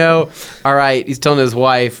 right? And all right, he's telling his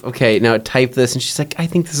wife, okay, now type this. And she's like, I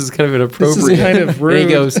think this is kind of inappropriate. This is kind of rude. And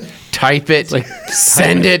he goes, type it,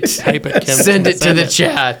 send it, send it to the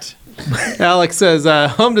chat. Alex says,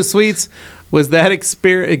 Home to Sweets was that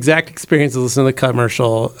exact experience of listening to the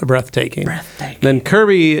commercial breathtaking. Then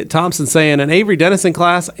Kirby Thompson saying, an Avery Dennison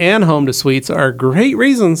class and Home to Sweets are great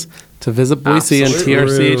reasons to visit Boise and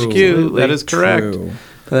TRC HQ. Absolutely. That is correct. True.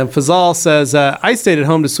 And then Fazal says, I stayed at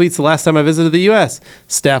Home to Sweets the last time I visited the U.S.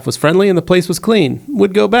 Staff was friendly and the place was clean.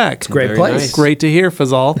 Would go back. Great place. Nice. Great to hear,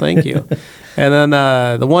 Fazal. Thank you. And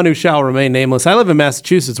then the one who shall remain nameless. I live in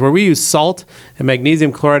Massachusetts where we use salt and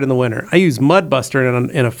magnesium chloride in the winter. I use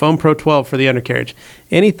Mudbuster in a Foam Pro 12 for the undercarriage.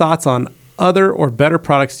 Any thoughts on other or better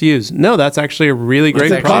products to use? No, that's actually a really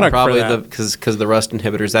great product. Probably because of the rust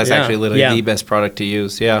inhibitors. That's actually literally the best product to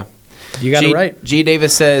use. Yeah. You got it right. G.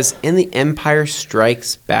 Davis says, in the Empire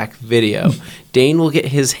Strikes Back video, Dane will get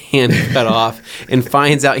his hand cut off and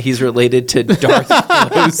finds out he's related to Darth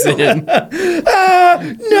Rosen.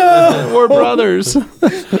 No! We're brothers.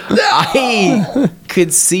 I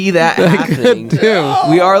could see that happening.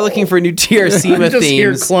 We are looking for new TRC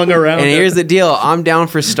themes. Clung around and here's the deal. I'm down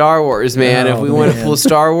for Star Wars, man. If we want to pull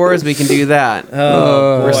Star Wars, we can do that.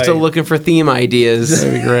 We're still looking for theme ideas.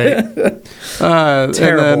 That'd be great. And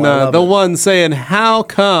then the one saying, how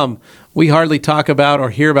come we hardly talk about or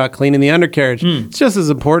hear about cleaning the undercarriage? It's just as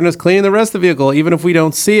important as cleaning the rest of the vehicle, even if we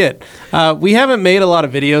don't see it. We haven't made a lot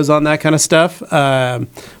of videos on that kind of stuff,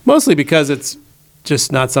 mostly because it's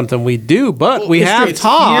just not something we do, but we have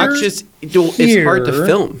talked. It's hard to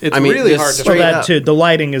film. It's really hard to film. That too. The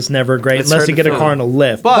lighting is never great unless you get a car in a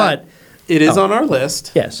lift. But it is on our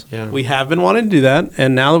list. Yes. Yeah. We have been wanting to do that,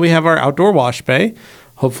 and now that we have our outdoor wash bay,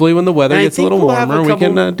 hopefully when the weather gets a little warmer, we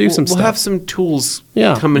can do some stuff. We'll have some tools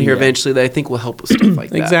coming here eventually that I think will help with stuff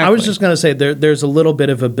like that. Exactly. I was just going to say there's a little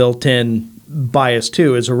bit of a built-in bias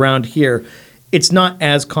too, is around here. it's not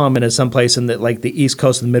as common as some place in like the East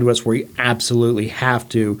Coast and the Midwest where you absolutely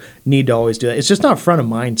need to always do that. It's just not front of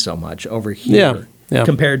mind so much over here. Yeah.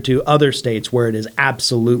 Compared to other states where it is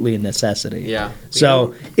absolutely a necessity. Yeah.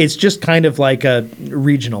 So it's just kind of like a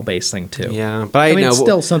regional based thing too. Yeah, but I know it's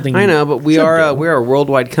still something. I know, but we're a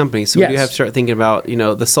worldwide company, so we do Yes. have to start thinking about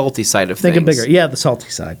the salty side of Thinking things. bigger. Yeah, the salty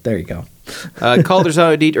side. There you go. Calder's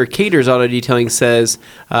Cater's Auto Detailing says,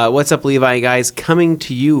 "What's up, Levi guys? Coming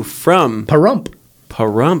to you from Pahrump.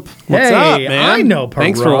 Pahrump. What's Hey, up, man? I know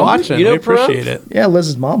Thanks for Pahrump. watching. You know we appreciate Pahrump? it. Yeah,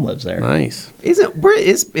 Liz's mom lives there. Nice. Isn't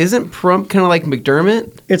Pahrump kind of like McDermott?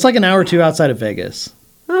 It's like an hour or two outside of Vegas.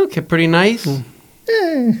 Okay, pretty nice. We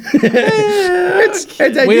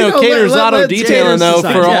know Cater's Auto Detailing, though,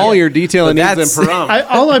 for all your detailing But needs in Pahrump.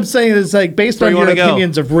 All I'm saying is, like, based Where on you your wanna go?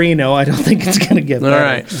 opinions of Reno, I don't think it's going to get All better.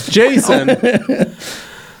 right. Jason.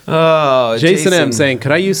 Oh, Jason M. saying,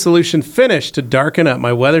 could I use Solution Finish to darken up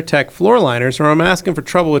my WeatherTech floor liners, or I'm asking for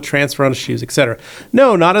trouble with transfer on shoes, etc.?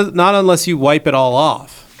 No, not unless you wipe it all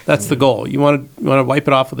off. That's the goal. You want to wipe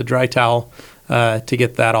it off with a dry towel to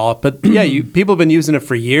get that off. But yeah, people have been using it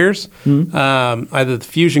for years, either the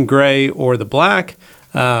Fusion Gray or the black.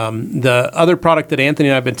 The other product that Anthony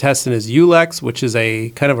and I have been testing is Ulex, which is a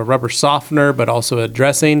kind of a rubber softener, but also a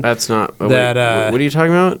dressing. That's not that. What are you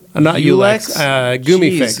talking about? Not Ulex.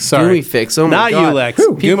 Gumi Fix. Sorry, Gumi Fix. Oh my not God. Ulex.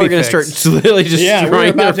 People are going to start literally just Yeah, we're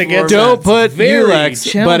destroying about their to get floor to- Don't put Very Ulex,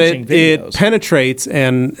 but challenging it videos. penetrates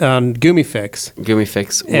and Gumi Fix, Gumi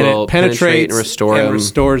Fix and will it penetrates and restore and them.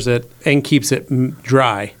 restores it and keeps it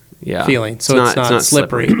dry feeling, so it's not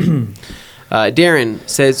slippery. Darren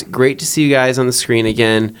says, "Great to see you guys on the screen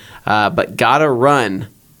again, but gotta run.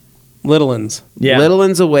 Little Uns. Yeah. Little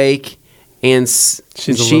Un's awake, and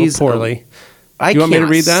She's a little poorly. I You want me to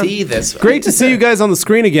can't read that? See this. Great to see you guys on the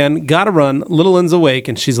screen again. Gotta run. Little Un's awake,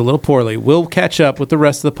 and she's a little poorly. We'll catch up with the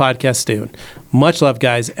rest of the podcast soon. Much love,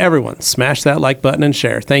 guys. Everyone, smash that like button and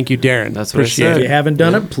share. Thank you, Darren. That's what I Appreciate said. If you haven't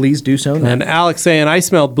done it, please do so now. And Alex saying, I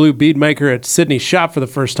smelled Blue Bead Maker at Sydney's shop for the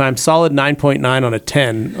first time. Solid 9.9 on a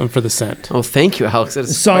 10 for the scent. Oh, thank you, Alex. That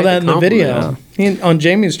is Saw quite that in the compliment. video. On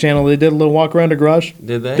Jamie's channel, they did a little walk around the garage.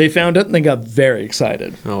 Did they? They found it and they got very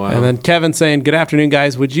excited. Oh wow. And then Kevin saying, good afternoon,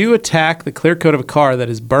 guys. Would you attack the clear coat of a car that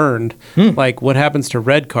is burned, like what happens to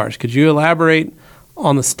red cars? Could you elaborate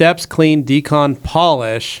on the steps, clean, decon,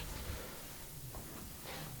 polish?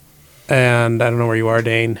 And I don't know where you are,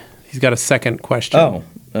 Dane. He's got a second question. Oh,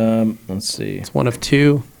 let's see. It's one of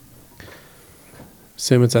two.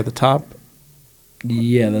 Assume it's at the top.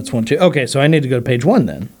 Yeah, that's one too. Okay, so I need to go to page 1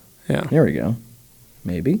 then. Yeah. There we go.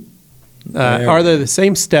 Maybe. Are there the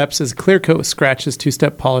same steps as clear coat with scratches,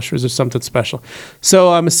 two-step polishers, or something special?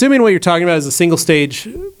 So I'm assuming what you're talking about is a single-stage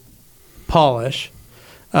polish.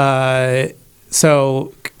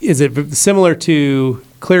 So is it similar to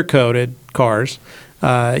clear-coated cars?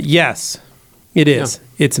 Yes, it is.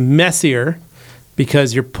 Yeah. It's messier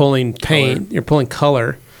because you're pulling paint, you're pulling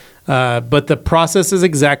color, but the process is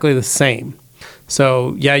exactly the same.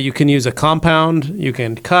 So, yeah, you can use a compound, you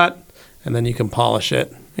can cut, and then you can polish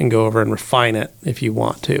it and go over and refine it if you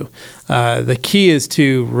want to. The key is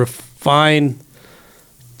to refine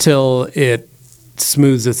till it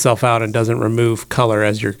smooths itself out and doesn't remove color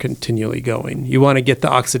as you're continually going. You want to get the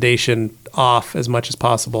oxidation off as much as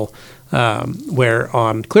possible, where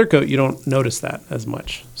on clear coat you don't notice that as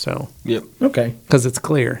much. So, Yep. Okay. because it's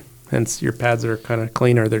clear. Hence, your pads are kind of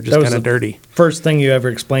cleaner. They're just kind of dirty. First thing you ever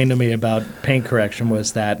explained to me about paint correction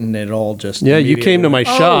was that, and it all just Yeah, you came to my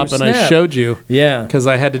shop and I snap. showed you. Yeah. Because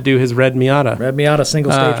I had to do his red Miata. Red Miata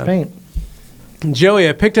single stage paint. Joey,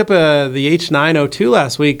 I picked up the H902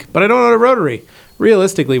 last week, but I don't own a rotary.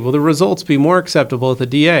 Realistically, will the results be more acceptable at the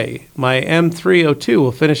DA? My M302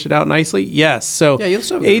 will finish it out nicely? Yes. So Yeah, you'll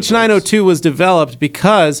still have good H902 was developed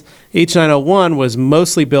because H901 was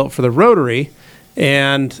mostly built for the rotary,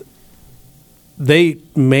 and they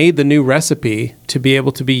made the new recipe to be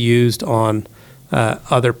able to be used on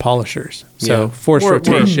other polishers. So Yeah. force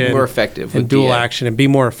rotation, more effective and with dual DA. action, and be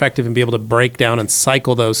more effective and be able to break down and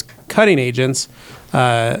cycle those cutting agents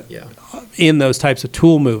in those types of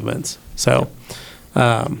tool movements. So,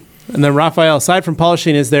 and then Raphael, aside from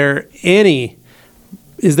polishing, is there a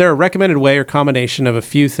recommended way or combination of a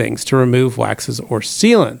few things to remove waxes or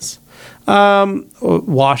sealants?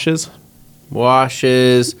 Washes.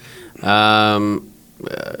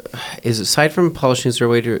 Is aside from polishing, is there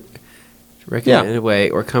a way to recommend a way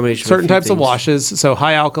or combination Certain of a few types of things? washes, so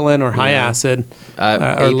high alkaline or high acid,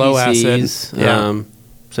 or low acid. APCs,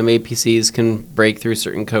 some APCs can break through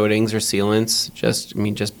certain coatings or sealants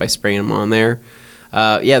just by spraying them on there.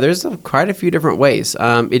 There's quite a few different ways.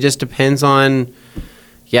 It just depends on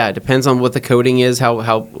Yeah, it depends on what the coating is.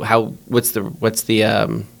 What's the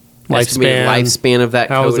estimated lifespan of that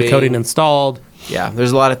coating? How is the coating installed? Yeah,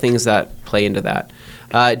 there's a lot of things that play into that.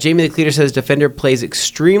 Jamie the Cleaner says Defender plays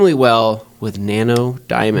extremely well with nano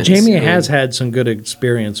diamonds. Jamie has had some good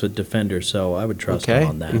experience with Defender, so I would trust him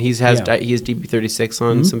on that. And he has DB36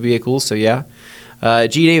 on some vehicles, so yeah.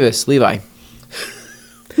 G. Davis, Levi.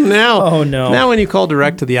 Now, oh no! Now, when you call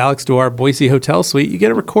direct to the Alex Duar Boise Hotel Suite, you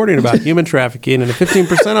get a recording about human trafficking and a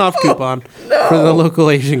 15% off coupon for the local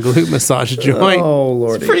Asian glute massage joint. Oh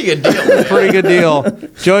lordy! It's a pretty good deal. Pretty good deal.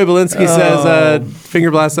 Joey Belinsky says, "Finger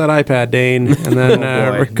blast that iPad, Dane." And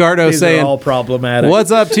then Ricardo These saying, are all problematic.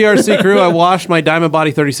 "What's up, TRC crew? I washed my Diamond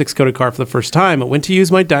Body 36 coated car for the first time. I went to use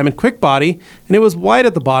my Diamond Quick Body, and it was white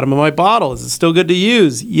at the bottom of my bottle. Is it still good to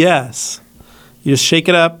use? Yes." You just shake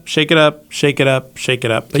it up, shake it up, shake it up, shake it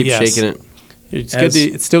up. But Keep shaking it.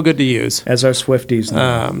 It's still good to use. As our Swifties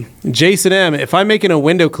know. Jason M., if I'm making a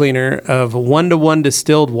window cleaner of 1-to-1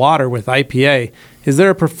 distilled water with IPA, is there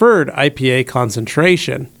a preferred IPA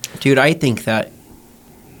concentration? Dude, I think that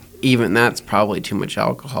even that's probably too much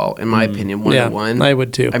alcohol, in my opinion, 1-to-1. I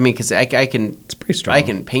would too. I mean, because I can... It's pretty strong. I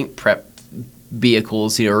can paint prep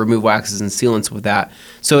vehicles, remove waxes and sealants with that.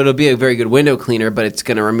 So it'll be a very good window cleaner, but it's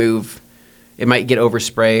going to remove... It might get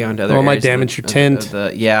overspray onto other areas. It might damage your tint.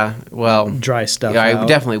 Dry stuff. Yeah, I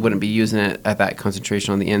definitely wouldn't be using it at that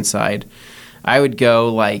concentration on the inside. I would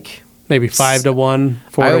go maybe 5-to-1,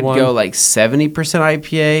 4-to-1. I would go 70%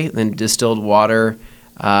 IPA, then distilled water,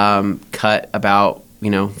 cut about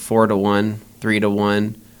 4-to-1,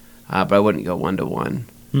 3-to-1, but I wouldn't go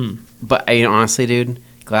 1-to-1. But honestly, dude,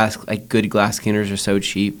 good glass cleaners are so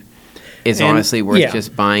cheap. It's honestly worth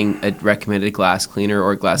just buying a recommended glass cleaner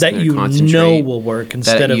or glass cleaner concentrate. Will work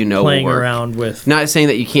instead of playing around with. Not saying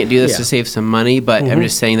that you can't do this to save some money, but I'm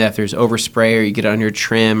just saying that if there's overspray or you get it on your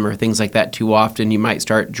trim or things like that too often, you might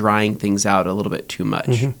start drying things out a little bit too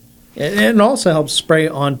much. And it also helps spray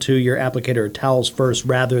onto your applicator or towels first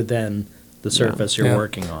rather than the surface you're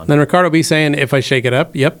working on. Then Ricardo B saying, if I shake it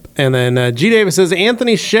up, yep. And then G. Davis says,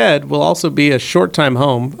 Anthony's shed will also be a short-time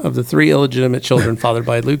home of the 3 illegitimate children fathered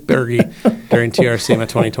by Luke Berge during TRCMA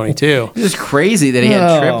 2022. It was crazy that he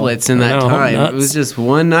had triplets in that time. Nuts. It was just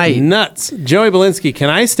one night. Nuts. Joey Belinsky, can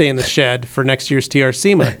I stay in the shed for next year's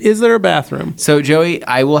TRCMA? Is there a bathroom? So, Joey,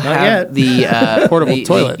 I will have the portable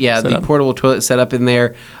toilet. The portable toilet set up in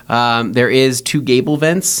there. There is 2 gable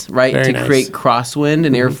vents, right, Very to nice. create crosswind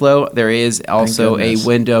and airflow. There is also a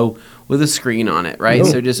window with a screen on it, right?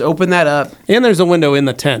 So just open that up. And there's a window in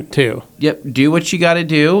the tent, too. Yep. Do what you got to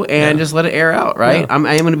do and just let it air out, right? Yeah.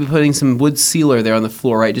 I am going to be putting some wood sealer there on the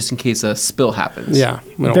floor, right, just in case a spill happens. Yeah.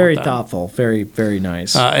 Very thoughtful. Very, very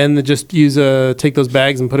nice. And just take those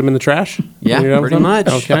bags and put them in the trash? Yeah, pretty much.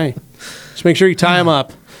 Okay. Just make sure you tie them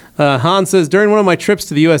up. Han says, during one of my trips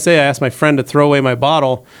to the USA, I asked my friend to throw away my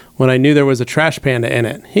bottle when I knew there was a trash panda in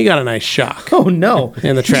it. He got a nice shock. Oh, no.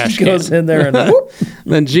 In the trash can. Goes in there and whoop.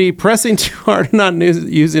 Then G, pressing too hard and not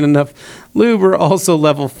using enough lube are also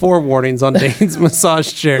level 4 warnings on Dane's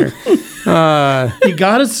massage chair. You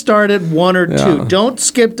got to start at 1 or 2. Don't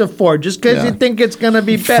skip to 4. Just because you think it's going to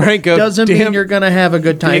be better doesn't mean you're going to have a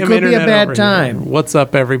good time. It could be a bad time. What's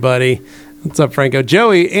up, everybody? What's up, Franco?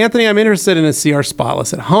 Joey, Anthony, I'm interested in a CR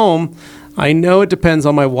Spotless at home. I know it depends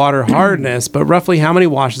on my water hardness, but roughly how many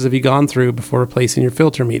washes have you gone through before replacing your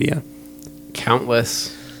filter media?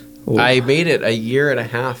 Countless. Ooh. I made it 1.5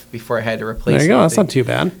 years before I had to replace it. There you go. That's not too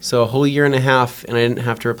bad. So a whole 1.5 years, and I didn't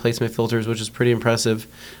have to replace my filters, which is pretty impressive.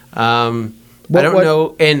 I don't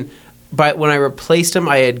know. But when I replaced them,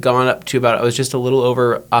 I had gone up to I was just a little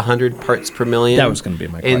over 100 parts per million. That was going to be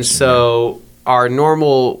my question. And so our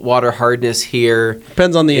normal water hardness here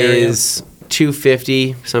depends on the area. Is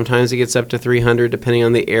 250. Sometimes it gets up to 300, depending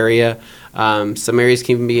on the area. Some areas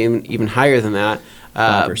can even higher than that.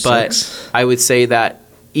 But I would say that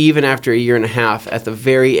even after 1.5 years, at the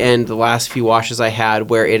very end, the last few washes I had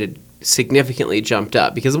where it had significantly jumped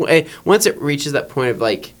up. Because once it reaches that point of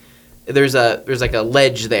there's like a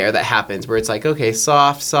ledge there that happens where it's okay,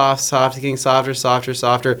 soft, getting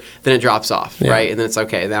softer, then it drops off, right? And then it's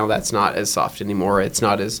okay, now that's not as soft anymore. It's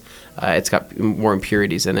not as, it's got more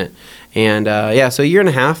impurities in it. And so 1.5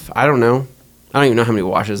 years, I don't know. I don't even know how many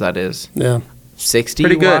washes that is. Yeah.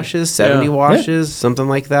 60 washes, 70 washes, something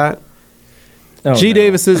like that. Oh, G.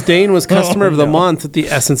 Davis says Dane was customer of the month at the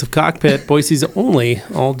Essence of Cockpit, Boise's only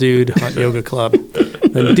all-dude hot yoga club.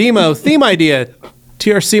 Then Demo, theme idea,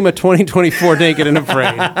 TRCMA 2024, Naked and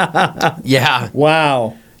Afraid. Yeah.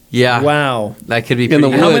 Wow. Yeah. Wow. That could be pretty in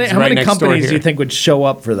the good. woods. How many right companies next do you think would show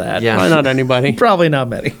up for that? Yeah. Probably not anybody. Probably not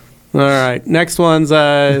many. All right. Next one's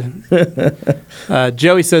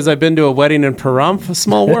Joey says, I've been to a wedding in Pahrump, a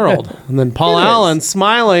small world. And then Paul Allen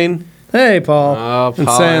smiling. Hey, Paul. Oh, And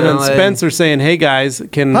Paul saying, and Allen. Spencer saying, hey, guys,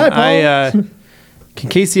 can Hi, Paul. can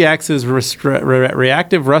KCX's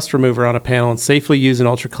reactive rust remover on a panel and safely use an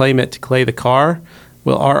ultra clay mitt to clay the car?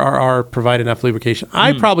 Will RRR provide enough lubrication?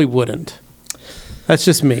 I probably wouldn't. That's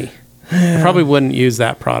just me. I probably wouldn't use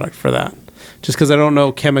that product for that. Just because I don't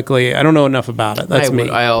know chemically, I don't know enough about it. That's me.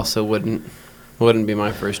 I also wouldn't be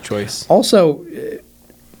my first choice. Also,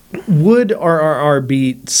 would RRR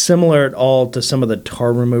be similar at all to some of the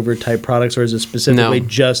tar remover type products, or is it specifically No.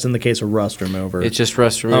 just in the case of rust remover? It's just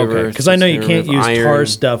rust remover. Okay, because I know you can't use iron, tar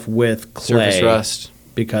stuff with clay. surface rust.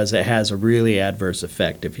 Because it has a really adverse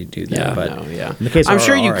effect if you do that. Yeah. But Yeah. in the case of I'm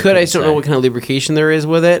sure you RRR, could. I just don't know say. what kind of lubrication there is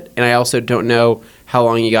with it, and I also don't know how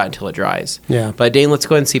long you got until it dries. Yeah. But Dane, let's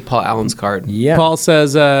go ahead and see Paul Allen's card. Yeah. Paul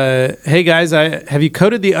says, hey guys, have you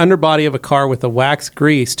coated the underbody of a car with a wax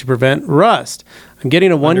grease to prevent rust? I'm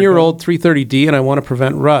getting a 1-year-old 330D and I want to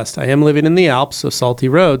prevent rust. I am living in the Alps, so salty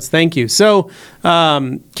roads. Thank you. So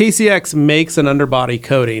KCX makes an underbody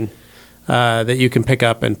coating that you can pick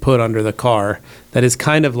up and put under the car that is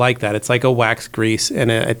kind of like that. It's like a wax grease,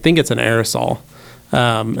 and I think it's an aerosol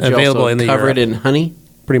available in the covered Europe. in honey.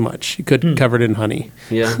 Pretty much. You could cover it in honey.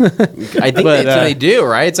 Yeah, I think But, that's what they do,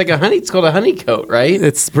 right? It's like a honey. It's called a honey coat, right?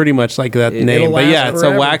 It's pretty much like that name. it'll But yeah, last it's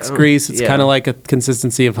forever. a wax grease. It's Yeah. kind of like a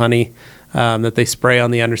consistency of honey that they spray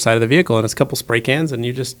on the underside of the vehicle. And it's a couple spray cans, and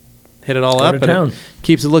you just hit it all Go up, to and town. it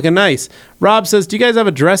keeps it looking nice. Rob says, do you guys have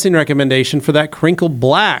a dressing recommendation for that crinkle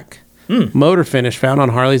black motor finish found on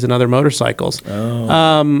Harleys and other motorcycles?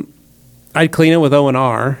 I'd clean it with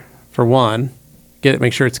O&R, for one.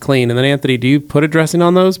 Make sure it's clean. And then, Anthony, do you put a dressing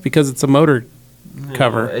on those? Because it's a motor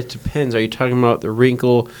cover. It depends. Are you talking about the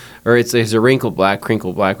wrinkle, or it's a wrinkle black,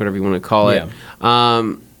 crinkle black, whatever you want to call it?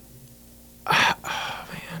 Yeah.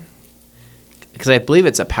 Because I believe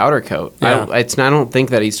it's a powder coat. Yeah. I don't think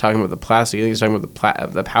that he's talking about the plastic. I think he's talking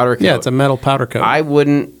about the powder coat. Yeah, it's a metal powder coat. I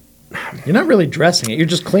wouldn't. You're not really dressing it. You're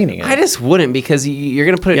just cleaning it. I just wouldn't, because you're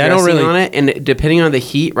going to put a Yeah, I don't dressing really- on it, and depending on the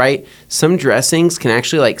heat, right? Some dressings can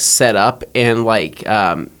actually like set up and like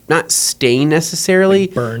not stain necessarily,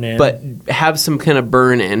 Like burn in. but have some kind of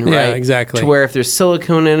burn in, Yeah, right? exactly. To where if there's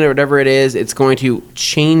silicone in it or whatever it is, it's going to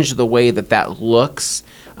change the way that looks.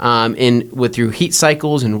 Through heat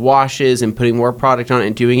cycles and washes and putting more product on it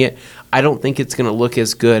and doing it, I don't think it's going to look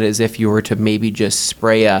as good as if you were to maybe just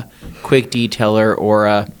spray a quick detailer or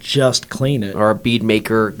a just clean it. bead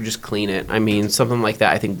maker, just clean it. I mean, something like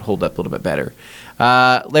that I think would hold up a little bit better.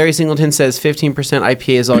 Larry Singleton says 15%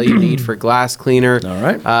 IPA is all you need for glass cleaner. All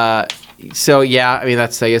right. So yeah, I mean I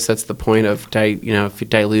guess that's the point of if you're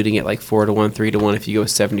diluting it like 4-to-1, 3-to-1 if you go with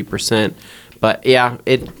 70%. But yeah,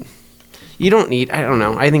 you don't need. I don't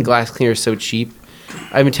know. I think glass cleaner is so cheap.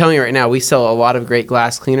 I've been telling you right now, we sell a lot of great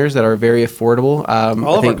glass cleaners that are very affordable. I of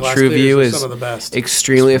our think glass TrueView cleaners are is some of the best.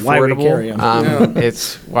 extremely That's why we carry affordable. 'em.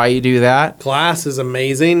 It's why you do that. Glass is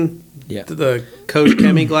amazing. Yeah. The Coach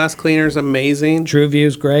Chemi glass cleaner is amazing. True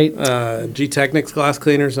View's great. G-Technics glass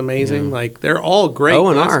cleaner is amazing. Like, they're all great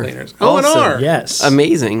O&R. glass cleaners. Also, O&R. Yes.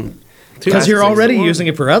 Amazing. Because you're already using using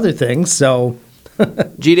it for other things, so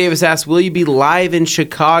G. Davis asks, will you be live in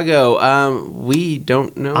Chicago? We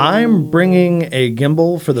don't know. I'm bringing a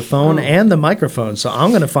gimbal for the phone and the microphone, so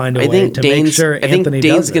I'm going to find a I way think to make sure Anthony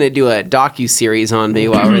Dane's does going to it. do a docu-series on me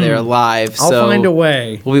while we're there live. I'll so find a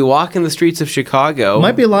way. We'll be walking the streets of Chicago.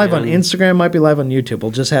 Might be live on Instagram, might be live on YouTube.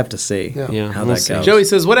 We'll just have to see Yeah, how we'll that see. goes. Joey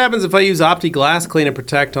says, what happens if I use Opti Glass Clean and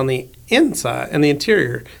Protect on the inside and the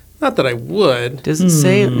interior? Not that I would. Does it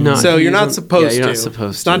say no? So you're not supposed to. Yeah, you're not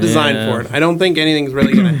supposed It's to. not designed Yeah. for it. I don't think anything's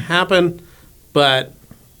really going to happen, but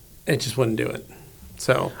it just wouldn't do it.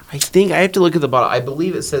 So I think I have to look at the bottle. I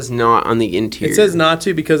believe it says not on the interior. it says not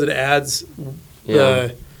to because it adds Yeah.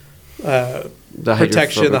 the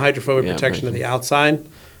protection, the hydrophobic yeah, protection to the outside.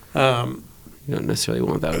 You don't necessarily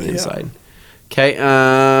want that on the inside. Okay,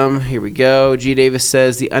 here we go. G. Davis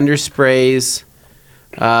says the undersprays.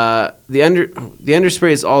 The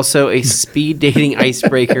underspray is also a speed dating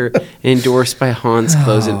icebreaker endorsed by Hans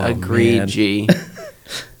Closen. Agreed, man. G.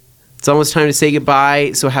 It's almost time to say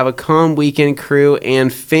goodbye, so have a calm weekend, crew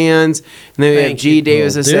and fans. And then we have Thank G. you.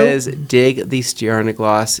 Davis that Will do. says, dig the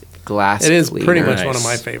Stjarnaglass glass It is cleaner. pretty much Nice. one of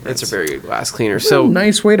my favorites. It's a very good glass cleaner. So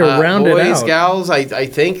nice way to round it boys, out. gals, I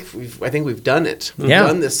think we've done it. We've Yeah.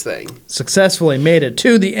 done this thing. Successfully made it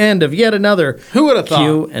to the end of yet another Who would have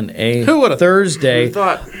thought? Q&A Who would've- Thursday. Who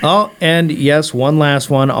thought? Oh, and yes, one last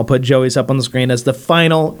one. I'll put Joey's up on the screen as the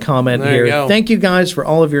final comment There you here. go. Thank you guys for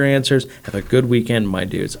all of your answers. Have a good weekend, my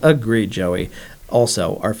dudes. Agreed, Joey.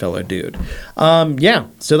 also our fellow dude.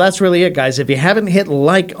 So that's really it, guys. If you haven't hit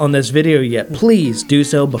like on this video yet, please do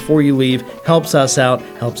so before you leave. Helps us out,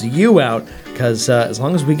 helps you out, because as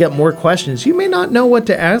long as we get more questions, you may not know what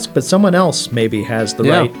to ask, but someone else maybe has the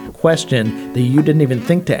right question that you didn't even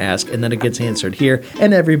think to ask, and then it gets answered here,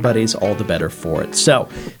 and everybody's all the better for it. So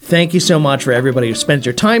thank you so much for everybody who spent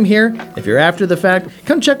your time here. If you're after the fact,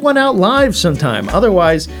 come check one out live sometime.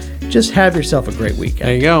 Otherwise, just have yourself a great weekend.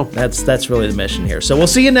 There you go. That's really the mission here. So we'll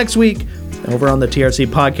see you next week over on the TRC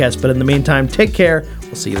podcast. But in the meantime, take care.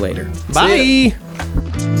 We'll see you later. Bye.